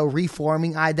more so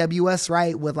reforming IWS,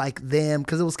 right? With like them,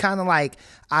 because it was kind of like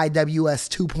IWS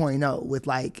 2.0 with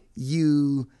like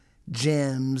you,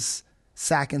 Gems,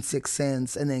 Sack and 6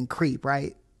 Cents, and then Creep,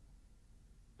 right?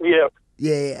 Yep.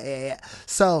 Yeah.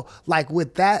 So like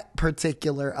with that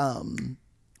particular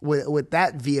with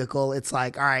that vehicle, it's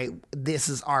like, all right, this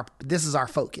is our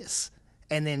focus,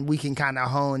 and then we can kind of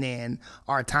hone in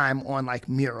our time on like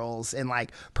murals and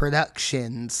like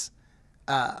productions,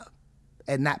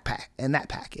 and that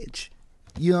package.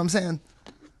 You know what I'm saying?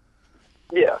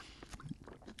 Yeah.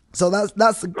 So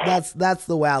that's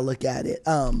the way I look at it.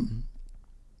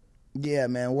 Yeah,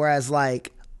 man. Whereas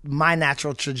like my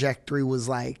natural trajectory was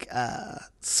like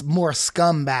more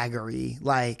scumbaggery.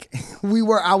 Like we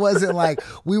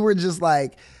were just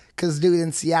like, cause dude,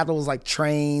 in Seattle was like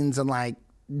trains and like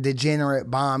degenerate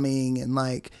bombing, and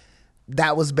like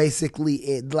that was basically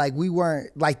it. Like we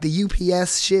weren't like, the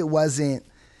UPS shit wasn't,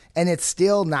 and it's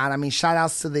still not. I mean, shout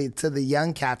outs to the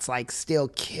young cats, like, still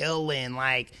killing.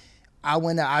 Like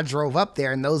I drove up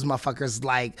there, and those motherfuckers,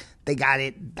 like, they got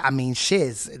it. I mean,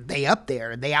 shiz, they up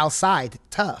there, they outside,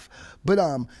 tough. But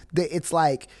it's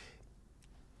like,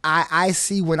 I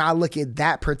see when I look at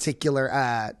that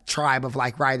particular tribe of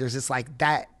like writers, it's like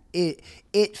that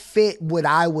it fit what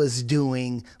I was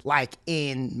doing, like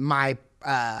in my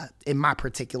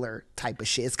particular type of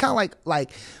shit. It's kind of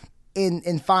like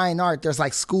in fine art, there's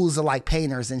like schools of like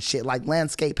painters and shit, like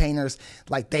landscape painters,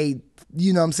 like they,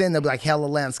 you know what I'm saying? They'll be like hella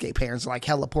landscape painters, or like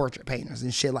hella portrait painters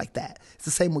and shit like that. It's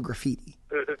the same with graffiti.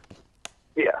 Mm-hmm.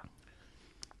 Yeah.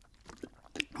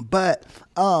 But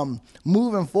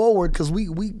moving forward, because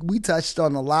we touched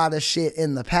on a lot of shit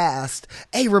in the past.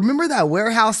 Hey, remember that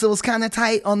warehouse that was kind of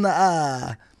tight on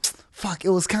the it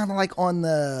was kind of like on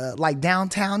the like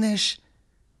downtown-ish?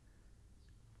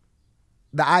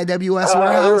 The IWS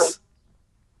warehouse?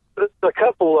 A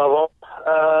couple of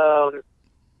them.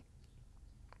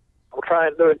 I'm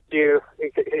trying to do.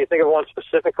 Can you think of one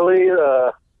specifically?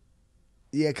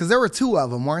 Yeah, because there were two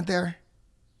of them, weren't there?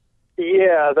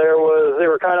 Yeah, there was. They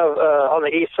were kind of on the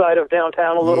east side of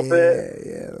downtown a little bit.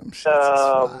 Yeah, them shits is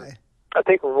fly. I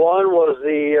think one was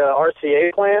the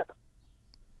RCA plant.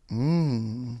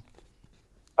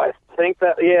 I think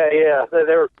that, yeah.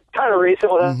 They were kind of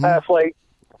recent within the past, like,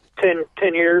 10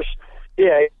 years.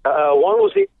 Yeah, one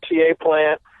was the ECA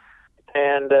plant,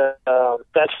 and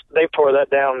they tore that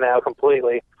down now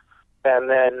completely. And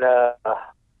then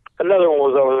another one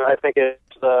was over there. I think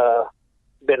it's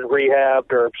been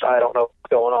rehabbed, or I don't know what's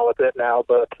going on with it now.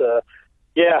 But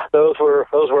yeah, those were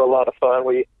a lot of fun.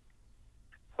 Me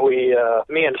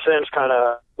and Sims kind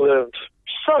of lived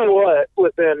somewhat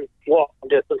within walking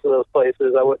distance of those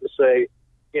places. I wouldn't say,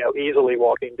 easily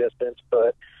walking distance,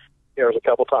 but there was a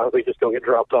couple times we just go get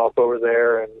dropped off over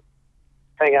there and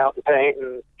hang out and paint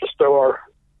and just go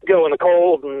in the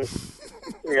cold and,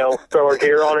 throw our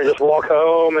gear on and just walk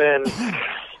home. And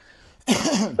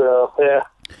so, yeah.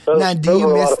 Now, do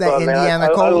you miss the Indiana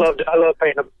cold? I love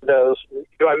painting those.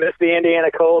 Do I miss the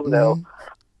Indiana cold? No.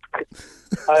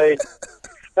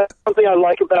 That's something I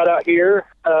like about out here.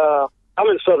 I'm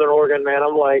in Southern Oregon, man.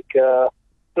 I'm like in a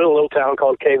little town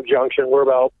called Cave Junction. We're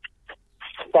about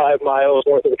 5 miles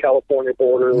north of the California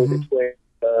border between.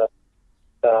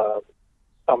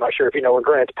 I'm not sure if you know where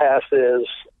Grants Pass is.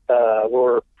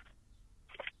 We're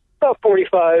about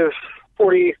 45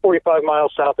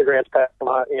 miles south of Grants Pass.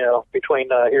 Between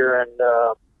here and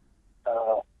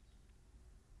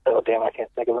oh damn, I can't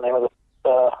think of the name of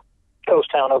the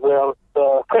coast town over there.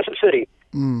 Crescent City.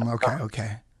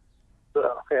 Okay.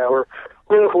 So yeah, we're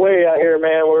way out here,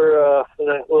 man. We're in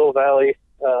a little valley,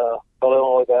 called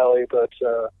Illinois Valley. But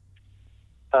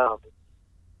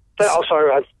I'm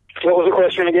sorry. What was the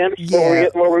question again? Yeah.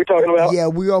 What were we talking about? Yeah,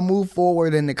 we're gonna move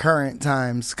forward in the current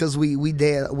times because we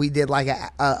did like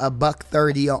a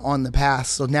 $130 on the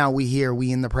past. So now we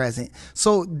in the present.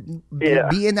 So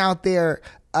being out there,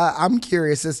 I'm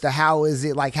curious as to how's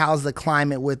the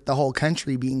climate with the whole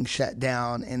country being shut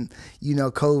down and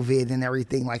COVID and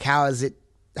everything. Like how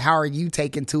are you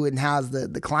taking to it, and how's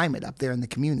the climate up there in the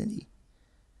community?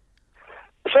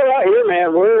 So out here,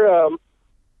 man, we're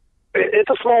it's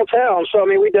a small town, so I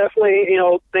mean, we definitely,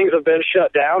 things have been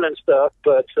shut down and stuff,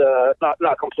 but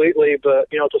not completely. But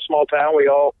it's a small town. We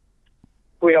all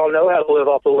know how to live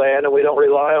off the land, and we don't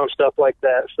rely on stuff like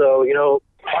that. So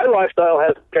my lifestyle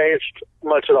hasn't changed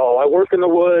much at all. I work in the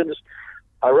woods.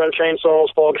 I run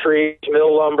chainsaws, fall trees,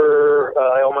 mill lumber.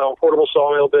 I own my own portable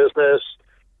sawmill business.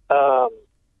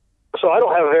 So I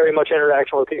don't have very much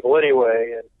interaction with people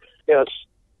anyway, and it's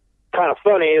kind of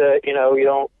funny that you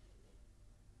don't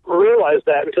realize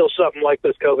that until something like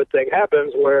this COVID thing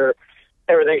happens, where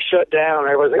everything's shut down.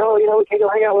 Everybody's like, we can't go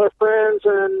hang out with our friends,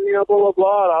 and blah blah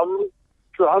blah.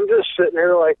 I'm just sitting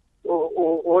here like,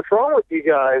 what's wrong with you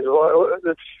guys?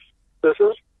 This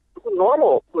is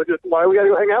normal. Why we got to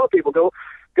go hang out with people? Go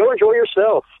enjoy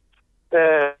yourself.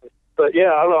 But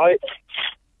yeah, I don't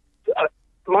know.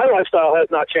 My lifestyle has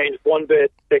not changed one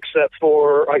bit, except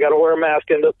for I got to wear a mask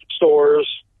in the stores.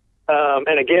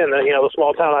 And again, the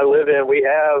small town I live in, we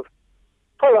have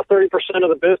probably about 30% of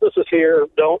the businesses here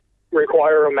don't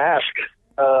require a mask.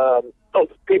 Some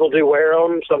people do wear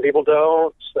them, some people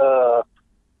don't.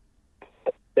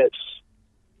 It's,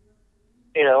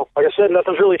 like I said,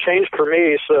 nothing's really changed for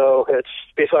me. So it's,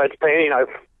 besides painting, I've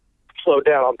slowed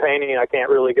down on painting. I can't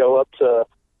really go up to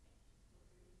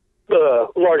the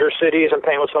larger cities and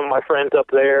paint with some of my friends up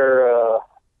there,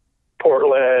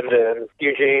 Portland and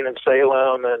Eugene and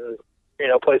Salem and,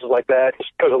 places like that,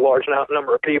 just because of a large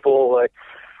number of people. I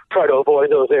try to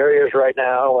avoid those areas right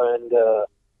now. And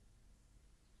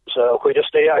so we just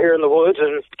stay out here in the woods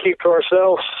and keep to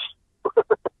ourselves.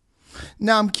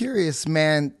 Now, I'm curious,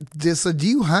 man. So do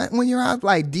you hunt when you're out?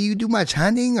 Like, do you do much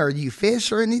hunting, or do you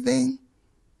fish or anything?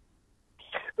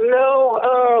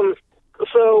 No.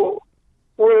 So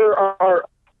our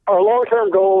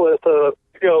long-term goal is to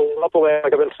go up the land.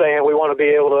 Like I've been saying, we want to be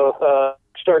able to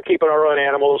start keeping our own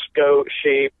animals: goat,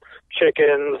 sheep,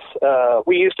 chickens.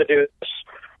 We used to do this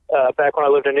back when I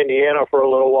lived in Indiana for a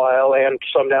little while, and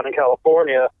some down in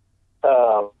California.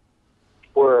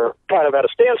 We're kind of at a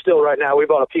standstill right now. We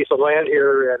bought a piece of land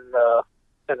here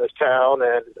in this town,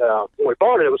 and when we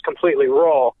bought it, it was completely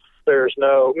raw. There's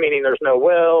no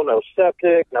well, no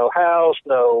septic, no house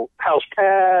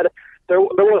pad. There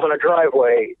wasn't a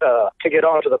driveway to get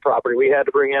onto the property. We had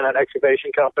to bring in an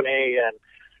excavation company, and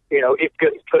it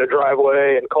couldn't put a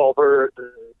driveway and culvert. And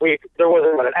there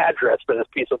wasn't even an address for this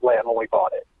piece of land when we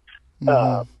bought it.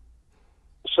 Mm-hmm.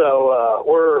 So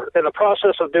we're in the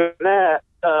process of doing that.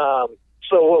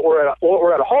 So what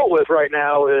we're at a halt with right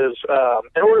now is,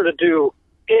 in order to do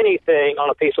anything on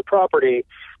a piece of property,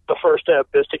 the first step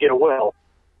is to get a well.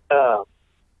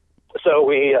 So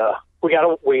we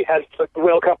had the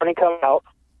well company come out.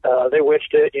 They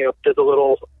witched it, did the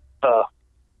little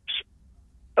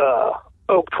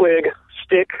oak twig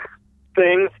stick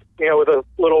thing, with a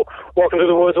little, walking through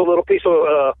the woods, a little piece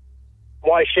of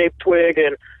Y-shaped twig,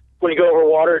 and when you go over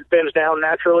water, it bends down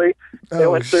naturally. They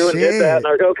went through and did that, and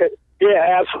I was like, okay,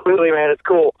 yeah, absolutely, man, it's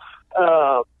cool.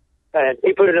 And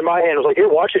he put it in my hand. I was like, here,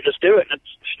 watch it, just do it. And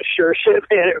it's sure as shit,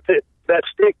 man, that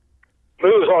stick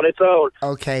moves on its own.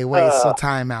 Okay, wait, so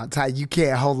time out. You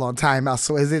can't hold on, time out.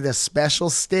 So is it a special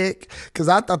stick? Because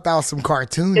I thought that was some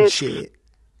cartoon shit.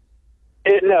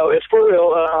 No, it's for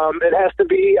real. It has to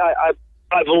be, I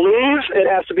believe it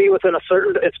has to be within a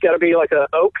certain, it's got to be like an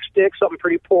oak stick, something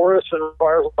pretty porous and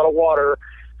requires a lot of water.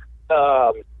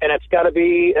 And it's got to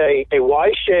be a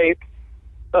Y shape.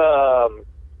 I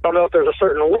don't know if there's a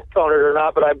certain width on it or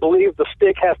not, but I believe the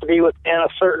stick has to be within a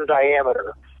certain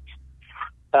diameter.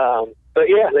 But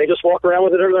yeah, they just walk around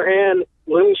with it in their hand,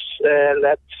 loose, and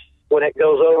that's when it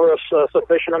goes over a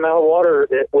sufficient amount of water,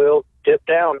 it will dip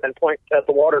down and point at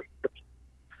the water.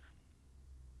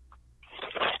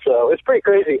 So it's pretty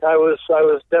crazy. I was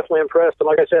definitely impressed, and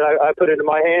like I said, I put it in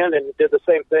my hand and did the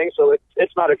same thing. So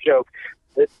it's not a joke.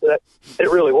 It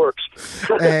really works.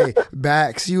 Hey,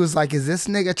 Bax, you was like, is this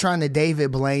nigga trying to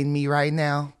David Blaine me right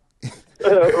now?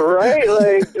 Right?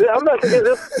 Like, I'm about to give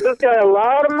this guy a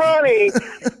lot of money,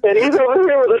 and he's over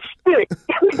here with a stick.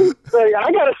 Like,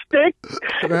 I got a stick.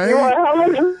 Right? You want how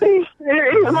much money?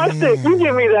 Here's my stick. You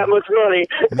give me that much money.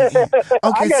 Okay,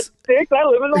 I got sticks. I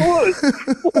live in the woods.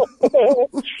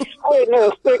 I didn't know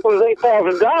a stick was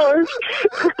 $8,000.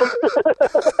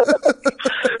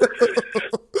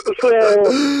 So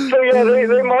yeah,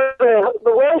 they marked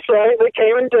the well site. They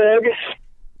came and dug,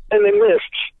 and they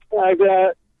missed. I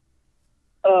got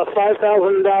a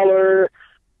 $5,000,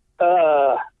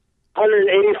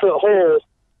 180-foot hole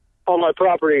on my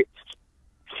property.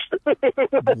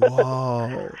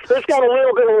 Whoa! It's got a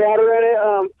little bit of water in it.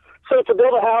 So to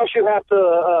build a house, you have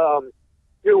to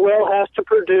your well has to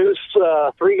produce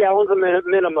 3 gallons a minute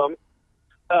minimum.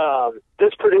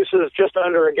 This produces just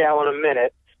under a gallon a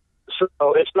minute, so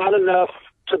it's not enough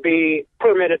to be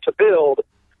permitted to build.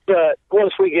 But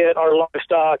once we get our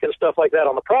livestock and stuff like that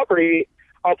on the property,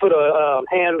 I'll put a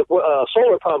hand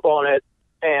solar pump on it,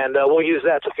 and we'll use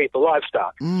that to feed the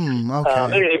livestock.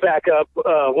 Okay. Any backup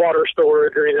water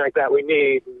storage or anything like that we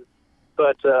need.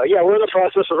 But yeah, we're in the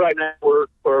process of right now. We're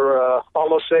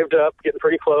almost saved up, getting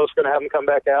pretty close. Going to have them come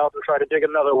back out and try to dig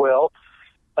another well.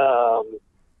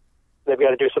 They've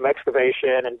got to do some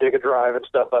excavation and dig a drive and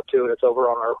stuff up to it. It's over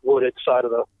on our wooded side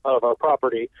of our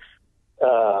property.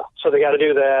 So they got to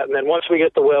do that, and then once we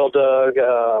get the well dug,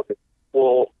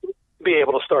 we'll be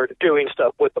able to start doing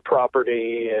stuff with the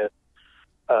property and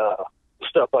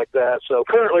stuff like that. So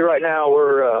currently, right now,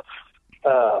 we're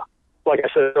like I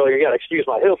said earlier, you got to excuse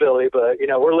my hillbilly, but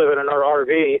we're living in our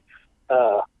RV,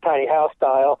 tiny house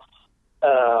style.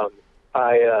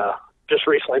 I just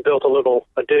recently built a little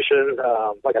addition.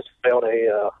 Like I said, I own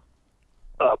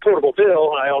a portable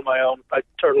mill, and I own my own. I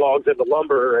turn logs into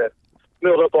lumber and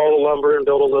milled up all the lumber and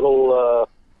built a little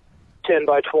 10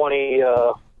 by 20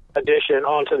 addition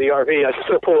onto the RV. I just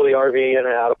pull the RV in and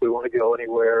out if we want to go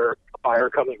anywhere. A fire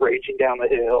comes raging down the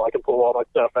hill, I can pull all my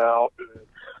stuff out. And,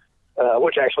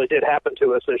 which actually did happen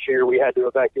to us this year. We had to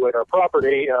evacuate our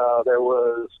property. There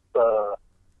was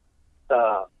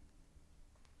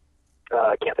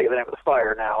I can't think of the name of the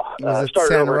fire now. Was it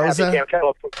started Santa over at Rosa? Happy Camp,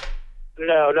 California.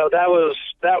 No, that was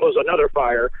another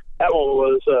fire. That one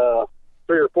was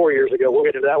 3 or 4 years ago. We'll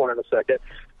get into that one in a second.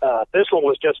 This one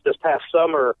was just this past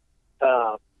summer.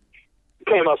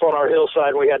 Came up on our hillside,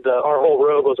 and we had our whole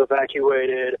road was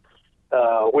evacuated.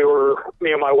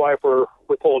 Me and my wife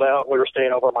we pulled out, and we were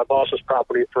staying over on my boss's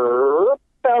property for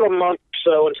about a month or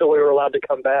so until we were allowed to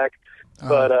come back.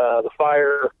 But the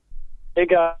fire, it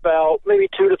got about maybe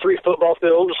 2 to 3 football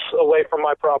fields away from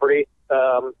my property.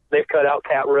 They've cut out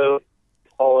cat road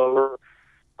all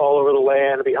over the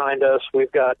land behind us.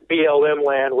 We've got BLM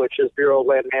land, which is Bureau of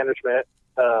Land Management.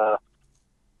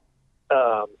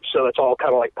 So it's all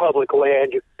kind of like public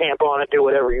land. You can camp on it, do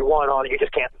whatever you want on it. You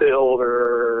just can't build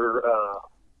or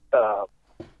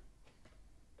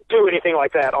do anything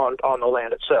like that on the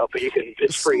land itself. But you can.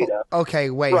 It's free to. Okay,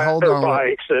 wait, ride hold dirt on.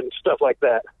 bikes and stuff like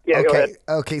that. Yeah, go ahead.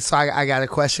 Okay, so I got a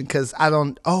question because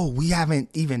we haven't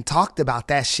even talked about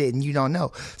that shit and you don't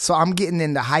know. So I'm getting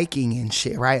into hiking and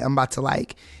shit, right? I'm about to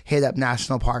hit up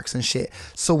national parks and shit.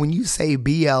 So when you say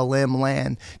BLM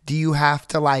land, do you have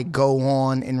to go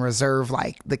on and reserve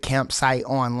the campsite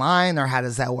online, or how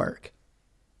does that work?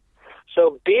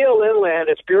 So BLM land,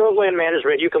 it's Bureau of Land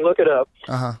Management. You can look it up.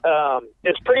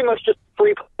 It's pretty much just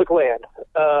free public land.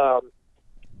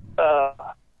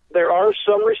 There are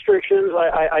some restrictions.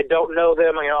 I don't know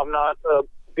them. I'm not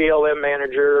BLM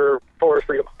manager,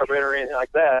 forestry department, or anything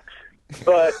like that.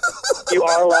 But you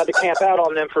are allowed to camp out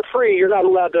on them for free. You're not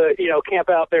allowed to, camp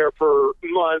out there for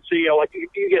months. Like you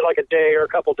get like a day or a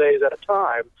couple days at a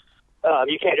time.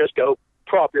 You can't just go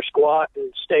prop your squat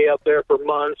and stay up there for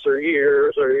months or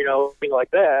years or, things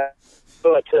like that.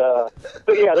 But yeah,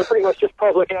 they're pretty much just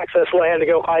public access land to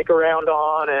go hike around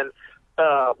on. And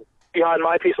behind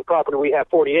my piece of property, we have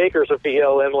 40 acres of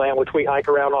BLM land, which we hike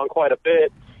around on quite a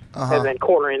bit. And then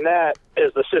cornering that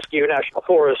is the Siskiyou National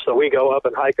Forest, so we go up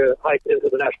and hike into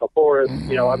the National Forest.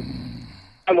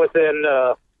 I'm within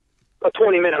a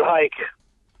 20-minute hike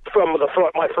from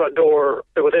my front door.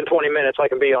 Within 20 minutes, I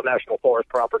can be on National Forest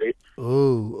property.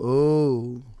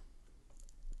 Ooh.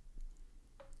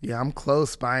 Yeah, I'm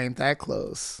close, but I ain't that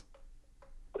close.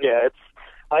 Yeah,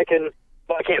 I can't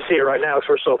see it right now because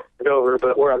we're so far over,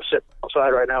 but where I'm sitting outside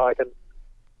right now, I can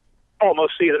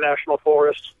almost see the National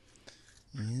Forest.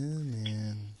 Yeah,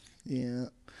 man. Yeah.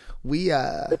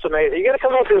 It's amazing. You got to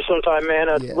come up here sometime, man.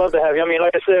 I'd love to have you. I mean,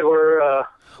 like I said, we're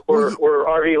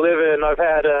RV living. I've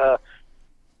had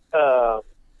oh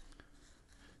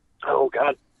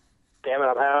God damn it,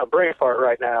 I'm having a brain fart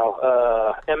right now.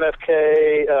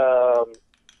 MFK.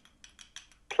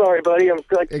 Sorry, buddy. I'm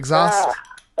like exhaust.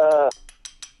 Huh?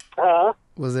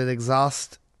 Was it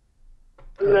exhaust?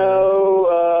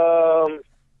 No.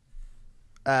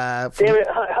 Damn it,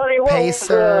 honey.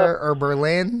 Pacer or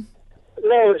Berlin?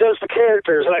 No, just the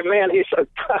characters. Like, man,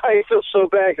 I feel so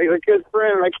bad. He's a good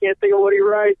friend. I can't think of what he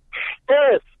writes.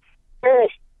 Yes. He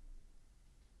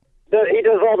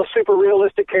does all the super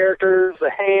realistic characters, the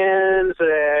hands,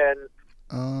 and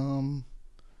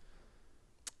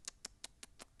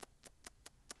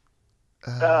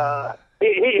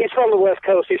he's from the West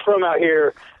Coast. He's from out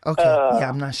here. Okay,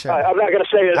 I'm not sure. I'm not going to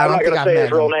say it. I'm not going to say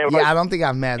his real name. Yeah, I don't think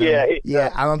I've met him. I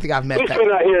don't think I've met him. He's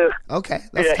from out here. Okay,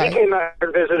 that's tight. He came out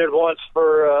and visited once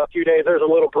for a few days. There's a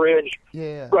little bridge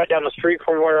right down the street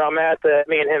from where I'm at that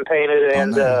me and him painted,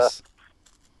 and nice.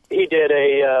 He did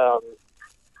a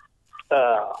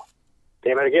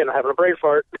damn it again, I'm having a brain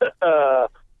fart.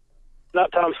 Not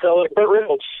Tom Selleck, but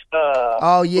Reynolds.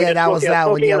 Oh yeah, that was that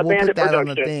one. Yeah, we'll put that production.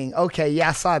 on the thing. Okay, yeah,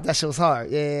 I saw it. That shit was hard.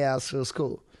 Yeah, it was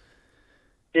cool.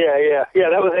 Yeah,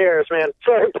 that was Harris, man.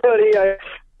 Sorry, buddy. I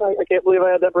can't believe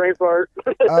I had that brain fart.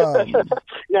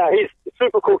 No, he's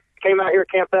super cool. Came out here,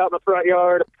 camped out in the front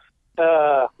yard.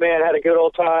 Man, had a good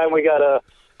old time. We got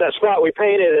that spot we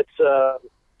painted. It's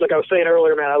like I was saying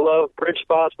earlier, man. I love bridge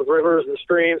spots with rivers and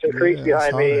streams and creeks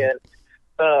behind me, and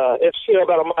it's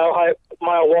about a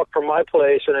mile walk from my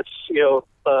place, and it's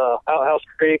Outhouse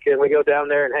Creek, and we go down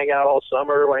there and hang out all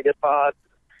summer when it gets hot.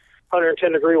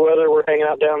 110-degree weather, we're hanging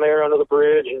out down there under the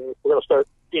bridge, and we're going to start,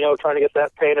 trying to get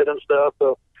that painted and stuff.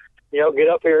 So, get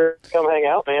up here, come hang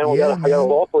out, man. I got a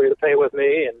wall for you to paint with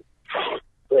me, and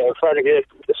trying to get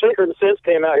the Sacred and Sense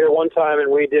came out here one time, and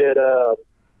we did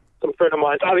some friend of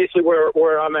mine. Obviously,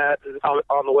 where I'm at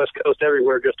on the West Coast,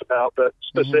 everywhere just about, but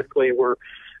specifically,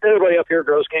 everybody up here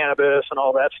grows cannabis and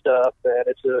all that stuff, and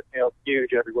it's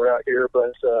huge everywhere out here.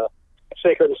 But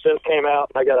Sacred and Sense came out,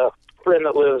 and I got a friend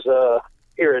that lives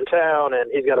here in town, and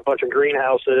he's got a bunch of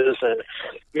greenhouses, and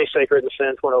me, Sacred and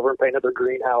Sense, went over and painted their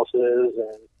greenhouses,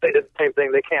 and they did the same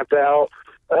thing. They camped out.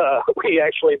 We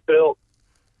actually built,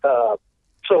 so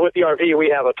with the RV, we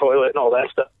have a toilet and all that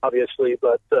stuff, obviously,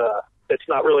 but it's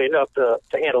not really enough to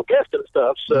handle guests and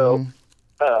stuff. So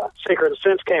Sacred and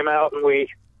Sense came out, and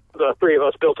the three of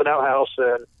us built an outhouse,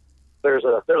 and there's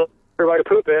everybody to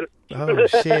poop in. Oh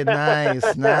shit! Nice.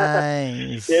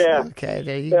 Yeah. Okay,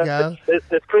 there you go.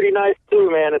 It's pretty nice too,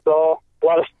 man. It's all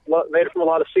made from a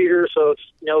lot of cedar, so it's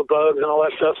bugs and all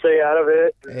that stuff stay out of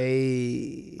it.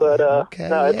 Hey. But okay,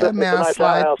 no, it's a nice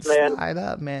outhouse, man. Slide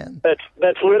up, man.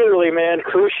 That's literally, man,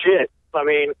 cruise shit. I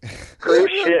mean,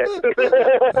 cruise shit.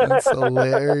 That's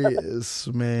hilarious,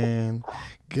 man.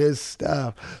 Good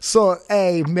stuff. So,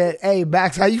 hey,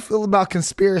 Max, how you feel about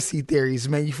conspiracy theories,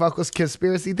 man? You fuck with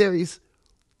conspiracy theories?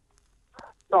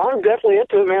 No, I'm definitely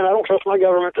into it, man. I don't trust my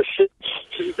government to shit.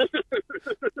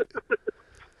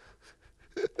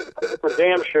 For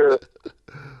damn sure.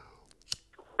 I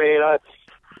mean, I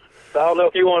don't know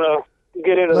if you want to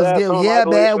get into that. Yeah,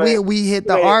 man. We hit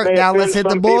the art. Now let's hit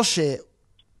the bullshit.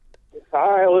 All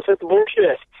right, let's hit the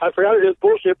bullshit. I forgot it is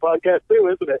bullshit podcast too,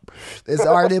 isn't it? It's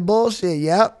art and bullshit.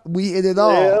 Yep, we hit it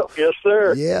all. Yeah, yes,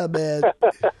 sir. Yeah, man.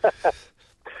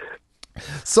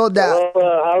 So now, I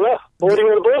don't know. What do you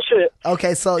want to bullshit?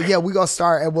 Okay, so yeah, we're gonna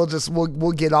start and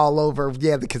we'll get all over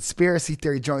the conspiracy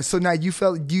theory joint. So now you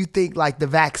think like the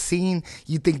vaccine,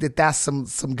 you think that's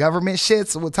some government shit?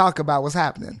 So we'll talk about what's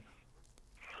happening.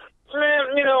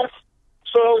 Man,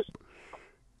 so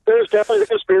there's definitely the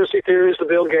conspiracy theories, the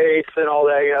Bill Gates and all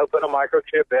that, putting a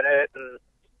microchip in it. And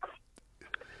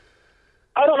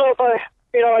I don't know if I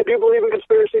do believe in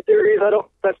conspiracy theories. I don't,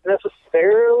 that's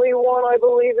necessarily one I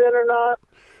believe in or not.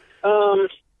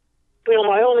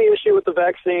 My only issue with the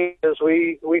vaccine is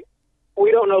we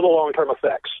don't know the long-term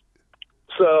effects.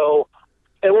 So,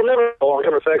 and we'll never know the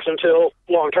long-term effects until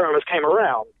long-term has came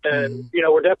around. And,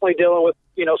 we're definitely dealing with,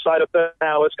 side effects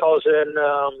now. It's causing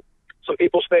some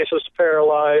people's faces to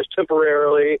paralyze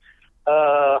temporarily.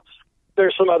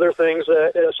 There's some other things,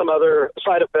 some other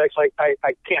side effects. I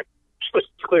can't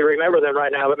specifically remember them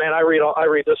right now, but man, I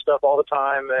read this stuff all the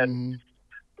time, and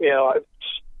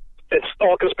it's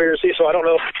all conspiracy, so I don't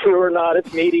know if it's true or not.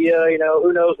 It's media,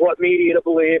 who knows what media to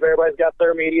believe. Everybody's got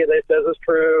their media that says it's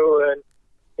true, and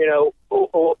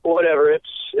whatever.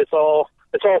 It's all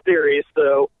theories,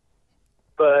 though.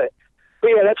 But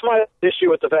yeah, that's my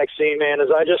issue with the vaccine, man. Is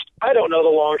I don't know the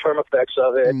long term effects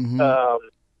of it.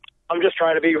 I'm just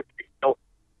trying to be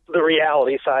the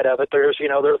reality side of it. There's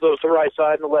there's the right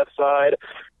side and the left side,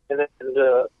 and then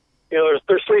there's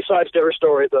three sides to every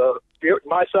story: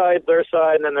 my side, their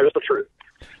side, and then there's the truth.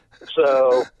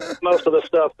 So most of the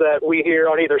stuff that we hear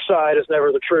on either side is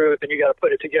never the truth, and you got to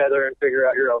put it together and figure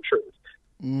out your own truth.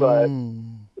 But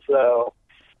so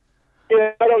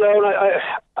yeah, I don't know. And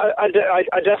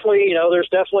I definitely there's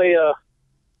definitely a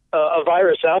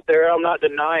virus out there. I'm not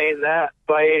denying that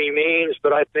by any means,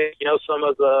 but I think some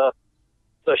of the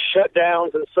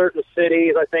shutdowns in certain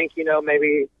cities, I think,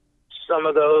 maybe some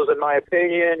of those, in my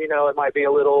opinion, it might be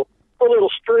a little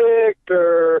strict,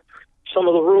 or some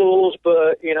of the rules,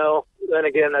 but, then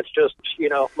again, that's just,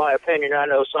 my opinion. I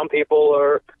know some people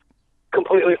are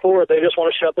completely for it. They just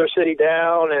want to shut their city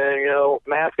down and,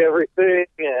 mask everything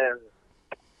and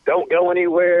don't go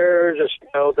anywhere, just,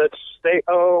 let's stay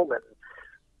home and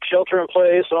shelter in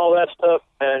place and all that stuff.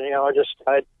 And,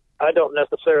 I don't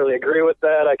necessarily agree with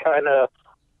that. I kind of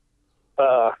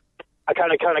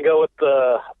go with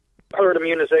the herd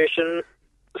immunization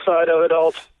side of it all.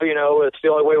 It's the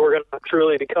only way we're going to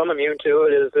truly become immune to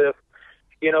it is if,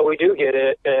 we do get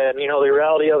it. And, the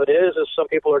reality of it is some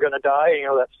people are going to die,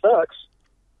 and, that sucks.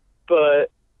 But,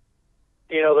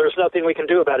 there's nothing we can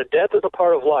do about it. Death is a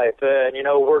part of life, and,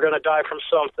 we're going to die from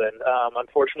something.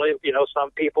 Unfortunately,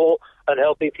 some people,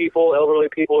 unhealthy people, elderly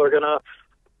people are going to,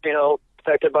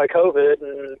 affected by COVID,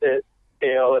 and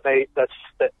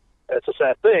that's a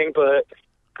sad thing, but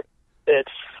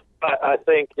I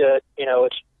think that,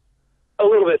 it's a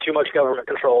little bit too much government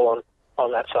control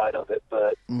on that side of it.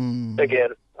 But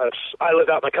again, I live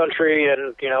out in the country,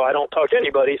 and, I don't talk to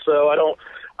anybody, so I don't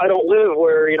live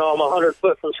where, I'm 100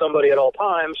 foot from somebody at all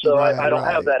times, so I don't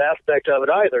have that aspect of it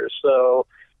either. So,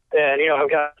 and,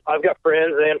 I've got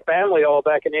friends and family all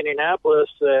back in Indianapolis,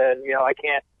 and, I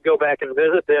can't go back and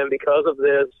visit them because of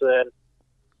this. And,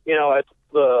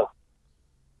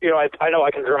 I know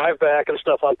I can drive back and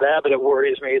stuff like that, but it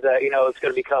worries me that, it's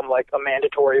going to become like a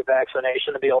mandatory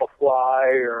vaccination to be able to fly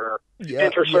or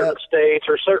enter certain states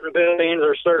or certain buildings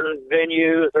or certain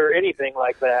venues or anything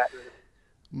like that.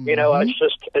 And, it's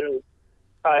just, and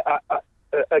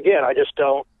I just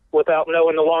don't, without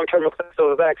knowing the long-term effects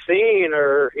of a vaccine,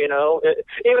 or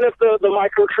even if the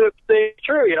microchip thing is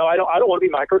true, I don't want to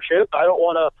be microchipped. I don't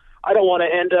want to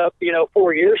end up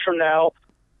 4 years from now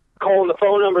calling the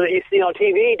phone number that you see on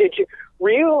TV. Did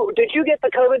you get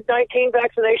the COVID-19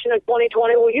 vaccination in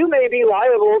 2020? Well, you may be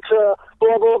liable to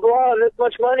blah blah blah and this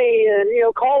much money, and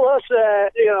call us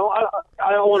at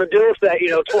I don't want to deal with that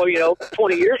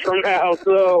 20 years from now.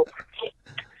 So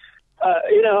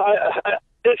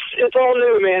it's all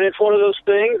new, man. It's one of those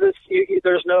things.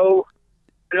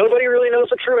 Nobody really knows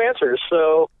the true answers.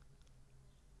 So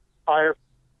I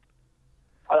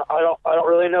don't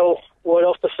really know what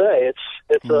else to say.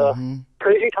 It's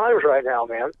crazy times right now,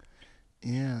 man.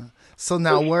 Yeah. So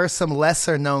now, what are some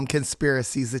lesser known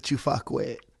conspiracies that you fuck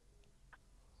with?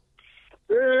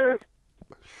 I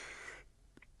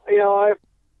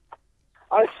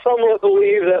somewhat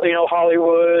believe that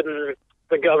Hollywood and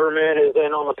the government is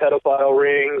in on the pedophile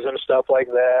rings and stuff like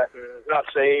that. And not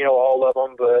saying all of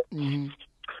them, but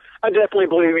I definitely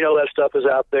believe that stuff is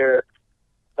out there.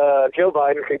 Joe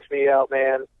Biden creeps me out,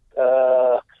 man.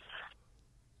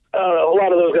 I don't know, a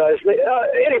lot of those guys,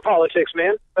 any politics,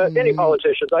 man, any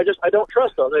politicians, I don't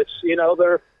trust them. It's,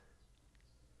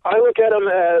 I look at them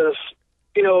as,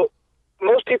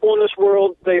 most people in this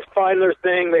world, they find their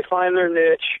thing, they find their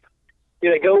niche,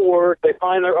 they go work, they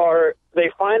find their art, they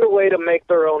find a way to make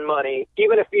their own money.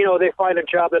 Even if, they find a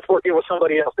job that's working with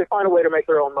somebody else, they find a way to make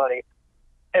their own money.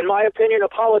 In my opinion, a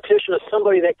politician is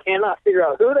somebody that cannot figure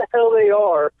out who the hell they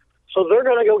are, so they're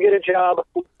going to go get a job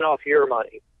off your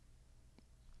money.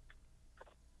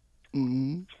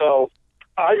 So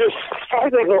I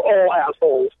think they're all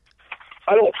assholes.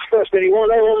 I don't trust any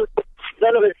one of them.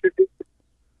 None of it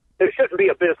shouldn't be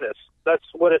a business. That's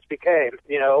what it became,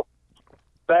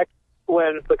 Back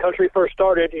when the country first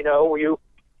started,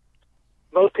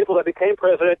 most people that became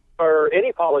president or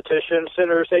any politician,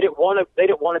 senators, they didn't want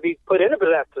to be put into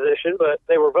that position, but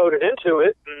they were voted into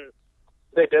it, and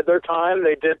they did their time,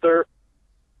 they did their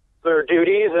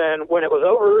duties, and when it was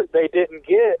over, they didn't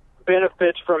get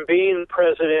benefits from being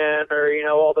president or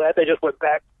all that. They just went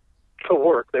back to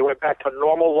work. They went back to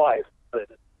normal life.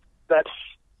 That's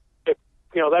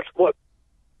what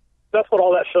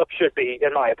all that stuff should be,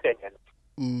 in my opinion.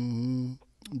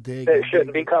 It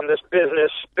shouldn't become this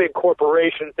business, big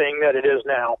corporation thing that it is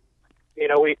now.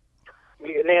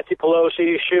 Nancy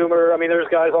Pelosi, Schumer, there's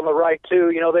guys on the right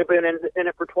too, they've been in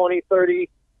it for 20, 30,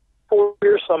 40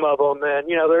 years, some of them, and,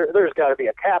 there's got to be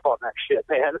a cap on that shit,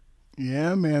 man.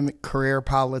 Yeah, man, career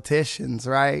politicians,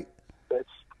 right?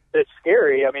 It's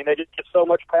scary. They just get so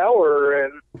much power,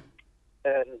 and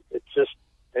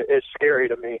it's scary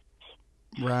to me.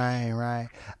 Right.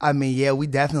 Yeah, we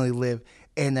definitely live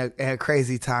in a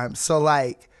crazy time. So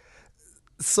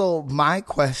my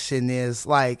question is,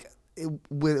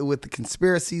 with the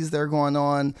conspiracies that are going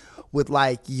on, with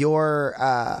your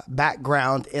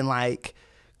background in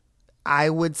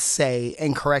I would say,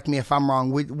 and correct me if I'm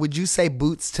wrong, would you say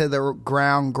boots to the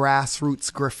ground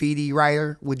grassroots graffiti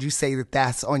writer? Would you say that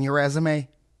that's on your resume?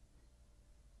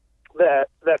 That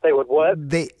they would what?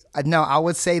 No, I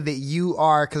would say that you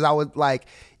are, because I would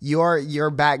your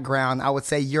background, I would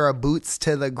say you're a boots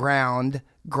to the ground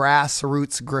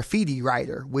grassroots graffiti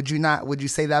writer. Would you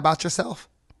say that about yourself?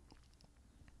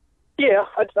 Yeah,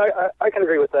 I can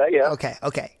agree with that. Yeah. Okay.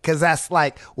 Because that's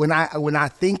when I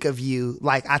think of you,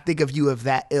 I think of you of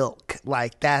that ilk.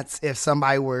 That's if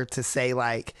somebody were to say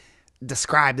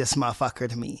describe this motherfucker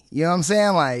to me. You know what I'm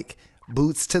saying?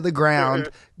 Boots to the ground,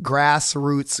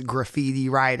 grassroots graffiti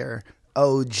writer,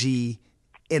 OG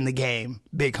in the game,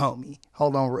 big homie.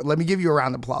 Hold on, let me give you a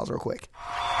round of applause real quick.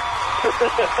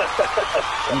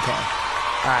 Okay.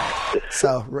 All right,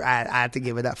 so I had to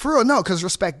give it up. For real, no, because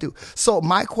respect due. So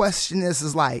my question is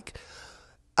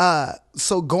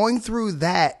so going through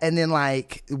that, and then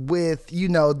with,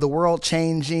 the world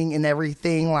changing and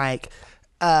everything,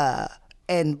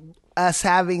 and us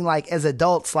having as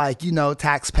adults,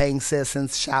 tax paying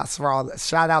citizens, shout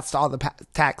outs to all the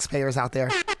taxpayers out there.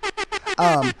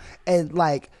 And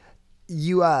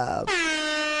you,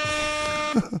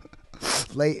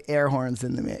 late air horns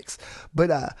in the mix.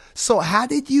 But so how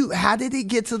did it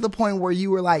get to the point where you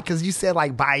were because you said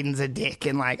Biden's a dick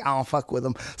and I don't fuck with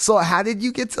him. So how did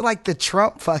you get to the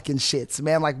Trump fucking shits,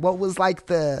 man? What was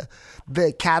the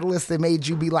catalyst that made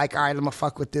you be all right, I'm gonna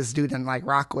fuck with this dude and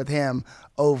rock with him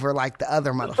over the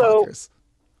other motherfuckers?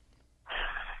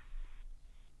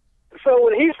 So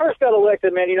when he first got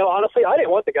elected, man, honestly, I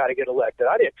didn't want the guy to get elected.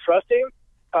 I didn't trust him,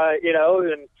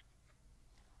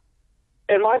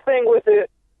 and my thing with it,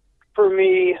 for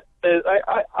me, is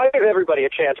I give everybody a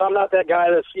chance. I'm not that guy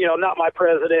that's, not my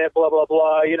president, blah, blah,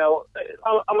 blah.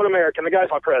 I'm an American. The guy's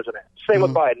my president. Same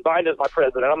with Biden. Biden is my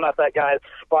president. I'm not that guy.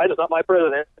 Biden's not my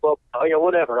president. Well,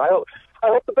 whatever. I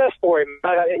hope the best for him.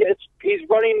 He's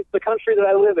running the country that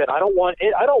I live in. I don't want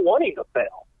him to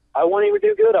fail. I want him to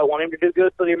do good. I want him to do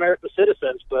good for the American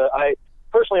citizens. But I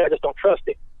just don't trust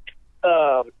him.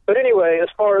 But anyway, as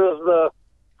far as the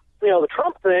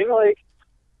Trump thing,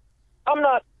 I'm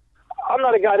not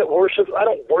a guy that worships. I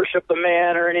don't worship the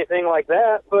man or anything like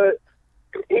that. But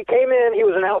he came in. He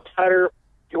was an outsider.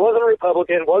 He wasn't a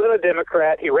Republican. Wasn't a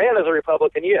Democrat. He ran as a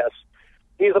Republican. Yes,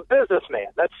 he's a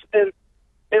businessman.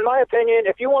 In my opinion,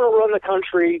 if you want to run the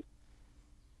country,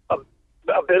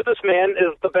 a businessman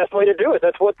is the best way to do it.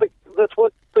 That's what the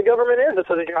government is. It's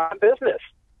a giant business.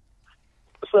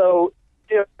 So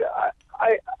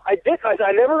I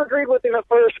never agreed with him at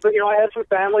first, but I had some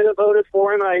family that voted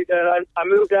for him. I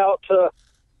moved out to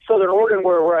Southern Oregon,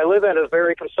 where I live at, is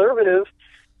very conservative,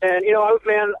 and I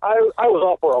was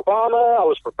all for Obama. I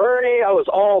was for Bernie. I was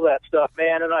all that stuff,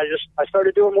 man. And I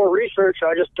started doing more research.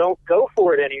 I just don't go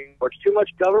for it anymore. It's too much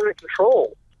government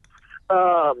control.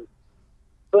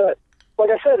 But like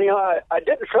I said, I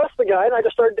didn't trust the guy, and I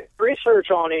just started doing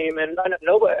research on him, and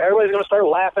everybody's going to start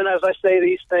laughing as I say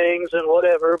these things and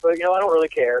whatever, but, I don't really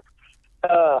care.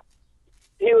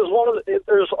 He was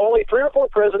there's only 3 or 4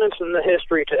 presidents in the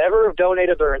history to ever have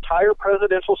donated their entire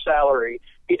presidential salary.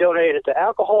 He donated to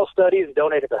alcohol studies,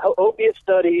 donated to opiate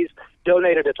studies,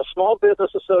 donated it to small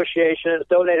business associations,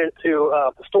 donated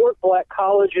to historic black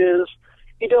colleges.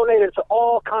 He donated to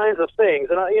all kinds of things,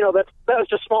 and that was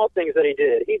just small things that he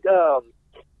did.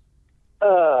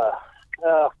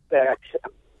 yeah,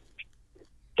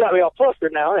 got me all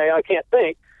flustered now. I can't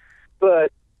think,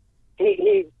 but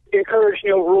he encouraged,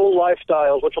 rural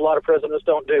lifestyles, which a lot of presidents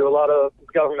don't do. A lot of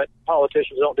government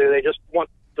politicians don't do. They just want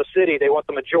the city. They want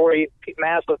the majority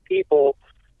mass of people.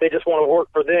 They just want to work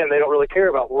for them. They don't really care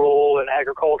about rural and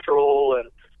agricultural and,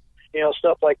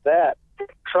 stuff like that.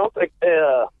 Trump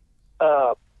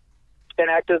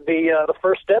enacted the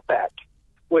First Step Act,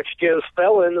 which gives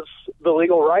felons the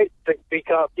legal right to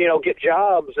become, get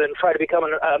jobs and try to become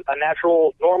a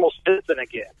natural, normal citizen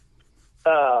again.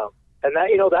 And that,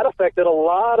 that affected a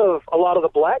lot of the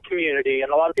black community,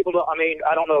 and a lot of people don't. I mean,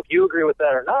 I don't know if you agree with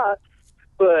that or not,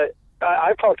 but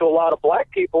I've talked to a lot of black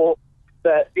people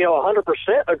that 100%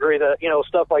 agree that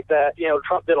stuff like that.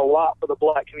 Trump did a lot for the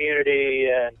black community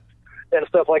and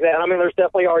stuff like that. And I mean, there's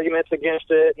definitely arguments against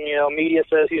it. And, media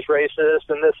says he's racist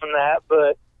and this and that,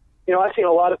 but I've seen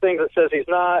a lot of things that says he's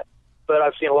not, but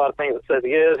I've seen a lot of things that says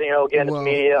he is. Again, it's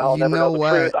media. I'll never know the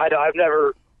truth. I've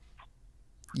never.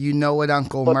 You know what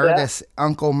Uncle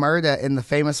Murda, in the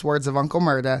famous words of Uncle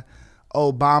Murda,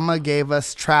 Obama gave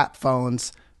us trap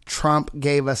phones, Trump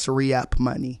gave us re-up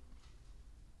money.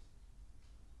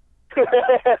 This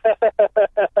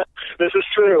is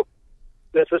true.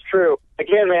 This is true.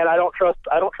 Again, man, I don't trust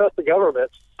the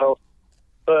government. So,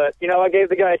 but I gave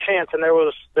the guy a chance, and there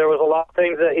was a lot of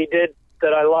things that he did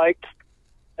that I liked,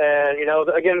 and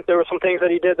again, there were some things that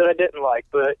he did that I didn't like.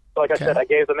 But like I said, I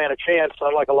gave the man a chance,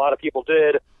 unlike a lot of people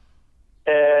did.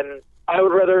 And I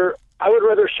would rather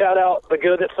shout out the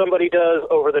good that somebody does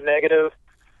over the negative.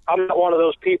 I'm not one of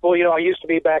those people. I used to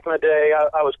be back in the day.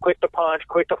 I was quick to punch,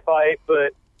 quick to fight,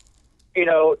 but I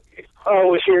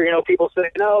always hear people say,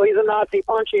 "No, he's a Nazi,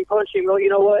 punch him." Well, you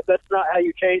know what? That's not how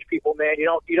you change people, man. You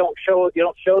don't show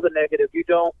the negative. You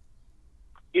don't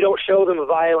show them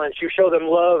violence. You show them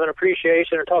love and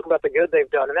appreciation and talk about the good they've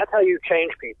done, and that's how you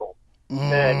change people.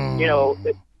 And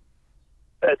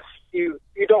that's you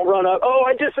don't run up. Oh,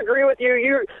 I disagree with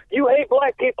you. You hate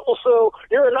black people, so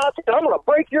you're a Nazi. I'm gonna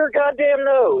break your goddamn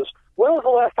nose. When was the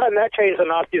last time that changed a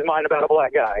Nazi's mind about a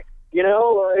black guy?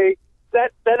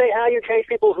 That ain't how you change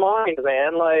people's minds,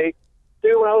 man. Like,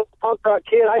 dude, when I was a punk rock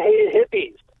kid, I hated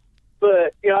hippies.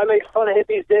 But, I made fun of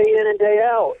hippies day in and day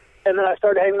out. And then I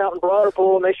started hanging out in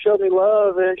Broderpool, and they showed me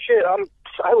love, and shit, I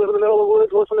live in the middle of the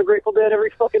woods, listen to Grateful Dead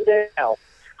every fucking day now.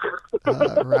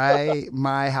 Right?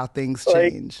 How things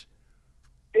change.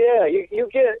 Yeah, you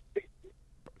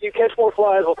catch more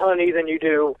flies with honey than you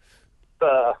do,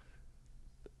 damn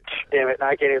it,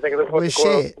 I can't even think of the fucking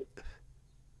quote. Shit.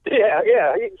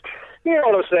 Yeah. You know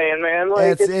what I'm saying, man.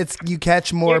 Like it's you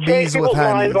catch more bees with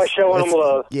honey by showing them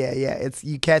love. Yeah. It's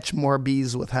you catch more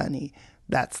bees with honey.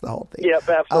 That's the whole thing. Yep,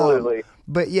 absolutely.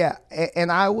 But yeah,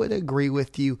 and I would agree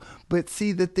with you. But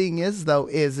see, the thing is, though,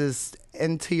 is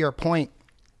and to your point,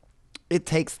 it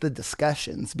takes the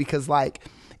discussions, because like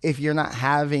if you're not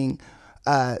having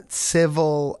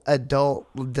civil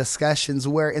adult discussions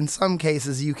where in some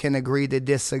cases you can agree to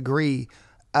disagree,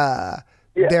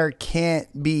 there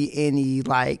can't be any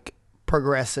like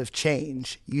progressive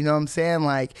change. You know what I'm saying?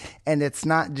 Like, and it's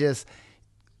not just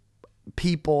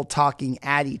people talking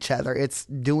at each other. It's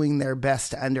doing their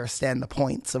best to understand the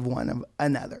points of one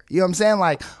another. You know what I'm saying?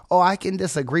 Like, oh, I can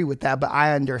disagree with that, but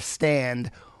I understand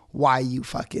why you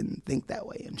fucking think that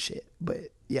way and shit. But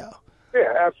yeah,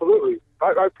 absolutely.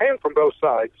 I came from both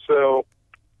sides. So,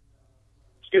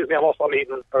 excuse me, I'm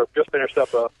eating or just finished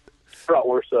up a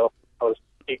bratwurst, so I was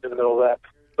eating in the middle of that.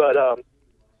 But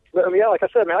yeah, like I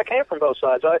said, man, I came from both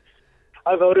sides. I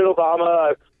voted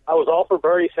Obama. I was all for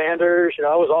Bernie Sanders.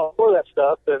 I was all for that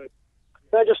stuff. And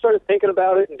I just started thinking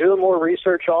about it and doing more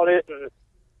research on it. And,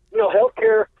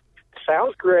 healthcare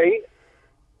sounds great,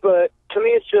 but to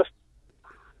me it's just,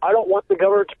 I don't want the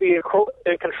government to be in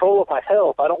control of my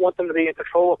health. I don't want them to be in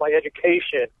control of my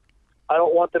education. I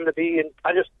don't want them to be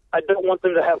I don't want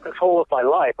them to have control of my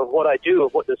life, of what I do,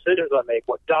 of what decisions I make,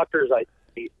 what doctors I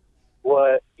see,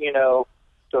 what,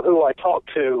 to who I talk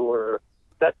to, or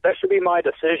that should be my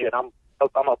decision.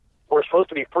 We're supposed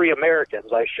to be free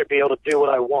Americans. I should be able to do what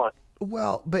I want.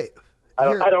 Well, but I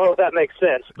don't know if that makes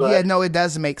sense. But. Yeah, no, it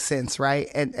does make sense, right?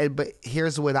 And but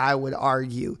here's what I would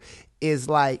argue is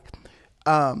like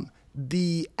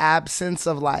the absence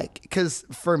of like, because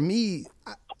for me,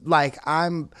 like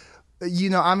I'm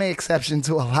an exception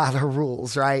to a lot of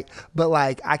rules, right? But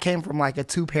like I came from like a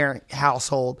 2-parent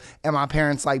household, and my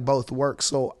parents like both work,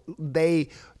 so they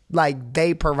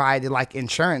provided like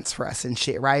insurance for us and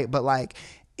shit, right? But like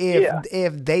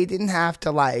if they didn't have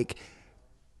to like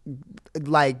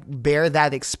like bear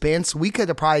that expense, we could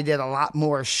have probably did a lot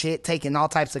more shit, taking all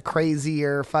types of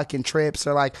crazier fucking trips,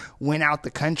 or like went out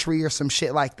the country or some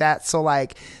shit like that. So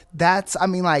like that's, I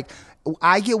mean, like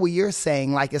I get what you're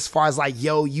saying, like as far as like,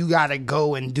 yo, you gotta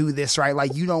go and do this, right?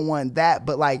 Like you don't want that,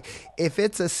 but like if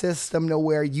it's a system to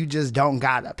where you just don't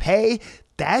gotta pay,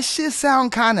 that shit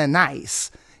sound kind of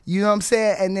nice. You know what I'm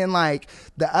saying? And then like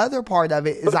the other part of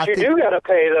it is, but you do gotta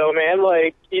pay though, man.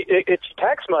 Like it's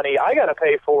tax money. I gotta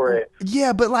pay for it.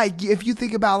 Yeah, but like if you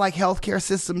think about like healthcare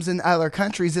systems in other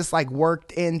countries, it's like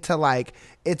worked into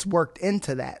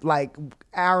that. Like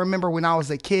I remember when I was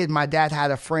a kid, my dad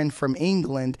had a friend from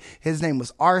England. His name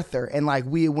was Arthur, and like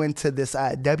we went to this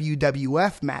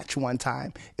WWF match one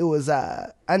time. It was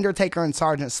Undertaker and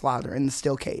Sergeant Slaughter in the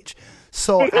steel cage.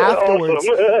 So afterwards,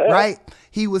 right,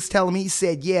 he was telling me, he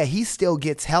said, yeah, he still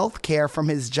gets health care from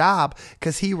his job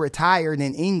because he retired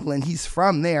in England. He's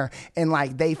from there. And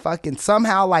like they fucking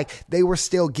somehow like they were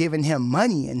still giving him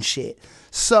money and shit.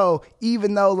 So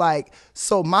even though like,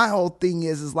 so my whole thing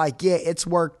is like, yeah, it's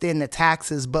worked in the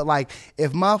taxes. But like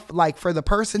if like for the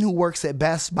person who works at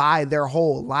Best Buy their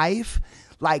whole life,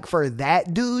 like for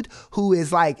that dude who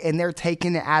is like, and they're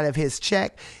taking it out of his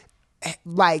check,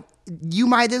 like you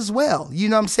might as well, you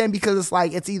know what I'm saying? Because it's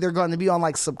like, it's either going to be on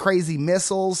like some crazy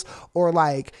missiles or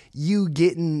like you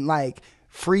getting like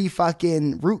free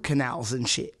fucking root canals and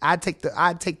shit. I'd take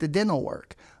the dental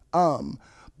work.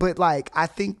 But like, I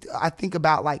think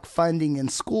about like funding in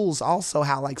schools also,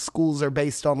 how like schools are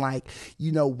based on like,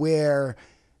 you know, where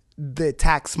the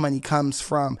tax money comes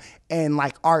from, and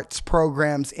like arts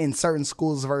programs in certain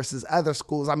schools versus other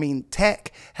schools. I mean,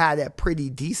 Tech had a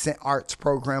pretty decent arts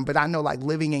program, but I know like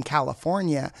living in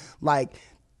California, like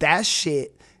that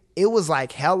shit, it was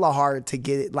like hella hard to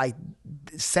get it, like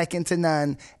second to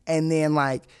none. And then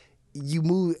like you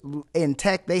move in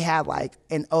Tech, they had like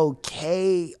an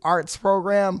okay arts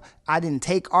program. I didn't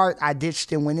take art. I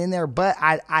ditched and went in there, but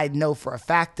I know for a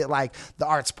fact that like the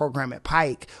arts program at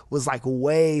Pike was like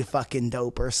way fucking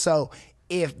doper. So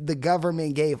if the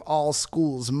government gave all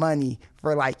schools money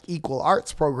for like equal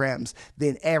arts programs,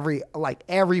 then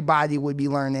everybody would be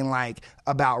learning like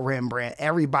about Rembrandt.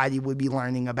 Everybody would be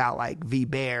learning about like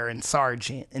Bear and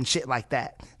Sargent and shit like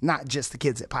that. Not just the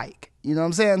kids at Pike. You know what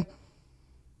I'm saying?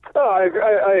 Oh,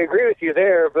 I agree with you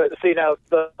there, but see now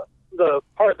the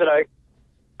part that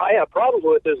I have problem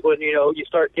with is when, you know, you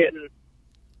start getting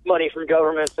money from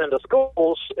governments into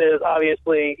schools is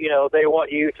obviously, you know, they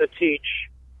want you to teach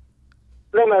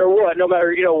no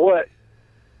matter, you know,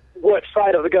 what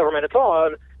side of the government it's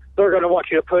on, they're going to want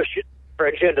you to push their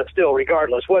agenda still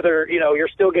regardless, whether, you know, you're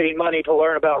still getting money to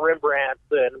learn about Rembrandt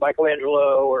and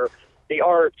Michelangelo or the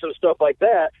arts and stuff like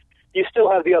that. You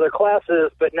still have the other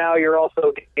classes, but now you're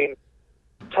also getting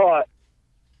taught,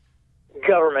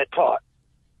 government taught.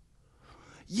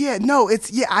 Yeah, no,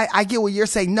 I get what you're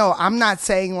saying. No, I'm not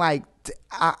saying like,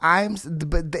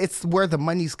 but it's where the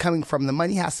money's coming from. The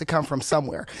money has to come from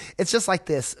somewhere. It's just like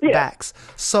this, Bax.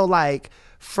 So like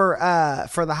for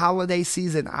the holiday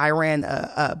season, I ran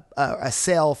a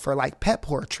sale for like pet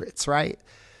portraits, right?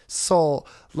 So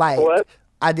like, what?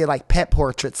 I did like pet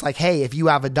portraits, like, hey, if you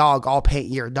have a dog, I'll paint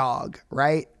your dog,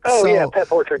 right? Oh, so, yeah, pet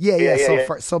portraits.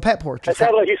 Yeah. So pet portraits. It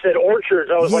sounded like you said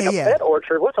orchards. I was like, a pet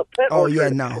orchard? What's a pet orchard? Oh, yeah,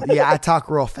 no. Yeah, I talk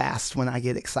real fast when I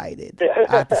get excited.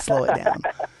 I have to slow it down.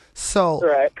 So,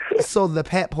 right. So the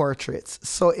pet portraits.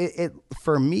 So it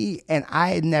for me, and I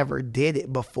had never did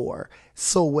it before.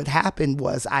 So what happened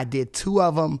was I did two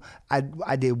of them.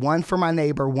 I did one for my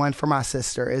neighbor, one for my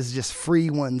sister. It's just free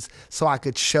ones so I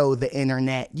could show the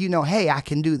internet, you know, hey, I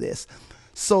can do this.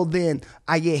 So then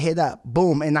I get hit up,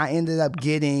 boom, and I ended up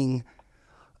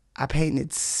I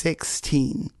painted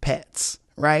 16 pets,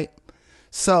 right?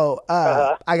 So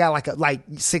I got like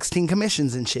 16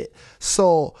 commissions and shit.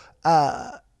 So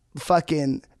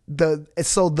fucking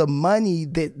the money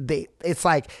that it's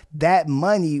like that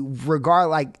money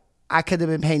like I could have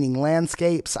been painting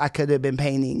landscapes, I could have been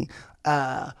painting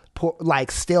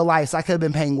like still lifes, I could have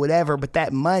been painting whatever, but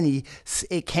that money,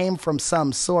 it came from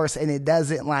some source, and it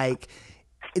doesn't like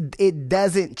it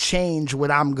doesn't change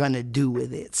what I'm gonna do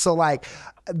with it. So like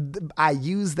I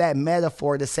use that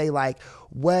metaphor to say like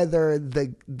whether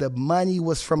the money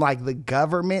was from like the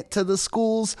government to the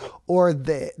schools or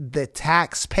the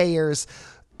taxpayers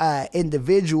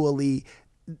individually,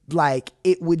 like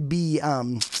it would be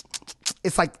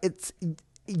it's like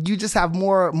you just have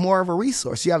more of a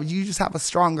resource. You just have a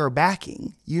stronger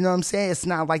backing. You know what I'm saying? It's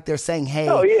not like they're saying, hey,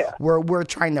 we're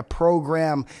trying to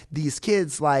program these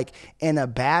kids like in a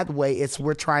bad way. It's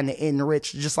we're trying to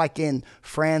enrich, just like in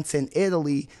France and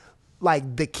Italy.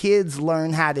 Like the kids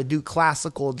learn how to do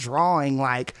classical drawing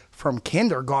like from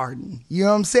kindergarten. You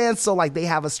know what I'm saying? So like they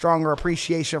have a stronger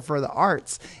appreciation for the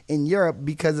arts in Europe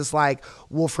because it's like,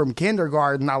 well, from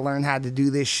kindergarten I learned how to do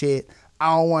this shit.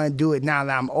 I don't want to do it now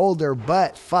that I'm older,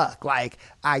 but fuck, like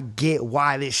I get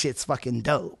why this shit's fucking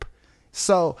dope.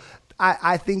 So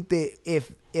I think that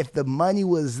if the money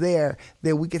was there,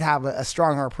 then we could have a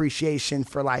stronger appreciation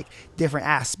for like different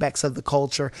aspects of the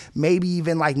culture, maybe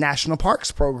even like national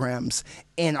parks programs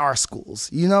in our schools.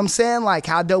 You know what I'm saying? Like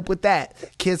how dope with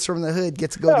that? Kids from the hood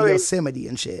get to go to Yosemite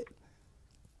and shit.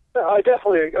 I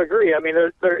definitely agree. I mean,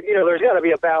 there's got to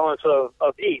be a balance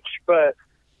of each, but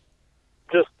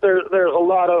just there's a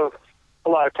lot of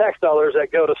tax dollars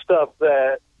that go to stuff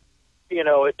that, you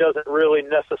know, it doesn't really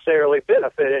necessarily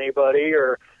benefit anybody,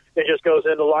 or it just goes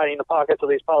into lining the pockets of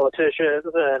these politicians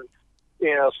and,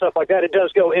 you know, stuff like that. It does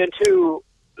go into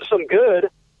some good,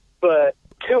 but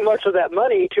too much of that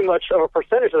money, too much of a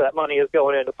percentage of that money is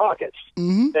going into pockets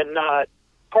and not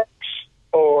parks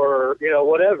or, you know,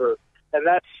 whatever. And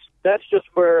that's just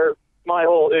where my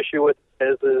whole issue with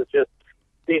it is just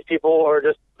these people are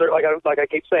just, they're like I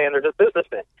keep saying, they're just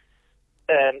businessmen.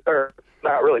 Or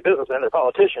not really businessmen, they're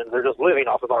politicians. They're just living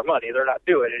off of our money. They're not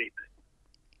doing anything.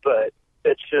 But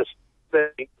it's just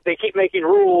they keep making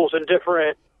rules and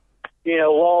different, you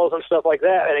know, laws and stuff like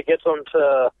that, and it gets them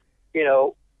to, you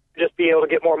know, just be able to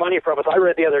get more money from us. I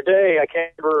read the other day, I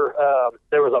can't remember,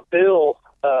 there was a bill,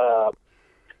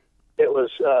 it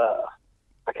was,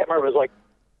 I can't remember, it was like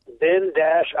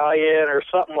VIN-IN or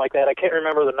something like that. I can't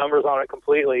remember the numbers on it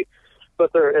completely.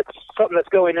 But it's something that's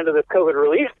going into this COVID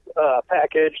relief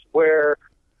package where,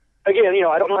 again, you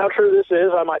know, I don't know how true this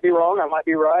is. I might be wrong. I might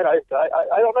be right. I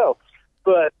don't know.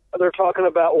 But they're talking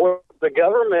about where the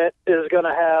government is going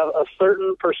to have a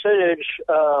certain percentage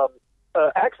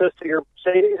access to your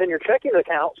savings and your checking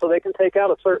account, so they can take out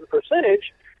a certain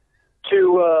percentage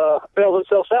to bail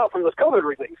themselves out from this COVID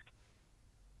relief.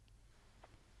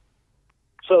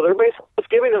 So they're basically just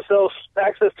giving themselves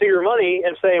access to your money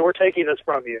and saying, we're taking this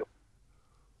from you.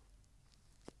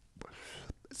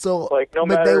 So, like, no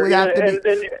but matter, they would have to be,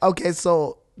 and, okay,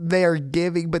 so they're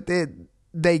giving, but then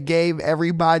they gave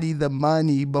everybody the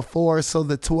money before, so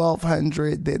the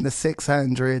 1,200, then the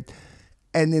 600,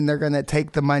 and then they're going to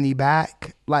take the money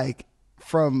back, like,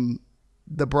 from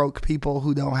the broke people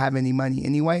who don't have any money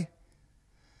anyway?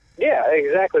 Yeah,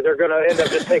 exactly. They're going to end up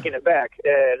just taking it back.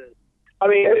 And, I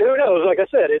mean, who knows? Like I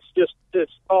said, it's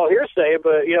all hearsay,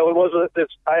 but, you know, it wasn't,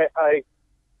 I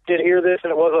did hear this,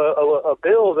 and it was a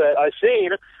bill that I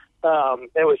seen.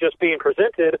 It was just being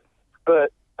presented,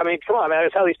 but I mean, come on, man,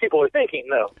 that's how these people are thinking,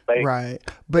 though. Like, right.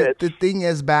 But the thing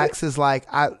is, Bax, is like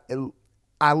I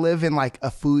live in like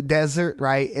a food desert,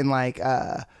 right? And like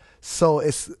so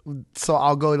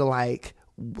I'll go to like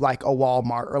a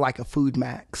Walmart or like a Food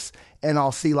Max, and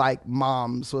I'll see like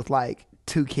moms with like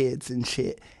 2 kids and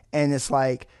shit, and it's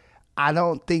like I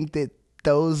don't think that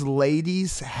those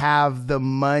ladies have the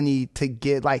money to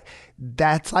get, like,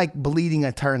 that's like bleeding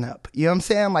a turnip. You know what I'm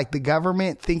saying? Like the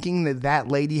government thinking that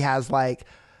lady has like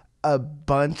a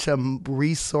bunch of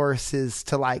resources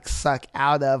to like suck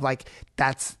out of, like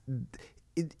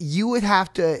you would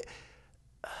have to,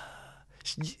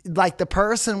 like the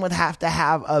person would have to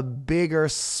have a bigger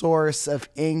source of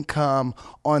income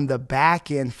on the back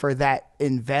end for that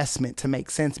investment to make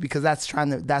sense, because that's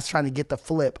trying to get the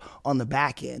flip on the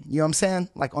back end. You know what I'm saying?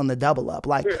 Like on the double up.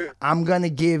 Like I'm gonna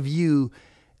give you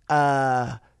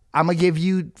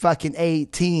fucking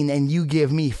 18 and you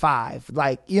give me 5.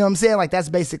 Like, you know what I'm saying? Like that's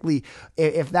basically,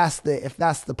 if that's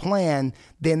the plan,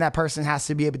 then that person has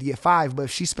to be able to get 5. But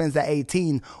if she spends that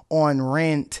 18 on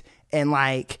rent and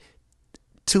like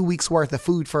 2 weeks worth of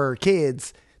food for her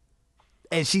kids,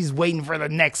 and she's waiting for the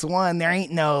next one, there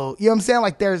ain't no, you know what I'm saying?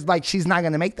 Like there's like, she's not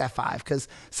going to make that 5 because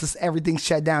everything's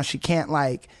shut down. She can't,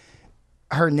 like,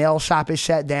 her nail shop is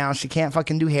shut down. She can't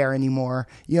fucking do hair anymore.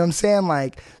 You know what I'm saying?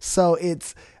 Like, so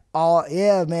it's all,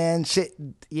 yeah, man, shit.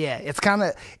 Yeah. It's kind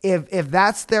of, if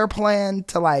that's their plan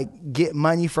to like get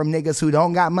money from niggas who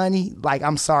don't got money, like,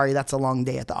 I'm sorry, that's a long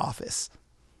day at the office.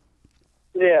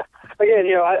 Yeah. Again,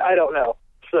 you know, I don't know.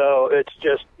 So it's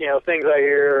just, you know, things I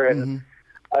hear, and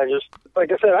I just,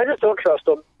 like I said, I just don't trust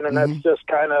them, and that's just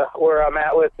kind of where I'm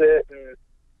at with it. And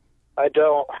I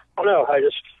don't know.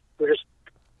 We're just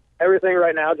everything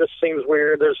right now just seems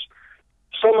weird. There's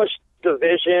so much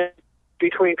division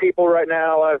between people right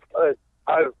now.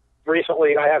 I've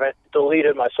recently, I haven't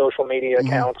deleted my social media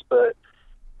accounts, but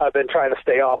I've been trying to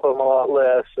stay off of them a lot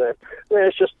less. And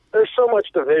it's just, there's so much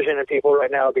division in people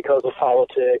right now because of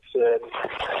politics and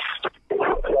stuff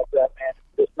like that, man.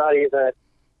 It's not even,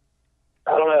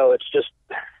 I don't know, it's just,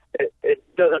 it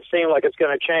doesn't seem like it's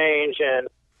going to change. And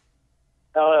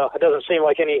I don't know. It doesn't seem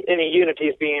like any unity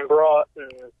is being brought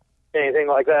and anything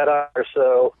like that either.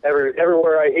 So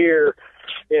everywhere I hear,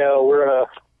 we're gonna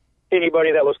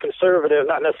anybody that was conservative,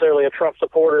 not necessarily a Trump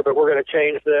supporter, but we're gonna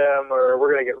change them or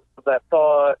we're gonna get rid of that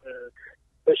thought. And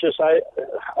it's just I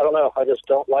don't know. I just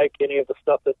don't like any of the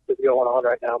stuff that's going on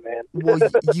right now, man. Well,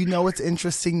 it's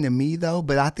interesting to me though,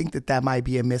 but I think that might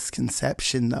be a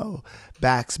misconception though,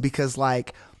 Bax, because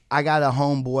like I got a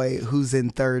homeboy who's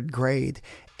in 3rd grade.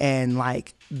 And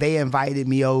like they invited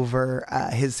me over,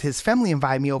 his family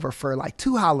invited me over for like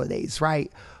 2 holidays,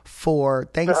 right? For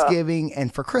Thanksgiving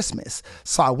and for Christmas.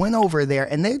 So I went over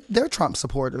there and they're Trump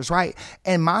supporters, right?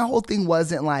 And my whole thing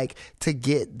wasn't like to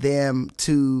get them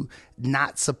to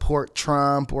not support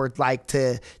Trump or like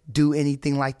to do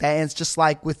anything like that. And it's just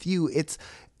like with you,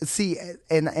 see,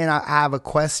 and I have a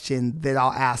question that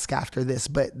I'll ask after this,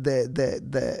 but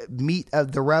the meat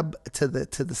of the rub to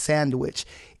the sandwich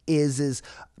is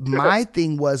my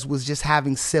thing was just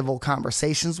having civil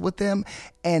conversations with them.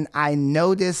 And I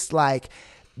noticed, like,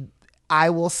 I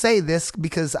will say this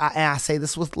because I say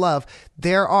this with love.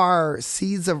 There are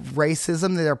seeds of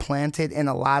racism that are planted in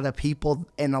a lot of people,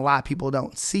 and a lot of people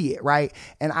don't see it, right?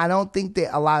 And I don't think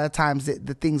that a lot of times that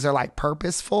the things are like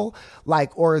purposeful,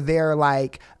 like, or they're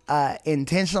like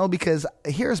intentional. Because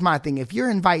here's my thing: if you're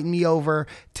inviting me over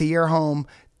to your home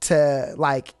to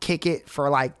like kick it for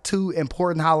like 2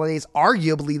 important holidays,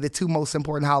 arguably the 2 most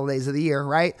important holidays of the year,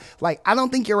 right? Like, I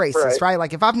don't think you're racist, right?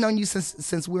 Like, if I've known you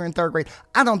since we were in 3rd grade,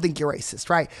 I don't think you're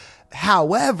racist, right?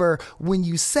 However, when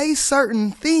you say certain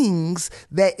things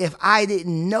that if I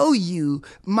didn't know you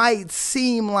might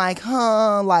seem like,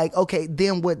 like, okay,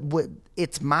 then what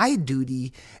it's my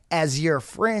duty as your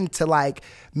friend to like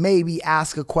maybe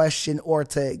ask a question or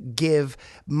to give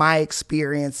my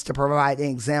experience to provide an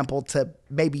example to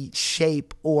maybe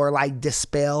shape or like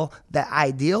dispel that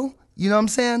ideal. You know what I'm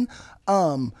saying?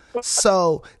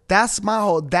 So that's my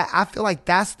whole, that I feel like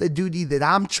that's the duty that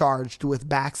I'm charged with,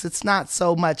 Bax. It's not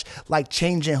so much like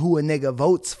changing who a nigga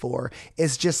votes for.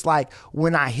 It's just like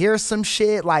when I hear some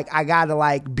shit, like I gotta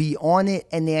like be on it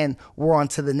and then we're on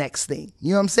to the next thing. You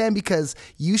know what I'm saying? Because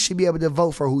you should be able to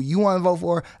vote for who you want to vote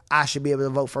for. I should be able to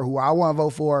vote for who I want to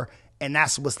vote for. And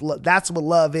that's what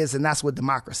love is. And that's what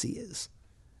democracy is.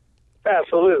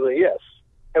 Absolutely. Yes.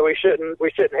 And we shouldn't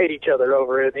hate each other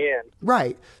over it in the end.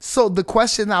 Right. So the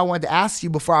question I wanted to ask you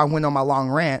before I went on my long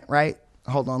rant, right?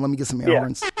 Hold on, let me get some air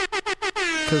horns.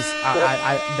 Because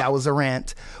that was a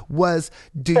rant. Was,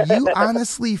 do you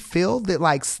honestly feel that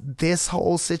like this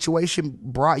whole situation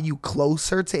brought you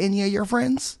closer to any of your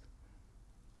friends?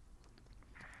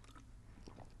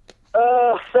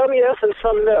 Some yes and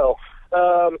some no.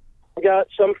 I got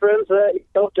some friends that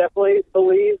definitely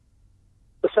believe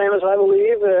the same as I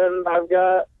believe, and I've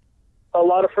got a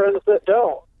lot of friends that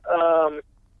don't.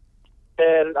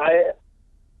 And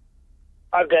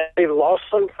I've definitely lost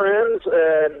some friends,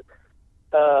 and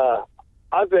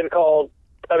I've been called,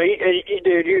 I mean,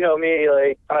 dude, you know me,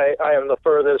 like, I am the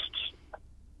furthest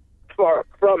far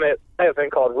from it. I have been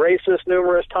called racist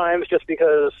numerous times just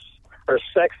because, or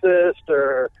sexist,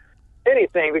 or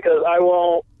anything, because I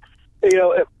won't,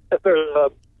 if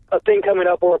there's a thing coming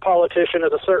up where a politician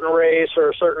is a certain race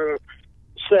or a certain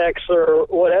sex or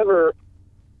whatever,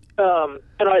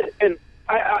 it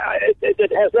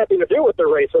has nothing to do with their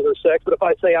race or their sex, but if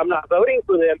I say I'm not voting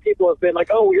for them, people have been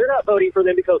like, oh, you're not voting for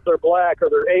them because they're black or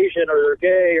they're Asian or they're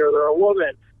gay or they're a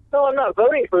woman. No, I'm not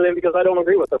voting for them because I don't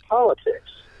agree with their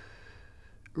politics.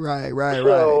 Right.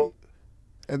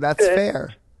 And that's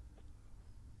fair.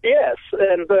 Yes,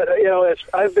 but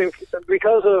I've been,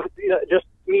 because of just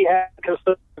me having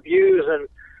conservative views, and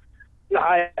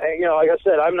like I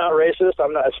said, I'm not racist.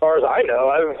 I'm not, as far as I know.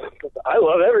 I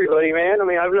love everybody, man. I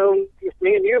mean, I've known,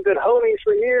 me and you have been homies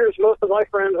for years. Most of my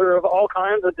friends are of all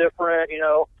kinds of different,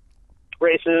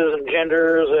 races and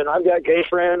genders, and I've got gay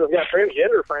friends, I've got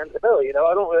transgender friends. Hell, I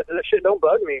don't, that shit don't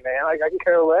bug me, man. I can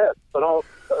care less. I don't,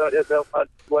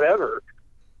 whatever.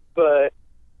 But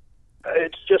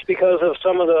it's just because of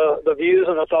some of the views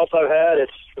and the thoughts I've had.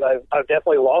 I've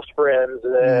definitely lost friends,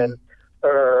 and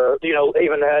or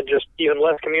even had just even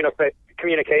less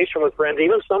communication with friends,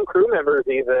 even some crew members.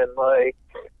 Even like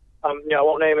I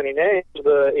won't name any names,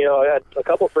 but I had a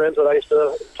couple friends that I used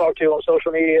to talk to on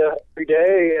social media every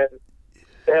day, and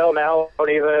hell, now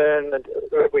we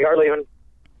hardly even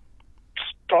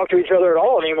talk to each other at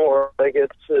all anymore. Like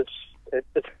it's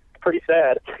pretty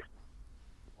sad.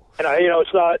 And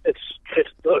it's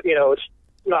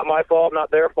not my fault,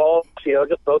 not their fault.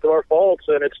 Just both of our faults.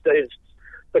 And it's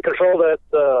the control that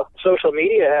social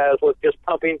media has with just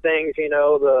pumping things.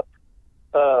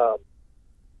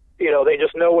 they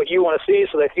just know what you want to see,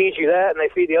 so they feed you that, and they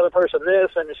feed the other person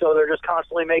this, and so they're just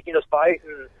constantly making us fight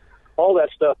and all that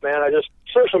stuff, man.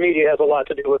 Social media has a lot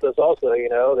to do with this also,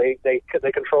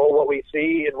 they control what we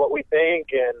see and what we think,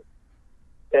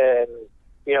 and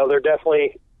they're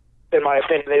definitely, in my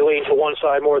opinion, they lean to one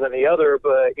side more than the other.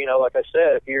 But like I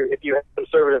said, if you have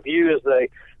conservative views,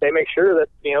 they make sure that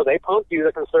they pump you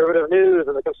the conservative news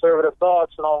and the conservative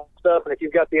thoughts and all that stuff. And if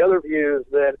you've got the other views,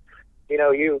 then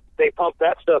they pump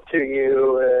that stuff to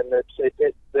you, and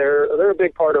they're a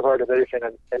big part of our division,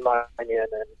 in my opinion,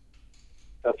 and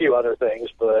a few other things.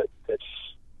 But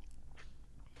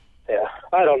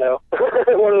I don't know.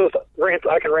 One of those rants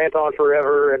I can rant on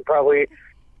forever, and probably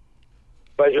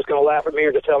everybody's just going to laugh at me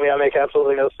or just tell me I make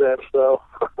absolutely no sense. So,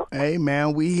 hey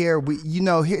man, here,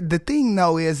 the thing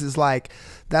though is like,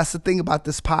 that's the thing about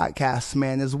this podcast,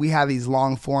 man, is we have these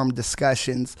long form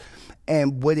discussions,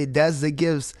 and what it does, it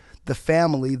gives the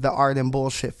family, the Art and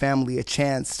Bullshit family, a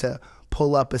chance to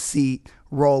pull up a seat,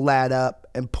 roll that up,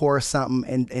 and pour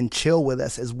something and chill with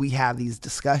us as we have these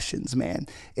discussions, man.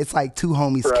 It's like two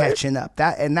homies catching up.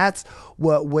 That's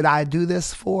what I do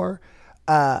this for.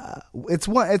 It's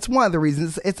one of the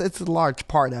reasons. It's a large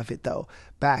part of it though,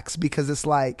 Bax, because it's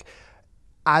like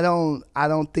I don't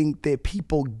think that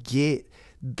people get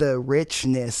the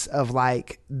richness of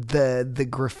like the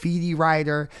graffiti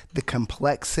writer, the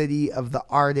complexity of the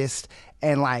artist,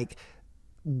 and like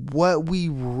what we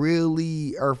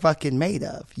really are fucking made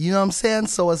of. You know what I'm saying?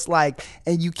 So it's like,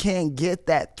 and you can't get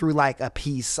that through like a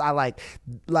piece. I like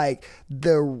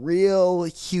the real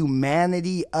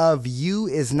humanity of you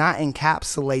is not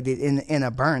encapsulated in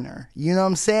a burner. You know what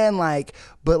I'm saying? Like,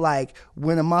 but like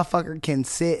when a motherfucker can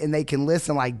sit and they can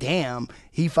listen, like, damn,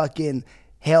 he fucking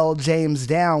held James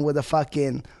down with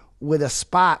a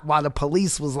spot while the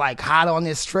police was like hot on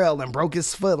his trail and broke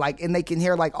his foot, like, and they can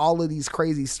hear like all of these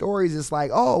crazy stories. It's like,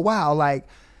 oh wow, like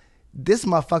this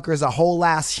motherfucker is a whole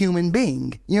ass human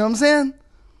being. You know what I'm saying?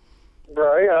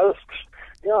 Right.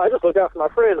 I just look out for my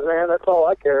friends, man. That's all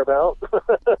I care about.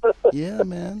 Yeah,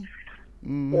 man.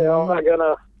 Mm-hmm. I'm not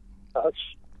gonna.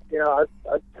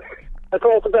 That's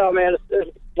all it's about, man.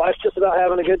 Life's just about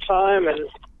having a good time and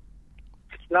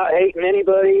not hating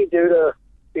anybody due to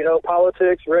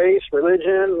politics, race,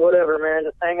 religion, whatever, man.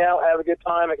 Just hang out, have a good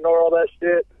time, ignore all that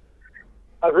shit.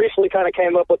 I've recently kind of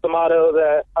came up with the motto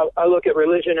that I look at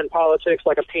religion and politics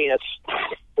like a penis.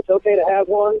 It's okay to have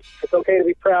one. It's okay to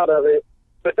be proud of it,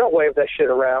 but don't wave that shit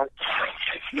around.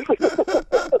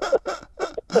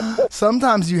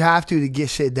 Sometimes you have to get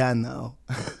shit done, though.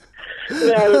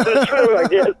 Yeah, that's true, I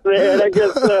guess, man. I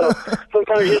guess so.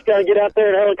 Sometimes you just gotta get out there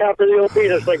and helicopter the old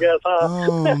penis, I guess, huh?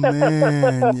 Oh,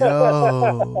 man,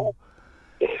 yo.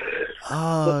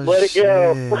 Oh, let it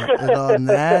go. And on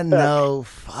that note,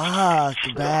 fuck,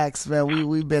 Bax, man,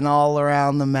 we've been all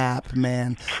around the map,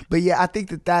 man. But yeah, I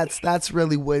think that's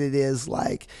really what it is.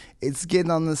 Like, it's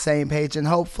getting on the same page, and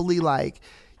hopefully, like,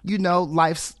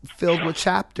 life's filled with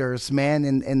chapters, man,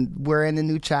 and we're in a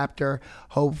new chapter.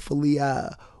 Hopefully,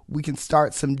 we can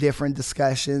start some different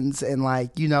discussions and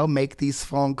like, make these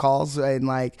phone calls and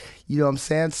like, what I'm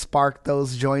saying, spark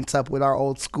those joints up with our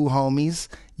old school homies,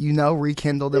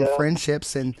 rekindle them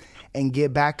friendships and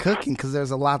get back cooking, because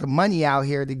there's a lot of money out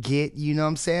here to get, what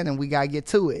I'm saying, and we got to get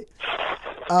to it.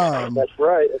 That's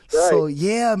right. So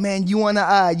yeah, man, you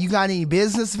got any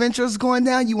business ventures going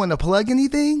down? You want to plug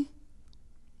anything?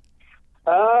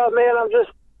 Man,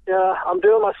 I'm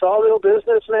doing my solid little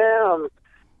business, man. I'm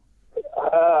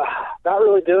not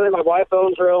really doing it. My wife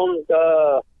owns her own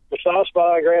massage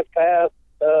spa in Grants Pass.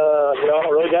 I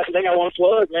don't really got anything I want to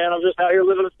plug, man. I'm just out here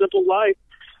living a simple life,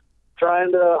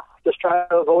 trying to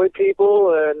avoid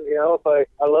people. And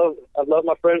I'd love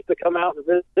my friends to come out and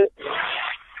visit.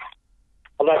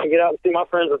 I'd like to get out and see my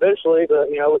friends eventually, but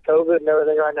with COVID and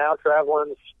everything right now,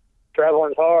 traveling's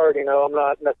hard. I'm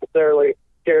not necessarily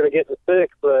scared of getting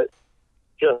sick, but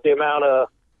just the amount of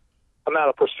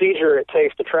procedure it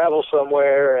takes to travel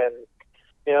somewhere, and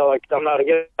like, I'm not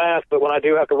against mask, but when I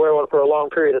do have to wear one for a long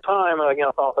period of time,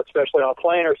 especially on a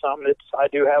plane or something, I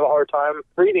do have a hard time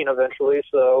breathing eventually.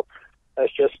 So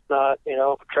that's just not,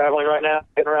 traveling right now,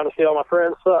 getting around to see all my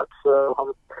friends sucks. So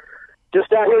I'm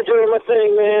just out here doing my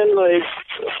thing, man, like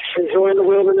enjoying the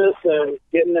wilderness and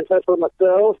getting in touch with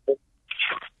myself. And,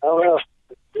 I don't know,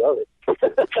 love it.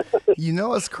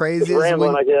 What's crazy is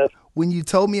rambling, I guess. When you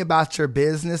told me about your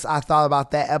business, I thought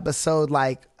about that episode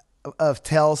like of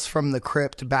Tales from the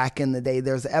Crypt back in the day.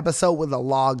 There's an episode with a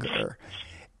logger,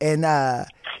 and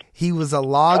He was a I don't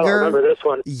logger. remember this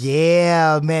one.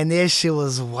 Yeah, man, this shit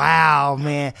was wow,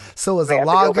 man. So as I a have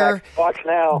to go logger, back and watch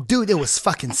now. dude, it was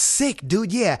fucking sick,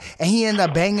 dude. Yeah, and he ended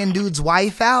up banging dude's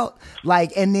wife out,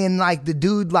 like, and then like the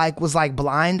dude like was like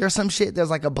blind or some shit. There's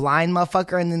like a blind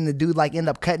motherfucker, and then the dude like ended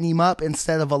up cutting him up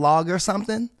instead of a log or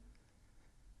something.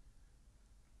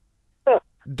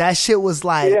 That shit was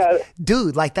like, Yeah.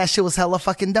 dude, like that shit was hella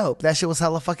fucking dope. That shit was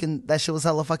hella fucking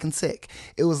sick.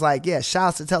 It was like, yeah,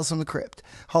 shouts to Tales from the Crypt.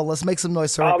 Hold on, let's make some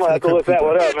noise for I'm for gonna the have to look Crypt that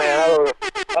people. one up, man.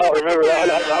 I don't remember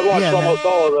that. I watched Yeah, man. almost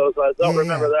all of those, but I don't Yeah,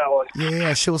 remember that one.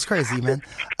 Yeah, shit was crazy, man.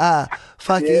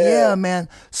 Fucking Yeah. yeah, man.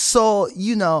 So,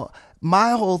 you know,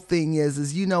 my whole thing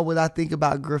is you know what I think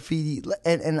about graffiti,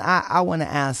 and I want to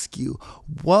ask you,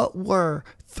 what were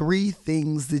 3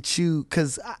 things that you,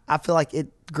 because I feel like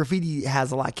graffiti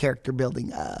has a lot of character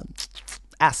building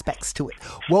aspects to it.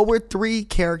 What were 3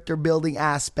 character building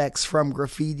aspects from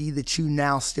graffiti that you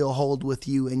now still hold with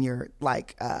you in your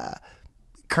like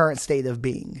current state of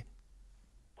being?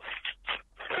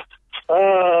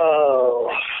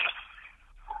 Oh,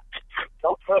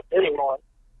 don't trust anyone.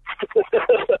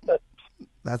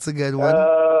 That's a good one.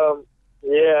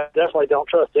 Yeah, definitely don't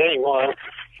trust anyone.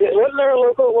 Wasn't there a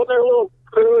little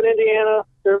crew in Indiana?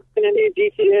 In Indiana,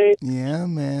 DTA? Yeah,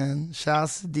 man.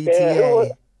 Shouts to DTA. Yeah,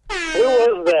 who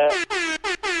was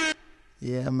that?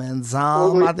 Yeah, man.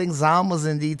 Zom. I think Zom was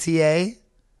in DTA.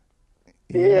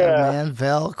 Yeah. Man.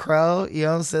 Velcro. You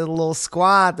know what I'm saying? A little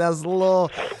squad. That was a little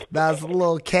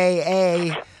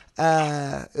KA.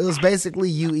 It was basically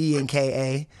UE and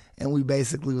KA. And we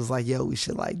basically was like, yo, we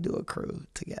should like do a crew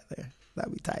together.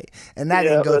 That'd be tight. And that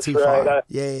didn't go that's too right. far.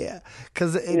 Yeah.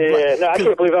 Cause I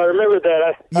can't believe I remembered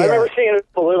that. I remember seeing it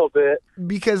a little bit.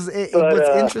 Because what's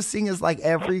interesting is like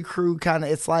every crew kind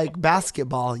of, it's like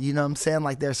basketball, you know what I'm saying?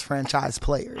 Like there's franchise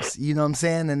players, you know what I'm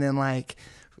saying? And then like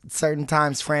certain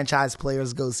times franchise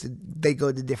players go to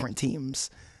different teams.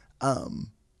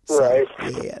 Right.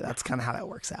 Yeah, that's kind of how that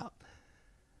works out.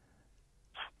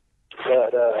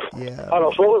 But, yeah. I don't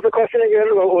know. So what was the question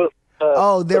again? What was,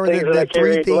 there were the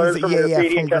 3 things from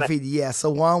graffiti. Yeah. So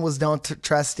one was don't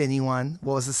trust anyone.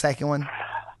 What was the second one?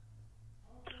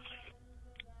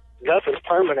 Nothing's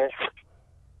permanent.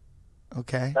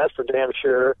 Okay. That's for damn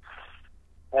sure.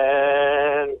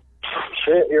 And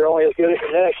shit, you're only as good as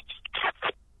your next.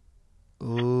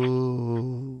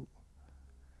 Ooh.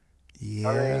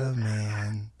 Yeah,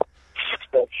 man.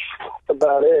 That's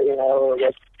about it, you know.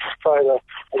 That's probably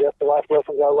the life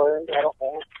lessons I learned. I don't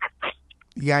know.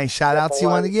 You got any shout outs you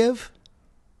want to give?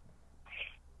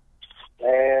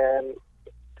 And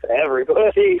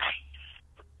everybody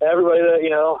that, you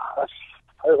know,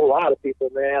 there's a lot of people,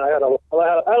 man. I had a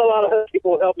lot of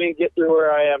people help me get through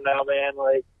where I am now, man.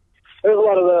 Like, there's a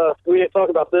lot of we didn't talk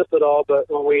about this at all, but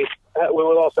when we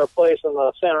lost our place in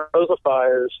the Santa Rosa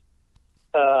fires,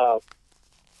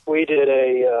 we did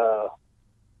a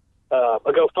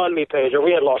GoFundMe page, or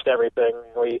we had lost everything.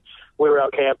 We were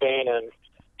out camping and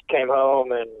came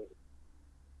home and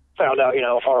found out, you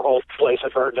know, our whole place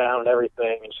had burned down and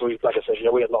everything. And so like I said, you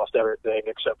know, we had lost everything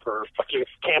except for a few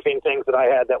camping things that I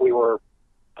had that we were,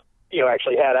 you know,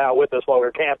 actually had out with us while we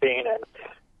were camping. And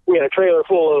we had a trailer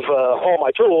full of all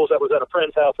my tools that was at a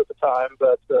friend's house at the time.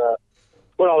 But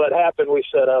when all that happened, we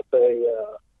set up a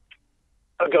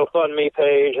GoFundMe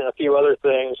page and a few other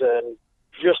things, and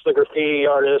just the graffiti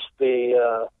artists,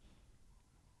 the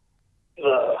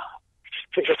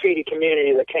graffiti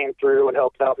community that came through and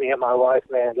helped out me in my life,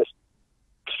 man. This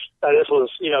was,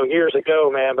 you know, years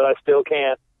ago, man, but I still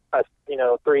can't, you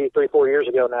know, 4 years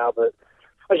ago now, but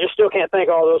I just still can't thank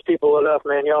all those people enough,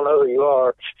 man. Y'all know who you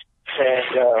are. And,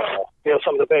 you know,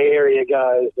 some of the Bay Area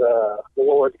guys, the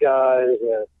Lord guys,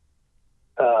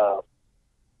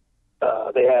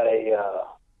 they had a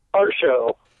art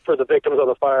show for the victims of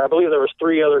the fire. I believe there was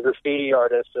 3 other graffiti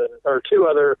artists, there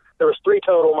was 3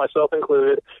 total, myself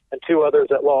included, and 2 others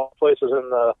that lost places in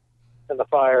the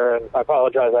fire. And I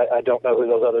apologize, I don't know who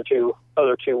those other two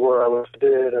were. I was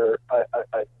did, or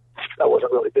I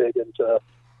wasn't really big into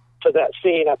that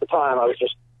scene at the time. I was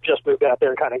just moved out there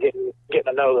and kind of getting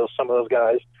to know some of those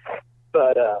guys.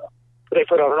 But they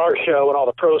put on an art show, and all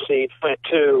the proceeds went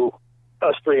to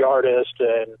us 3 artists,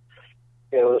 and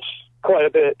it was quite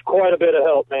a bit of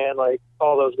help, man. Like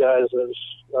all those guys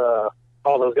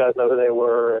know who they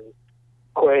were, and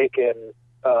Quake and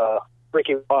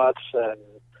Ricky Watts and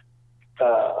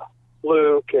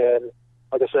Luke, and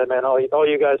like I said, man, all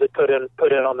you guys that put in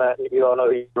on that, you all know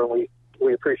who you were, and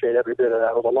we appreciate every bit of that.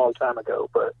 It was a long time ago,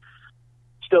 but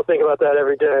still think about that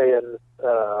every day. And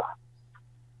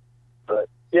but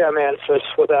yeah, man, just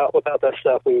without that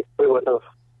stuff, we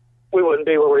wouldn't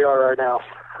be where we are right now.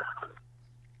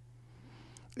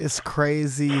 It's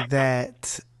crazy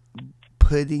that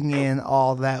putting in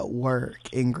all that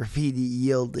work in graffiti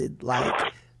yielded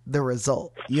like the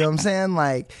result. You know what I'm saying?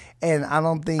 Like, and I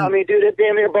don't think. I mean, dude, it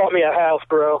damn near bought me a house,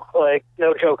 bro. Like,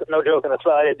 no joking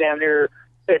aside, it damn near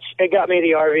it got me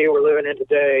the RV we're living in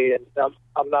today, and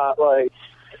I'm not like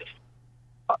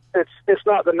it's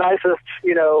not the nicest,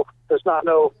 you know. There's not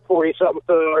no 40-something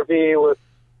foot RV with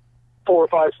 4 or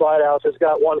 5 slide outs. It's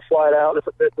got one slide out. It's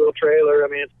a fifth wheel trailer. I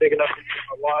mean, it's big enough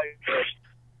for my wife,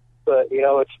 but you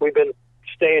know, we've been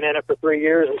staying in it for 3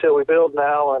 years until we build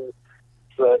now,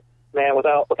 but man,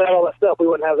 without all that stuff, we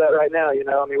wouldn't have that right now. You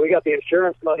know, I mean, we got the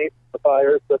insurance money for the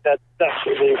fires, but that's the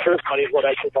insurance money is what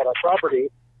actually bought our property.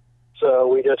 So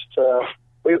we just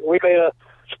we made a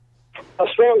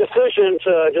strong decision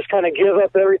to just kind of give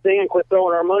up everything and quit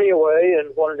throwing our money away,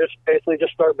 and want to just basically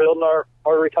just start building our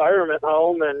retirement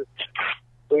home. And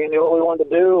we knew what we wanted to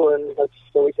do, and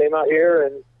so we came out here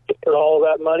and put all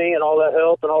that money and all that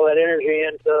help and all that energy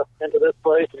into this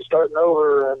place and starting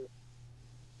over, and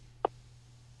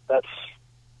that's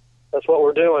what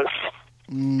we're doing.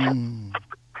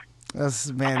 That's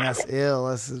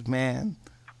ill. Man.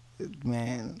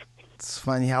 It's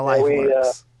funny how life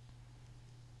works.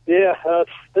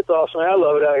 It's awesome. I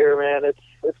love it out here, man.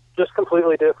 It's just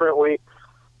completely different. Like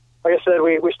I said,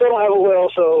 we still don't have a well,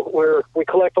 so we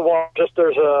collect the water. Just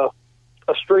there's a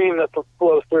stream that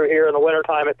flows through here in the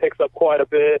wintertime. It picks up quite a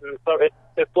bit, and so it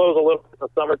flows a little bit in the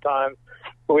summertime.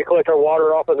 But we collect our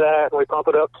water off of that, and we pump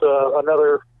it up to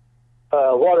another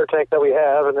water tank that we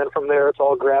have, and then from there it's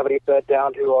all gravity fed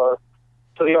down to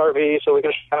the RV, so we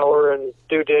can shower and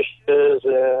do dishes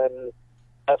and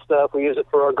that stuff. We use it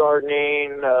for our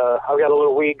gardening. I've got a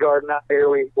little weed garden out here.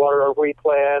 We water our weed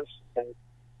plants.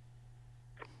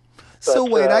 So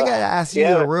wait, I gotta ask you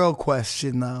a real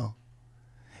question though.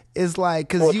 It's like,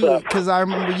 cause I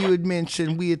remember you had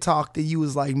mentioned, we had talked and you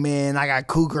was like, man, I got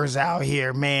cougars out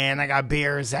here, man. I got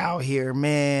bears out here,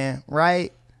 man.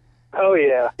 Right? Oh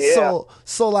yeah.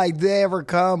 So like, they ever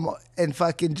come and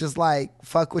fucking just like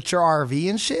fuck with your RV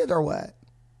and shit, or what?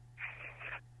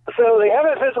 So they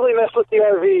haven't physically messed with the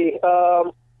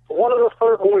RV.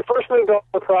 When we first moved off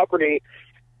the property,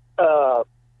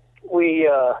 we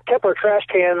kept our trash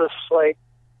cans like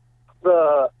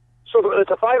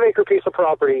it's a 5-acre piece of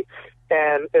property,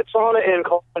 and it's on an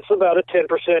incline. It's about a 10%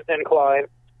 incline.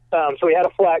 So we had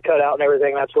a flat cut out and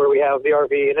everything. That's where we have the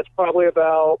RV, and it's probably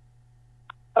about,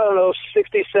 I don't know,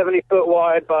 60, 70 foot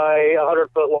wide by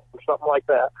 100 foot long, something like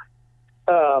that.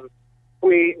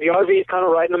 The RV is kind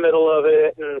of right in the middle of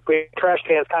it, and we trash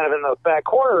cans kind of in the back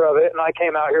corner of it. And I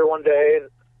came out here one day and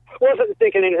wasn't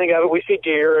thinking anything of it. We see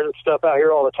deer and stuff out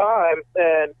here all the time,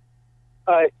 and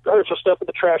I heard some stuff at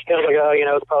the trash can. I was like, oh, you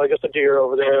know, it's probably just a deer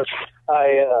over there.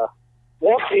 I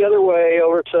walked the other way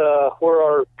over to where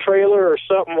our trailer or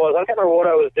something was. I can't remember what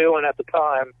I was doing at the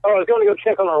time. Oh, I was going to go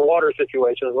check on our water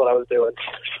situation is what I was doing.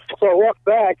 So I walked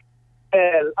back,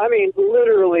 and, I mean,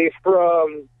 literally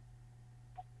from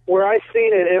where I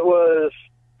seen it, it was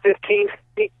 15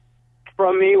 feet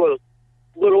from me was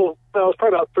it was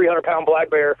probably about 300-pound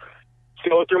black bear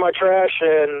going through my trash,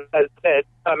 and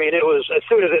I mean, it was, as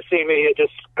soon as it seen me, it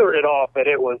just skirted off, and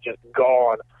it was just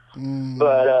gone.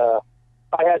 But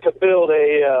I had to build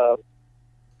a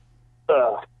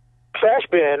trash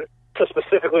bin to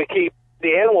specifically keep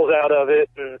the animals out of it,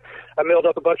 and I milled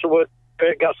up a bunch of wood,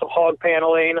 got some hog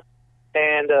paneling,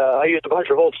 and I used a bunch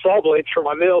of old saw blades from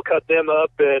my mill, cut them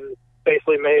up, and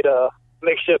basically made a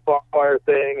makeshift bonfire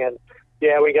thing. And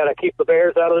yeah, we got to keep the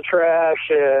bears out of the trash,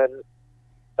 and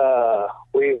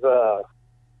we've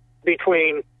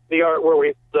between the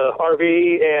RV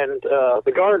and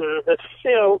the garden, it's,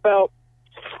 you know, about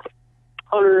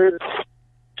 100,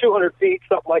 200 feet,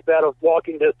 something like that, of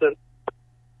walking distance.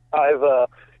 I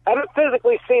haven't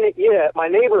physically seen it yet. My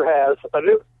neighbor has a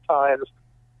few times,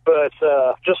 but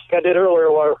just like I did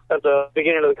earlier at the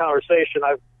beginning of the conversation,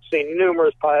 I've seen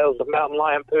numerous piles of mountain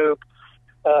lion poop,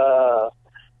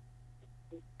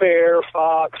 bear,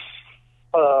 fox,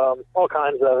 all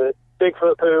kinds of it.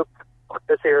 Bigfoot poop.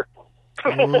 It's here. Ooh,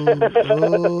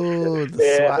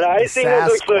 yeah, I ain't seen no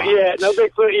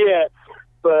Bigfoot yet.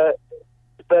 But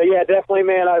yeah, definitely,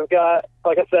 man. I've got,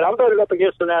 like I said, I'm butted up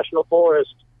against the national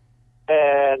forest,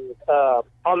 and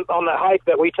on the hike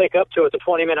that we take up to, it's a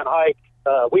 20-minute hike.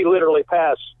 We literally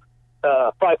pass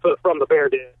 5 foot from the bear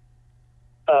den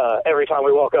every time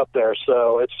we walk up there.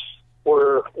 So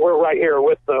we're right here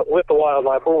with the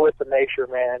wildlife. We're with the nature,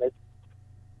 man.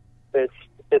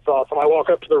 It's awesome. I walk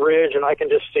up to the ridge and I can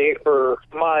just see for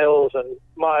miles and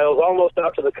miles, almost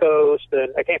out to the coast,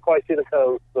 and I can't quite see the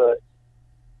coast, but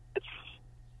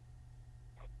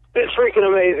It's freaking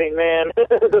amazing, man.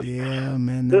 Yeah,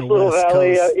 man. This little West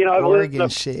valley, Coast, I've Oregon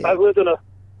shit. I've lived in a,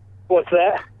 what's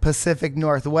that? Pacific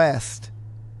Northwest.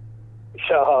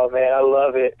 Oh man, I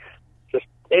love it. Just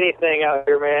anything out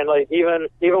here, man. Like even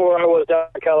where I was down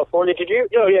in California. Did you?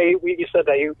 Oh yeah, you said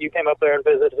that you came up there and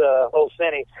visited Old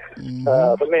Cinny.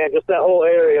 But man, just that whole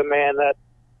area, man. That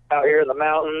out here in the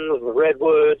mountains, the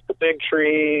redwoods, the big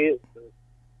trees.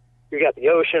 You got the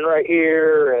ocean right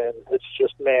here, and it's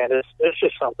just, man, it's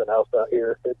just something else out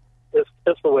here.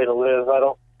 It's the way to live.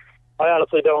 I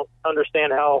honestly don't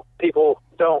understand how people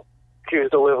don't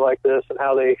choose to live like this and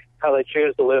how they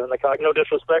choose to live in the no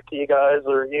disrespect to you guys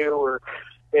or you or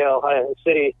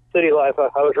city life. I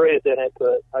was raised in it,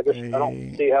 but I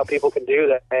don't see how people can do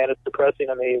that, man. It's depressing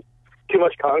to me. Too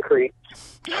much concrete.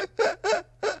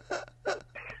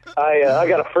 I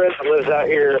got a friend that lives out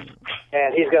here,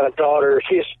 and he's got a daughter.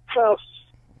 She's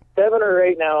 7 or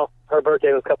 8 now. Her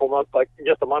birthday was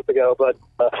just a month ago. But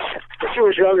when she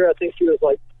was younger, I think she was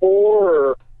like 3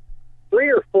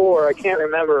 or 4. I can't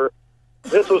remember.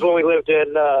 This was when we lived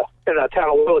in the town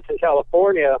of Willits in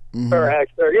California. We were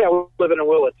living in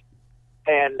Willits,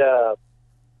 and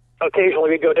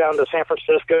occasionally we'd go down to San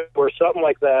Francisco or something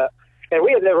like that. And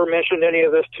we had never mentioned any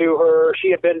of this to her.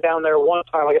 She had been down there one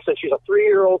time. Like I said, she's a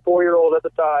 3-year-old, 4-year-old at the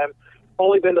time.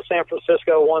 Only been to San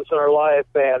Francisco once in her life.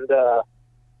 And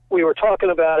we were talking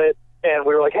about it, and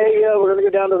we were like, hey, yeah, we're going to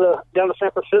go down to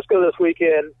San Francisco this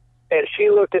weekend. And she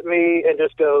looked at me and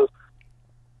just goes,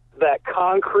 that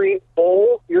concrete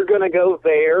bowl, you're going to go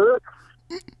there?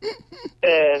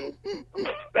 And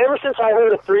ever since I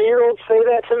heard a 3-year-old say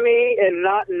that to me and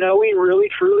not knowing really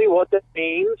truly what that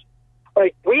means,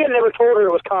 like, we had never told her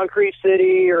it was Concrete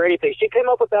City or anything. She came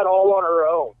up with that all on her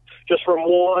own, just from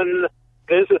one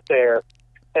visit there.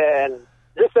 And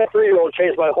just that 3-year-old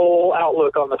changed my whole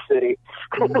outlook on the city.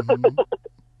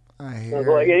 I hear it was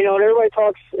like, and everybody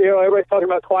talks, everybody's talking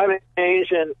about climate change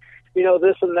and,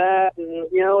 this and that. And,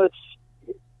 it's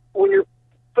when you're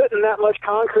putting that much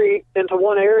concrete into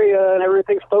one area and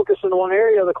everything's focused into one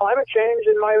area, the climate change,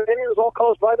 in my opinion, is all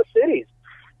caused by the cities.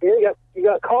 You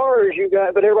got cars,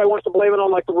 but everybody wants to blame it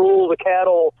on like the rural, the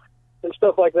cattle, and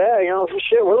stuff like that.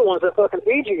 Shit, we're the ones that fucking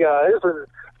feed you guys,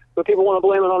 but people want to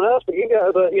blame it on us. But you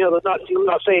guys, I'm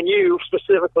not saying you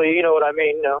specifically. You know what I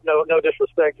mean? No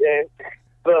disrespect, James.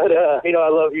 But I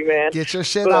love you, man. Get your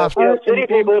shit off. City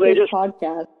people, they just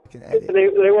podcast.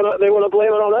 They want to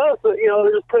blame it on us, but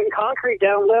they're just putting concrete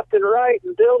down left and right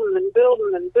and building and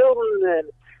building and building and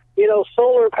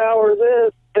solar power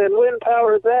this and wind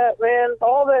power that, man.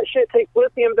 All that shit takes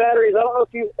lithium batteries. I don't know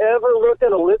if you've ever looked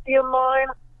at a lithium mine.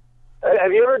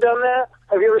 Have you ever done that?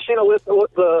 Have you ever seen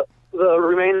the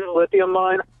remaining lithium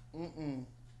mine?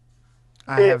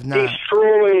 I have not. It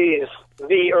destroys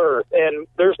the earth, and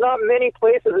there's not many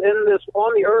places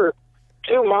on the earth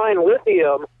to mine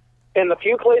lithium. And the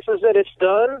few places that it's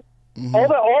done,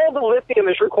 all the lithium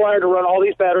is required to run all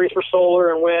these batteries for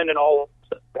solar and wind and all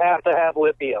have to have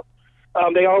lithium.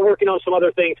 They are working on some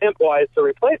other things hemp-wise to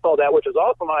replace all that, which is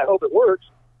awesome, and I hope it works.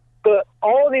 But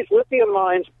all of these lithium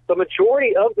mines, the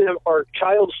majority of them are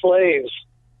child slaves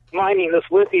mining this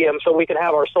lithium so we can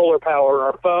have our solar power,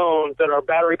 our phones, and our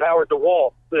battery-powered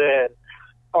DeWalt's, and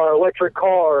our electric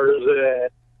cars, and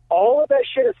all of that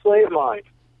shit is slave mined.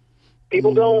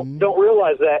 People don't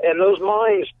realize that, and those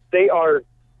mines, they are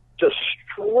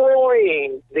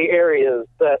destroying the areas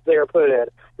that they are put in.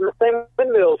 And the same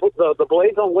windmills, the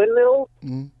blades on windmills,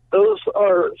 those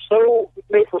are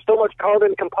made from so much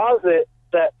carbon composite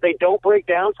that they don't break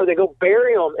down, so they go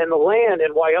bury them in the land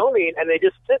in Wyoming, and they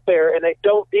just sit there and they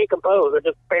don't decompose. They're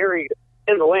just buried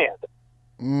in the land.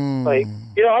 Like,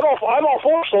 I'm all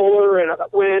for solar and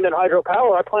wind and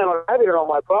hydropower. I plan on having it on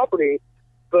my property,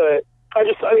 but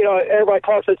everybody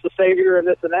talks it's the savior and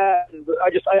this and that. And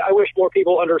I wish more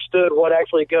people understood what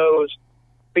actually goes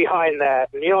behind that.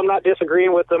 And, I'm not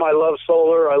disagreeing with them. I love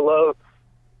solar. I love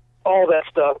all that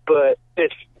stuff, but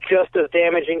it's just as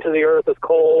damaging to the earth as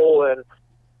coal and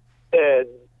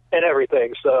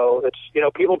everything. So it's,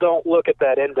 people don't look at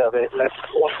that end of it. And that's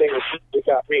one thing that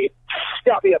got me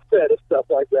upset and stuff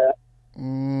like that.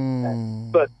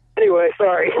 But anyway,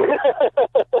 sorry.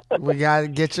 We got to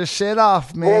get your shit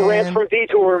off, man. More rants from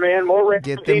Detour, man. More rants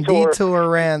Get from them Detour. detour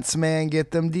rants, man.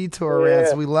 Get them detour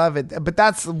rants. We love it.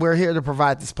 But we're here to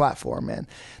provide this platform, man.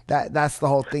 That's the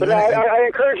whole thing. But I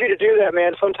encourage you to do that,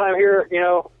 man. Sometime here,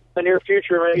 the near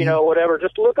future, whatever.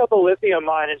 Just look up a lithium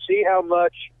mine and see how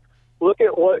much. Look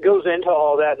at what goes into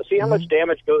all that and see how much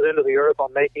damage goes into the earth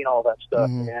on making all that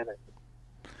stuff, man.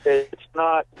 It's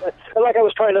not like I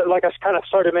kind of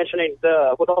started mentioning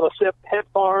with all the hemp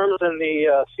farms and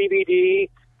the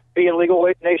CBD being legal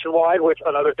nationwide, which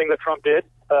another thing that Trump did,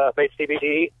 made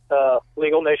CBD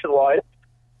legal nationwide.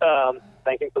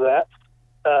 Thank him for that.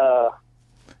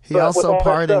 He also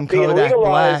pardoned Kodak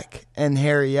Black and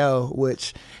Harry O,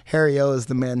 which Harry O is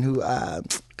the man who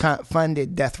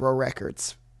funded Death Row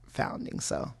Records founding.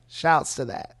 So shouts to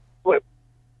that. Wait,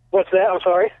 what's that? I'm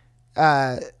sorry.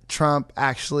 Trump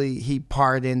actually, he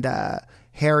pardoned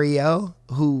Harry O,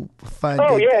 who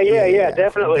funded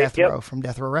definitely. Death Row from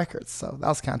Death Row Records. So that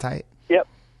was kind of tight. Yep,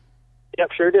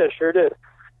 sure did.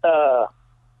 So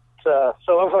I'm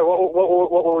sorry,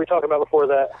 what were we talking about before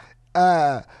that?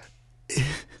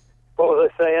 What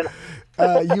was I saying?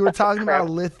 You were talking about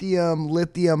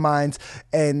lithium mines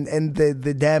and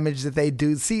the damage that they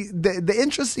do. See, the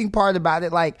interesting part about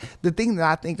it, like the thing that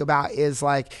I think about is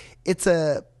like it's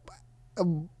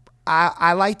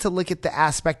I like to look at the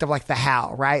aspect of like the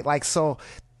how, right? Like, so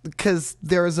because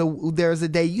there's a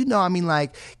day, I mean,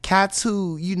 like cats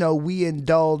who, we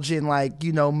indulge in like,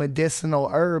 medicinal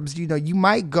herbs, you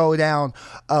might go down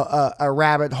a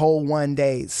rabbit hole one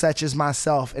day, such as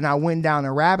myself. And I went down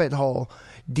a rabbit hole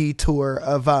detour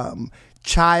of,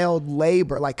 child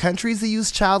labor, like countries that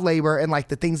use child labor and like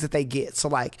the things that they get. So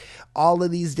like all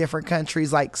of these different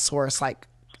countries like source like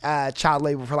child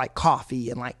labor for like coffee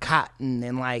and like cotton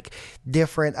and like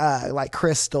different like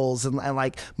crystals and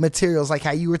like materials, like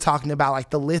how you were talking about like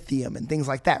the lithium and things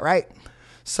like that, right?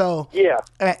 So yeah,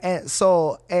 and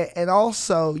also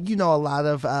a lot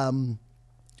of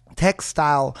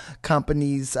textile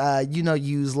companies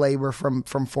use labor from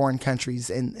foreign countries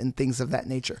and things of that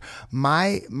nature.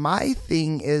 My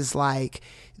thing is like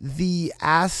the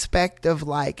aspect of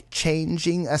like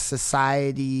changing a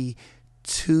society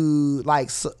to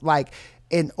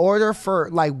in order for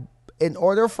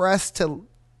us to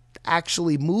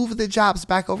actually move the jobs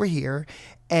back over here,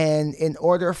 and in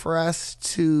order for us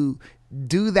to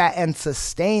do that and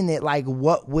sustain it, like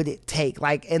what would it take?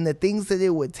 Like, and the things that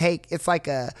it would take, it's like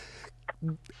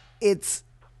it's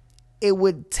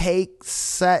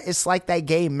like that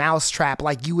game Mousetrap.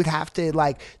 Like you would have to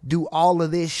like do all of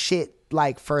this shit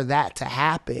like for that to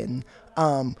happen.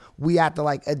 We have to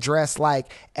like address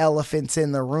like elephants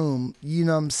in the room. You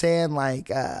know what I'm saying?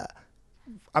 Like,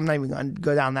 I'm not even going to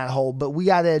go down that hole, but we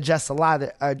got to address a lot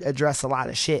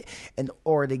of shit in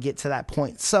order to get to that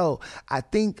point. So I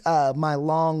think, my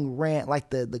long rant,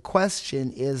 like the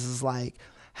question is like,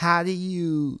 how do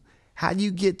you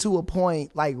get to a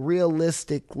point like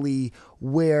realistically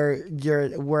where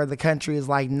the country is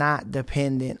like not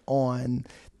dependent on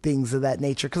things of that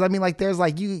nature? Because I mean, like there's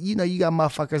like you got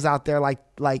motherfuckers out there like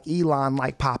Elon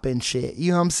like popping shit,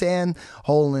 you know what I'm saying,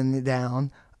 holding it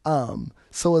down.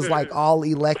 So it's like all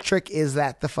electric. Is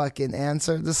that the fucking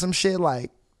answer to some shit?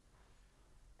 Like,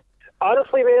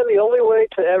 honestly, man, the only way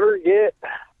to ever get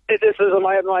this is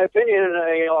my opinion, and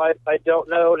I don't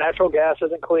know. Natural gas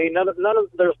isn't clean. None of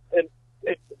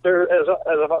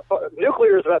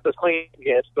nuclear is about as clean as it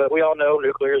gets, but we all know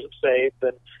nuclear isn't safe,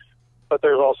 but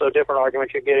there's also different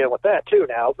arguments you can get in with that too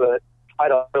now, but I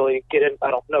don't really get in.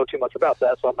 I don't know too much about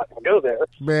that, so I'm not going to go there.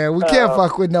 Man, we can't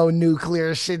fuck with no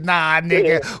nuclear shit. Nah,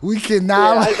 nigga, yeah. we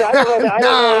cannot. Yeah, I don't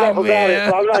know enough about it,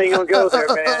 so I'm not even going to go there,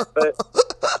 man. But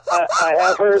I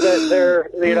have heard that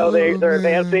they're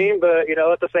advancing, but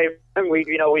at the same time,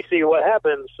 we see what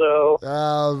happens. So,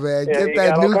 oh man, get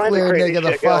that nuclear nigga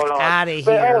the fuck out of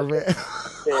here, man.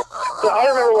 Yeah. So I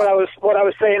remember what I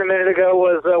was saying a minute ago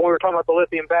was when we were talking about the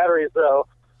lithium batteries, though,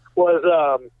 was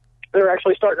they're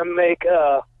actually starting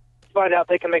to find out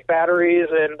they can make batteries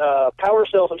and power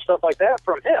cells and stuff like that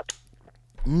from hemp.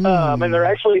 And they're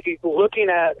actually looking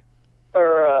at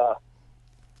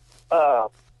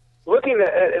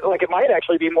like it might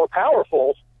actually be more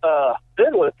powerful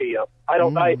than lithium. I've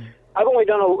only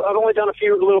done a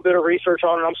little bit of research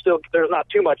on it. There's not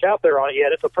too much out there on it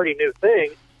yet. It's a pretty new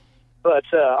thing. But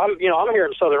I'm here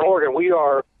in Southern Oregon.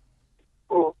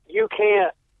 You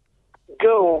can't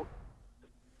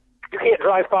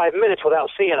drive 5 minutes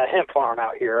without seeing a hemp farm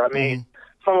out here. I mean,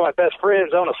 some of my best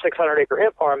friends own a 600-acre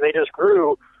hemp farm. They just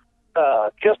grew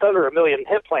just under 1 million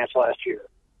hemp plants last year.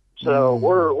 So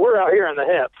we're out here in the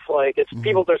hemp. Like it's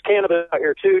people. There's cannabis out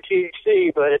here too,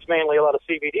 THC, but it's mainly a lot of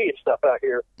CBD and stuff out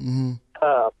here.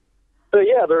 But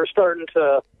yeah, they're starting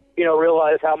to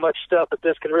realize how much stuff that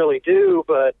this can really do,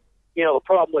 but the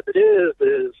problem with it is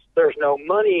there's no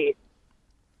money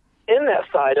in that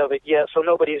side of it yet, so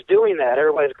nobody's doing that.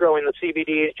 Everybody's growing the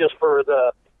CBD just for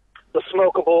the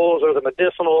smokables or the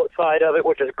medicinal side of it,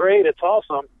 which is great. It's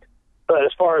awesome. But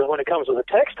as far as when it comes to the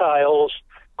textiles,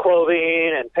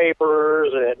 clothing and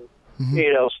papers and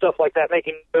stuff like that,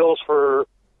 making bills for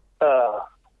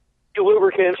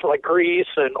lubricants like grease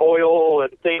and oil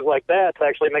and things like that to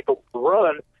actually make the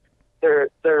run.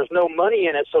 There's no money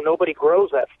in it, so nobody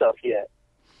grows that stuff yet.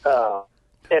 And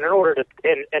in order to,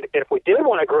 and if we did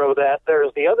want to grow that,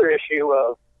 there's the other issue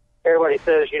of everybody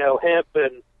says,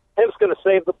 hemp's going to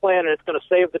save the planet, it's going to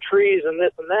save the trees and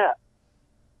this and that.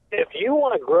 If you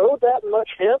want to grow that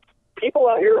much hemp, people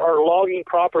out here are logging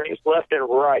properties left and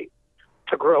right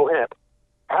to grow hemp.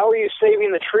 How are you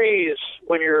saving the trees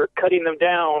when you're cutting them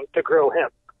down to grow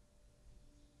hemp?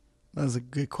 That's a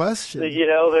good question.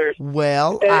 There's...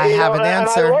 Well, I have an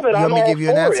answer. You want me to give you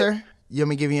an answer? You want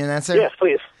me to give you an answer? Yes,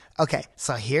 please. Okay,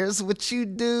 so here's what you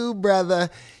do, brother.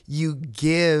 You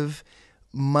give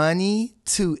money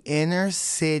to inner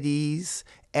cities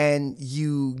and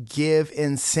you give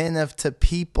incentive to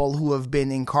people who have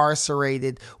been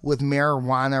incarcerated with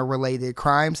marijuana related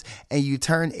crimes, and you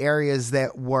turn areas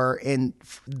that were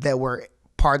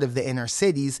part of the inner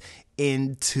cities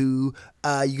into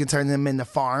you can turn them into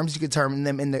farms, you can turn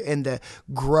them into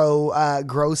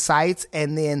grow sites,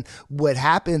 and then what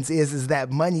happens is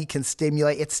that money can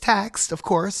stimulate, it's taxed of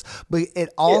course, but it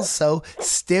also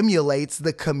stimulates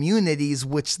the communities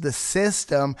which the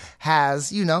system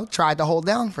has tried to hold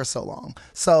down for so long.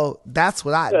 So that's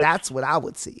what I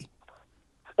would see.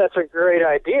 That's a great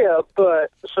idea, but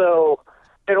so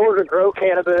in order to grow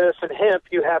cannabis and hemp,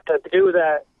 you have to do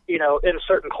that in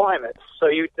certain climates. So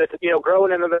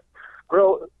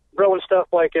growing stuff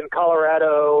like in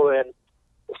Colorado and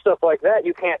stuff like that,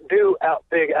 you can't do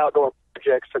big outdoor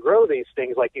projects to grow these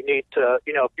things. Like you need to,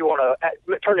 if you want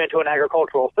to turn it into an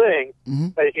agricultural thing,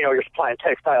 you're supplying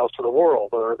textiles to the world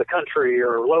or the country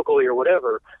or locally or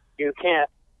whatever. You can't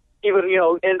even,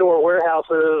 indoor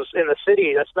warehouses in the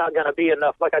city. That's not going to be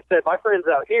enough. Like I said, my friends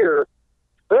out here,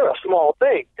 they're a small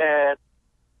thing, and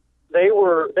they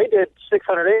did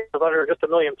 600 acres under just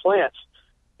 1 million plants.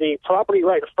 The property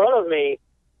right in front of me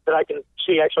that I can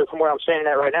see actually from where I'm standing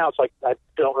at right now, it's like I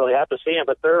don't really have to see them,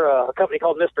 but they're a company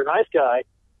called Mr. Nice Guy,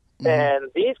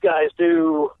 and these guys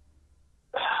do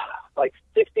like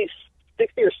 60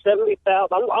 or 70,000.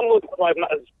 I'm looking like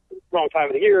not wrong time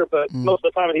of the year, but most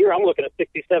of the time of the year I'm looking at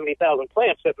 60, 70,000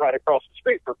 plants sitting right across the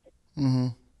street from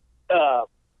me.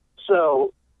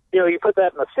 So you put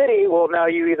that in the city. Well, now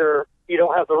you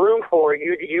don't have the room for it.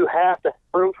 You have to have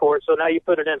room for it. So now you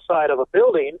put it inside of a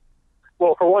building.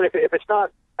 Well, for one, if it's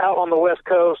not out on the West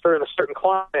Coast or in a certain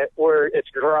climate where it's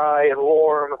dry and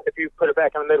warm, if you put it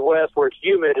back in the Midwest where it's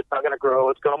humid, it's not going to grow.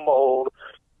 It's going to mold.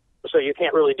 So you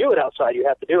can't really do it outside. You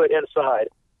have to do it inside.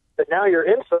 But now you're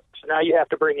inside. So now you have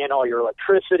to bring in all your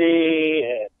electricity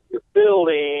and your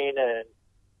building, and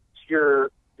you're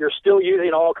still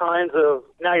using all kinds of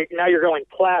now you're going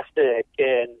plastic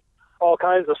and all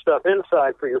kinds of stuff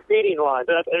inside for your feeding lines.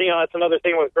 And that's another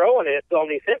thing with growing it on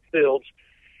these hemp fields.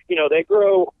 They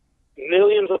grow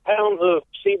millions of pounds of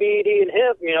CBD and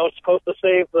hemp. It's supposed to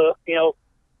save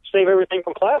everything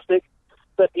from plastic.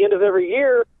 But at the end of every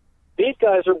year, these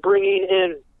guys are bringing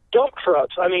in dump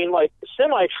trucks. Like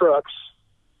semi trucks,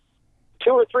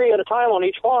 2 or 3 at a time on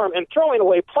each farm, and throwing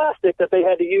away plastic that they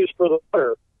had to use for the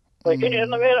water. And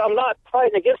I'm not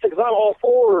fighting against it because I'm all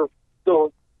for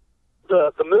the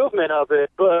movement of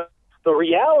it, but the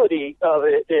reality of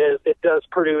it is it does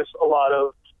produce a lot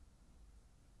of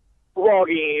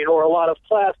logging or a lot of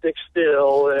plastic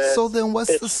still. So then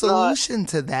what's the solution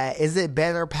to that? Is it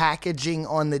better packaging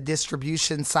on the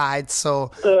distribution side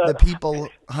so the people...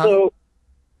 So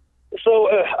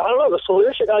I don't know, the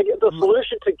solution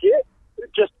to get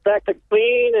just back to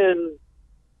clean and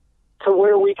to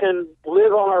where we can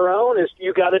live on our own is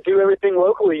you got to do everything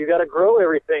locally. You got to grow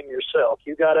everything yourself.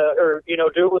 You got to,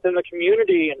 do it within the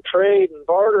community and trade and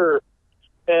barter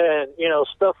and,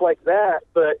 stuff like that.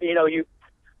 But,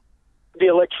 the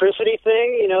electricity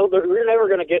thing, we're never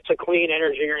going to get to clean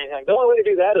energy or anything. The only way to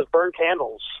do that is burn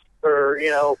candles or,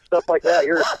 stuff like that.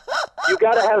 You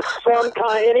got to have some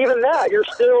kind, and even that, you're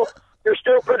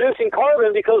still producing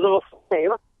carbon because of a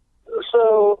flame.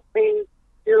 So,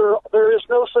 there is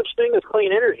no such thing as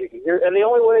clean energy. And the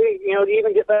only way, to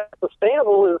even get that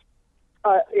sustainable is,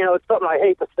 it's something I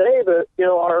hate to say, but,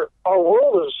 our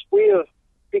world we have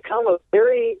become a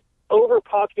very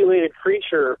overpopulated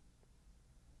creature,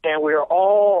 and we are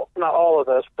not all of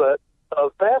us, but a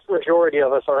vast majority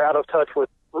of us are out of touch with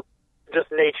just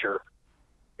nature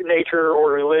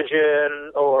or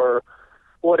religion or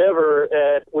whatever,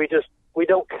 and we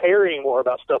don't care anymore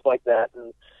about stuff like that,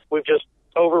 and we've just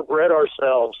overbred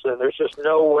ourselves, and there's just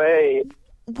no way.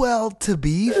 Well, to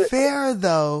be fair,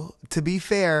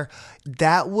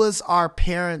 that was our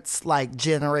parents'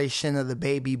 generation of the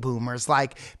baby boomers.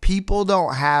 People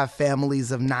don't have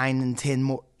families of 9 and 10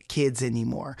 more kids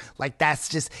anymore. Like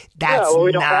that's we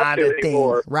don't have not to a thing,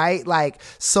 anymore. right? Like,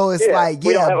 so it's we like,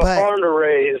 don't yeah, have but a farm to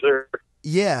raise or.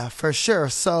 yeah, for sure.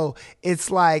 So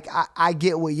it's like, I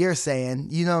get what you're saying,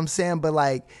 you know what I'm saying? But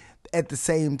like, at the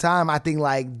same time, I think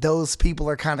like those people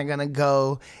are kind of going to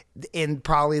go in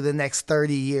probably the next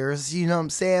 30 years, you know what I'm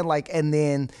saying? Like, and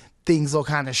then things will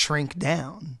kind of shrink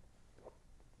down.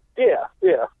 Yeah.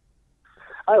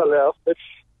 I don't know. It's,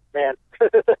 man.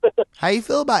 How you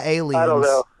feel about aliens? I don't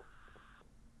know.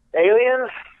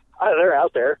 Aliens? They're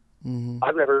out there. Mm-hmm.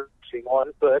 I've never seen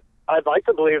one, but I'd like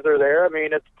to believe they're there. I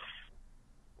mean,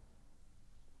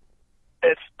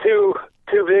 it's too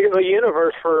big of a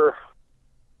universe for.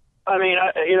 I mean,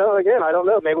 again, I don't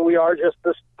know. Maybe we are just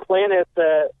this planet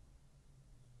that,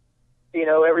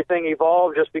 everything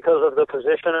evolved just because of the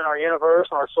position in our universe,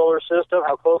 our solar system,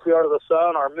 how close we are to the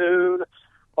sun, our moon,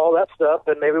 all that stuff.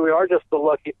 And maybe we are just the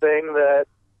lucky thing that,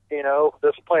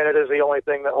 this planet is the only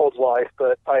thing that holds life.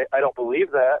 But I don't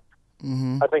believe that.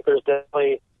 Mm-hmm. I think there's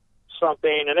definitely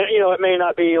something, and it may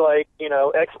not be like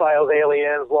X-Files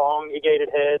aliens, long elongated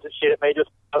heads and shit. It may just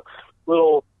be a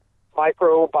little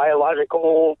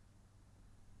microbiological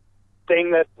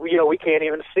thing that we can't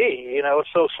even see. It's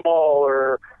so small,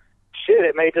 or shit,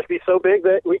 it may just be so big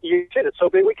that it's so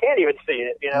big we can't even see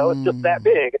it. It's just that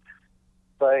big.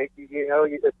 Like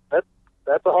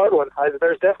that's a hard one.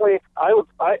 There's definitely I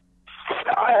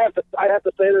have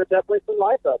to say there's definitely some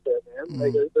life out there, man.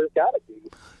 Like, there's got to be.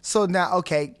 So now,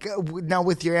 okay, now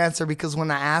with your answer, because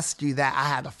when I asked you that, I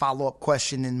had a follow-up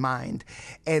question in mind.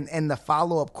 And the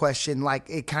follow-up question, like,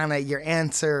 it kind of, your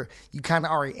answer, you kind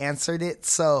of already answered it.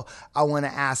 So I want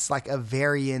to ask, like, a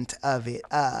variant of it.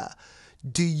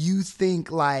 Do you think,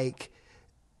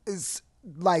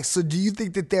 so do you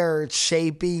think that they're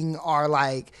shaping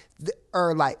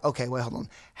okay, wait, hold on.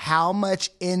 How much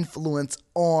influence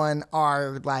on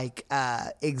our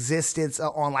existence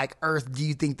on Earth do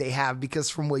you think they have? Because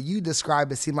from what you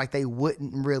described, it seemed like they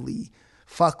wouldn't really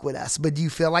fuck with us. But do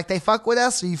you feel like they fuck with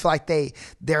us, or you feel like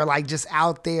they're like just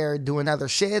out there doing other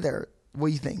shit, or what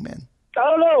do you think, man? I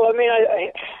don't know. I mean,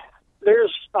 I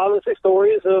there's obviously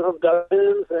stories of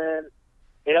abductions and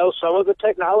some of the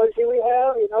technology we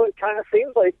have. It kind of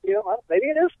seems like maybe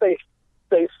it is space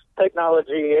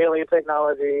technology, alien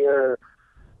technology, or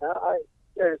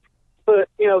but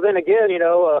then again,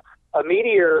 a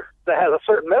meteor that has a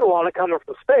certain metal on it coming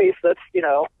from space, that's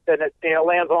and it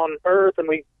lands on Earth, and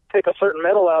we take a certain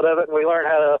metal out of it, and we learn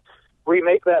how to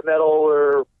remake that metal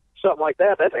or something like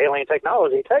that. That's alien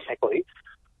technology, technically.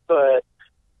 But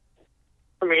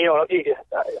I mean,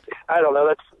 I don't know.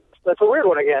 That's a weird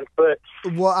one again, but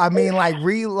well, I mean,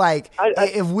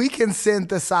 if we can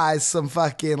synthesize some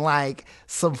fucking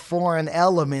some foreign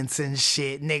elements and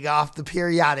shit, nigga, off the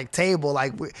periodic table,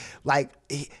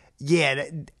 yeah,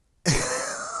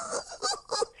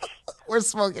 we're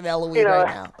smoking Eloise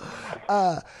right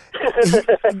now.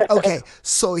 Okay,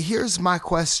 so here's my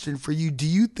question for you: do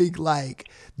you think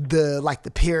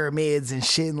the pyramids and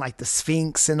shit, and the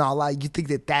Sphinx and all that, you think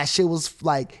that shit was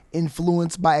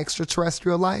influenced by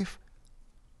extraterrestrial life?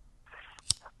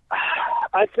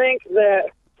 I think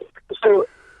that, so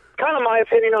kind of my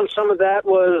opinion on some of that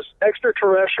was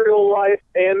extraterrestrial life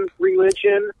and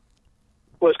religion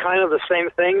was kind of the same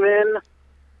thing then.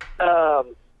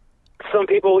 Some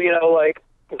people,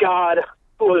 God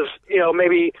was,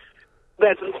 maybe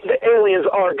that the aliens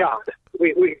are God.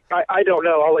 I don't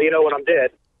know. I'll let you know when I'm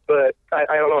dead, but I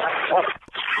don't know how to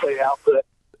play it out. But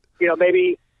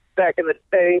maybe back in the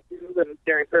day,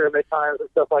 during pyramid times and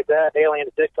stuff like that,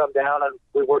 aliens did come down and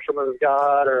we worship them as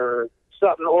God or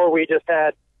something, or we just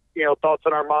had thoughts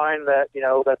in our mind that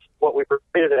that's what we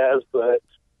perceived it as. But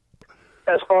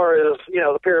as far as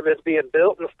the pyramids being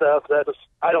built and stuff,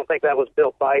 I don't think that was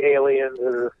built by aliens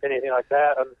or anything like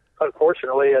that. And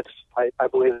unfortunately, I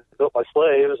believe it's built by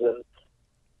slaves.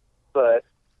 But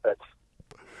that's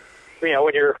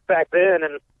when you're back then,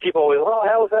 and people always,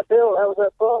 how was that built? How was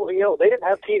that built? They didn't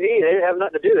have TV. They didn't have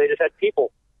nothing to do. They just had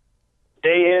people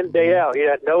day in, day out. You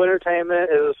had no entertainment.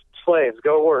 It was slaves.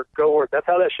 Go work. That's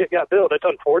how that shit got built. It's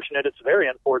unfortunate. It's very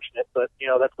unfortunate, but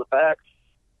that's the fact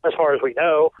as far as we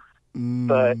know.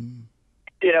 But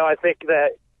I think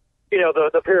that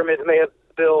the pyramids may have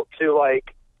built to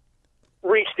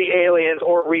reach the aliens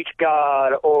or reach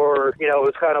God, or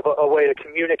it's kind of a way to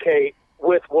communicate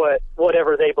with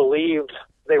whatever they believed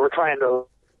they were trying to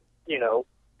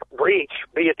reach,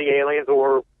 be it the aliens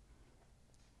or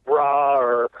Ra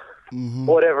or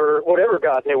whatever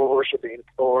God they were worshiping,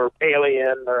 or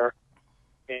alien, or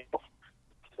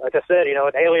like I said,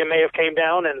 an alien may have came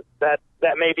down, and that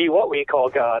may be what we call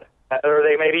God, or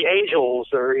they may be angels,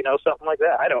 or something like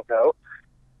that. I don't know.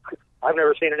 I've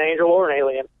never seen an angel or an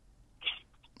alien.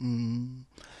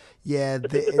 Yeah,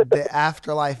 the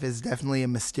afterlife is definitely a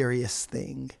mysterious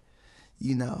thing,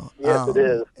 you know. Yes, it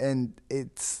is. And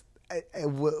it's I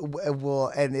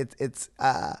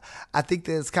think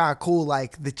that it's kind of cool,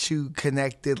 like that you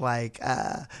connected like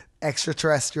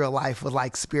extraterrestrial life with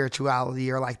like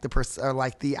spirituality, or like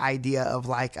the idea of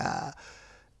like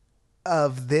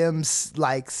of them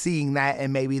like seeing that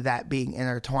and maybe that being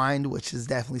intertwined, which is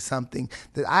definitely something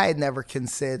that I had never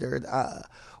considered,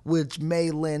 which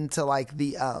may lend to like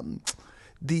the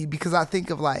because I think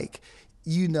of like,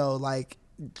 you know, like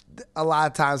a lot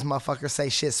of times motherfuckers say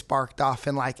shit sparked off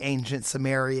in like ancient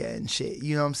Samaria and shit,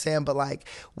 you know what I'm saying? But like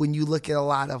when you look at a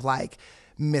lot of like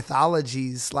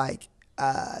mythologies, like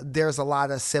there's a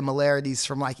lot of similarities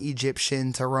from like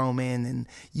Egyptian to Roman, and,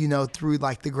 you know, through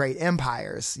like the great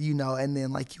empires, you know, and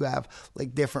then like you have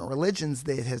like different religions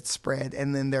that had spread,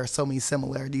 and then there are so many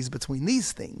similarities between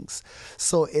these things.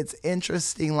 So it's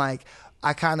interesting. Like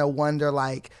I kind of wonder,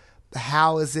 like,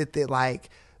 how is it that like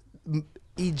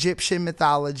Egyptian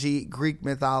mythology, Greek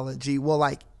mythology, well,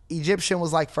 like Egyptian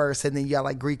was like first, and then you got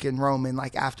like Greek and Roman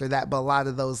like after that, but a lot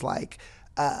of those like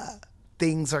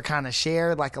things are kind of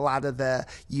shared, like a lot of the,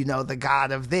 you know, the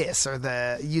god of this, or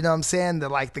the, you know what I'm saying, the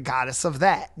like the goddess of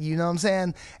that, you know what I'm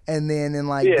saying? And then in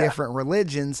like different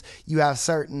religions, you have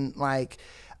certain like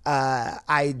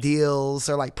ideals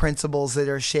or like principles that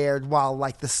are shared, while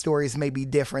like the stories may be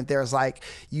different. There's like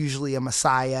usually a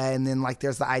messiah, and then like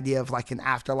there's the idea of like an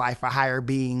afterlife, a higher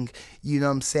being, you know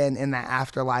what I'm saying, in that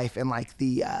afterlife, and like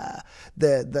the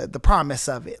promise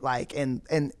of it, like, and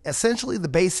essentially the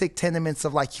basic tenements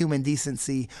of like human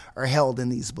decency are held in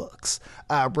these books,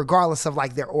 regardless of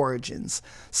like their origins.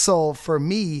 So for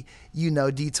me, you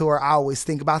know, Detour, I always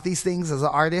think about these things as an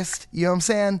artist, you know what I'm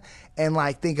saying? And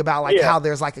like think about like how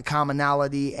there's like a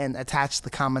commonality, and attach the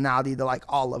commonality to like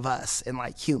all of us and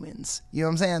like humans, you know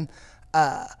what I'm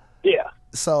saying?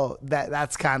 So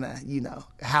that's kind of, you know,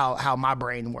 how my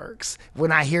brain works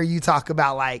when I hear you talk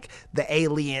about like the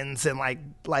aliens, and like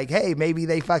hey, maybe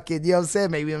they fucking, you know what I'm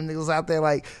saying, maybe them niggas out there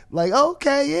like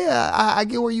okay, yeah, I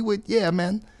get where you would, yeah,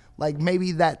 man. Like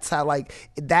maybe that's how, like,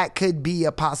 that could be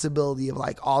a possibility of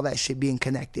like all that shit being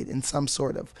connected in some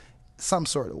sort of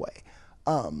way.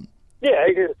 Yeah,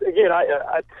 again,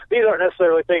 I these aren't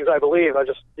necessarily things I believe. I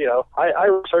just, you know, I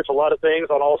research a lot of things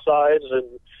on all sides,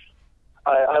 and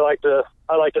I like to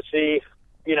see,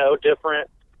 you know, different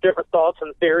thoughts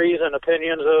and theories and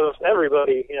opinions of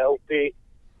everybody, you know, be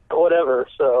whatever.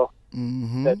 So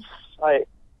that's I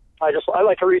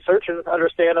like to research and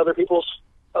understand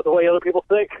the way other people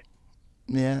think.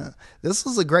 Yeah, this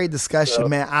was a great discussion,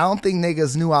 man. I don't think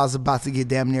niggas knew I was about to get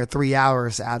damn near 3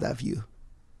 hours out of you.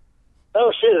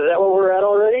 Oh shit, is that what we're at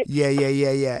already?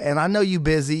 Yeah. And I know you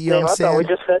busy, you know what I'm saying? I thought we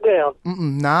just sat down.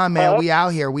 Nah, man, we out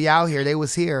here. They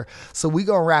was here. So we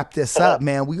gonna wrap this up,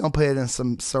 man. We gonna put it in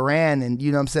some saran, and,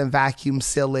 you know what I'm saying, vacuum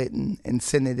seal it and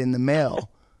send it in the mail.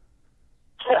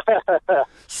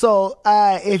 So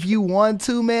if you want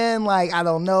to, man, like, I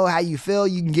don't know how you feel,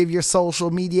 you can give your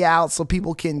social media out so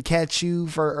people can catch you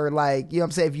for, or like, you know what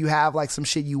I'm saying, if you have like some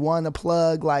shit you want to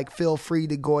plug, like, feel free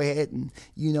to go ahead and,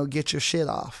 you know, get your shit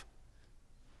off.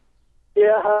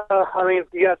 Yeah, I mean,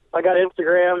 I got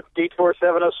Instagram,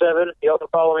 Detour707. You can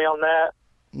follow me on that.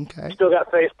 Okay. Still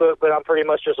got Facebook, but I'm pretty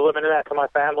much just limiting that to my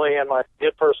family and my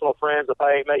good personal friends. If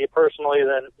I ain't met you personally,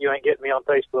 then you ain't getting me on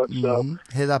Facebook. So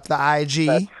hit up the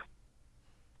IG.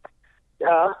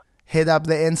 Hit up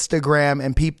the Instagram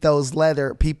and peep those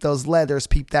letters, peep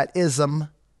that ism.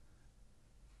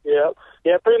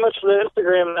 Yeah, pretty much the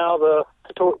Instagram now, the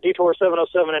Detour707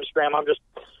 Instagram. I'm just,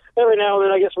 every now and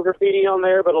then I get some graffiti on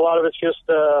there, but a lot of it's just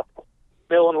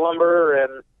milling lumber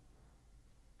and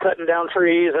cutting down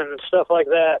trees and stuff like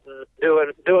that, and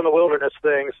doing the wilderness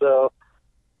thing. So,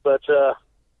 but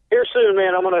here soon,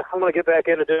 man, I'm gonna get back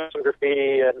into doing some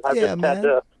graffiti, and I've just had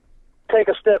to take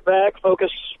a step back,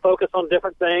 focus on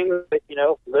different things. You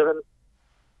know, living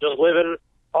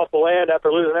off the land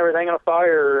after losing everything in a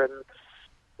fire, and,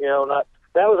 you know,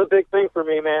 that was a big thing for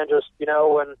me, man. Just, you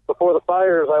know, when before the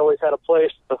fires, I always had a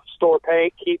place to store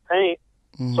paint, keep paint.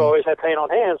 So I always had paint on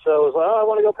hand. So it was like, I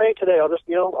want to go paint today. I'll just,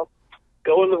 you know, I'll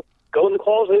go in the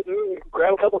closet and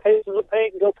grab a couple cases of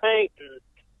paint and go paint. And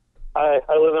I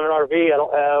live in an RV. I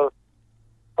don't have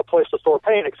a place to store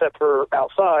paint except for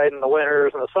outside, and the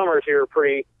winters and the summers here are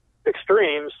pretty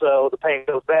extreme, so the paint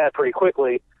goes bad pretty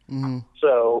quickly.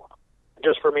 So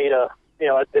just for me to, you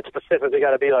know, it's specifically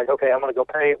got to be like, okay, I'm going to go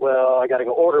paint. Well, I got to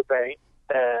go order paint,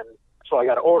 and so I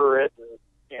got to order it. And,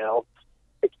 you know,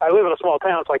 I live in a small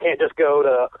town, so I can't just go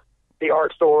to the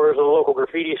art stores or the local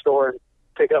graffiti store and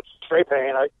pick up spray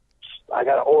paint. I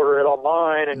got to order it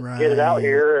online and get it out Right.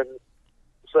 here. And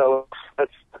so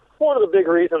that's one of the big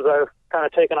reasons I've kind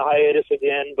of taken a hiatus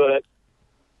again. But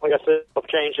like I said, I'm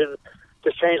changing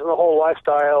the whole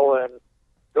lifestyle and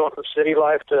going from city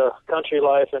life to country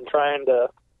life and trying to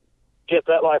get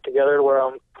that life together to where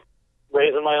I'm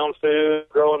raising my own food,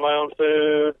 growing my own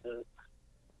food, and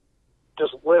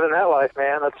just living that life,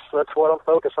 man. That's what I'm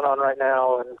focusing on right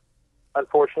now. And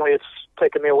unfortunately, it's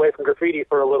taken me away from graffiti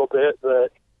for a little bit.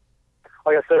 But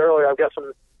like I said earlier, I've got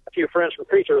a few friends from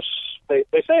Preachers. They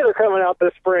say they're coming out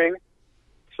this spring.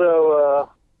 So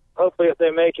hopefully, if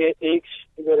they make it, Eeks,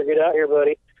 you better get out here,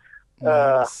 buddy.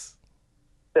 Nice.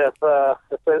 If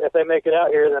they make it out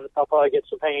here, then I'll probably get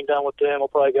some painting done with them. We'll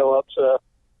probably go up to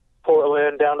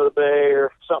Portland, down to the Bay,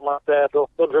 or something like that. They'll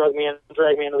drag me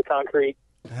into the concrete.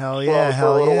 Hell yeah, for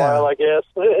a little while, I guess.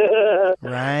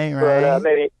 Right. But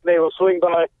maybe we'll swing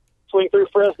through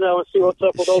Fresno and see what's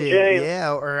up with old James.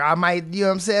 Yeah, or I might, you know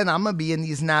what I'm saying? I'm going to be in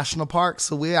these national parks,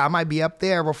 so I might be up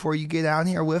there before you get down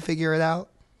here. We'll figure it out.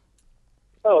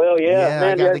 Oh, hell yeah. Yeah,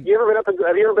 Man, have you ever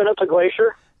been up to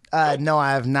Glacier? No,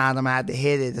 I have not. I'm going to have to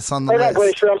hit it. It's on the Hey, list. not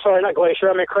Glacier. I'm sorry, not Glacier.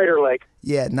 I mean Crater Lake.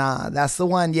 Yeah, nah, that's the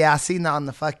one. Yeah, I seen that on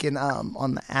the fucking,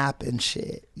 on the app and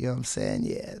shit. You know what I'm saying?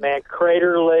 Yeah. Man,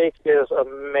 Crater Lake is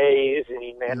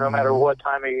amazing, man, no matter what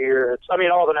time of year.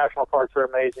 All the national parks are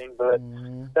amazing, but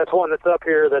that's one that's up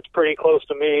here that's pretty close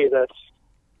to me. That's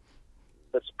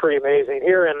pretty amazing.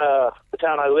 Here in the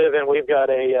town I live in, we've got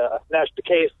the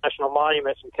Caves National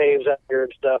Monument, some caves out here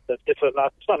and stuff. It's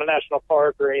not a national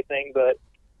park or anything, but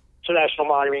it's a national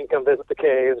monument. You can come visit the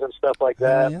caves and stuff like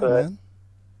that. Yeah, but man.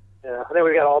 yeah, and then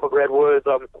we got all the redwoods.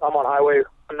 I'm on Highway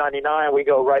 199. We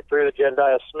go right through the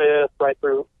Jedediah Smith,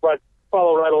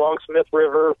 follow right along Smith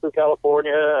River through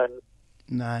California, and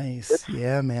Nice.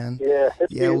 Yeah, man. yeah,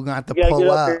 Yeah, we're going to have to you gotta pull get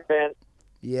up. Here, man.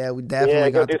 Yeah, we definitely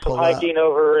go got do to some pull up. hiking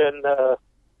over in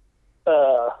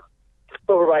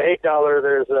over by $8.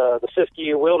 There's the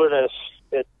Siskiyou Wilderness.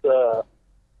 It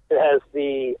has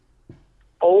the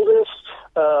oldest,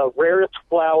 rarest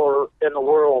flower in the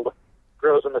world.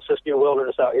 Grows in the Siskiyou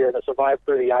Wilderness out here, and it survived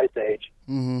through the Ice Age.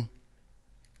 Mm-hmm.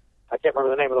 I can't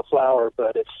remember the name of the flower,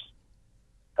 but it's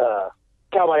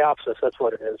Calmiopsis. That's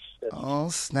what it is. Oh,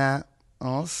 snap.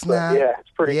 Oh, But, snap. yeah, it's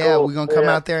pretty cool. Yeah, we're going to come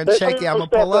out there and There's check some it. I'm going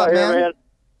stuff to pull up, out here, man.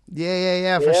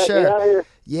 Yeah, for Yeah, get sure. out here.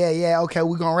 Yeah. Okay,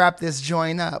 we're going to wrap this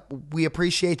joint up. We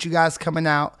appreciate you guys coming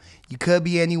out. You could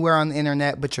be anywhere on the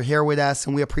internet, but you're here with us,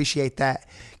 and we appreciate that.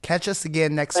 Catch us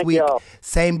again next Thank week. y'all.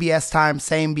 Same BS time,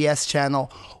 same BS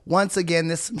channel. Once again,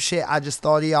 this is some shit I just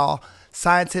thought of y'all.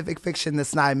 Scientific fiction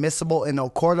that's not admissible in no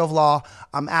court of law.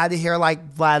 I'm out of here like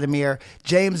Vladimir.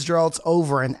 James Drolt's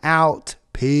over and out.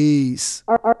 Peace.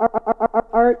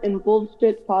 Art and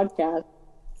Bullshit Podcast.